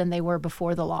kids than they were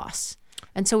before the loss.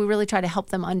 And so we really try to help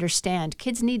them understand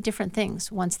kids need different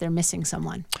things once they're missing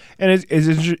someone. And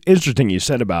it's interesting you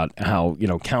said about how,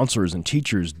 counselors and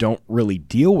teachers don't really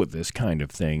deal with this kind of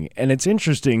thing. And it's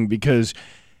interesting because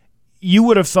you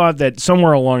would have thought that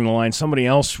somewhere along the line somebody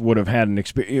else would have had an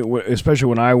experience, especially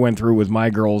when I went through with my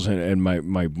girls and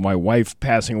my wife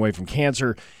passing away from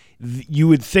cancer. You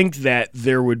would think that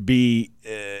there would be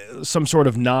some sort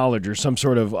of knowledge or some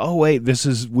sort of,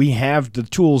 we have the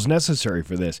tools necessary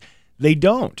for this. They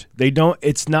don't.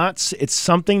 It's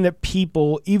something that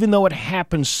people, even though it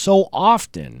happens so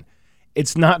often,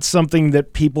 it's not something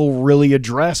that people really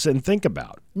address and think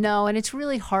about. No, and it's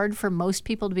really hard for most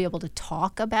people to be able to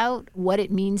talk about what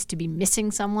it means to be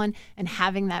missing someone and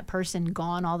having that person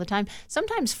gone all the time.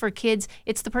 Sometimes for kids,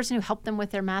 it's the person who helped them with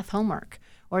their math homework,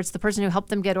 or it's the person who helped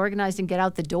them get organized and get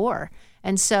out the door.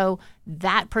 And so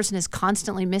that person is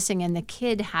constantly missing, and the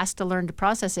kid has to learn to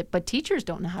process it. But teachers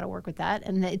don't know how to work with that,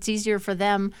 and it's easier for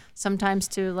them sometimes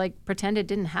to pretend it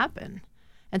didn't happen.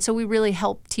 And so we really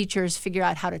help teachers figure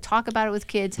out how to talk about it with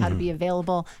kids, how to be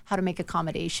available, how to make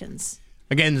accommodations.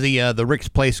 Again, the Rick's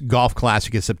Place Golf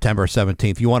Classic is September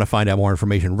 17th. If you want to find out more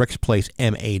information,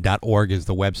 ricksplacema.org is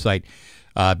the website.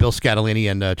 Bill Scatolini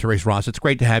and Therese Ross, it's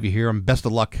great to have you here, and best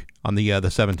of luck on the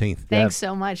 17th. Thanks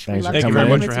so much. Thank you very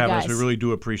much for having us. We really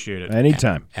do appreciate it.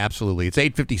 Anytime. Absolutely. It's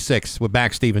 8:56. We're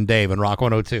back, Steve and Dave, on Rock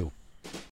 102.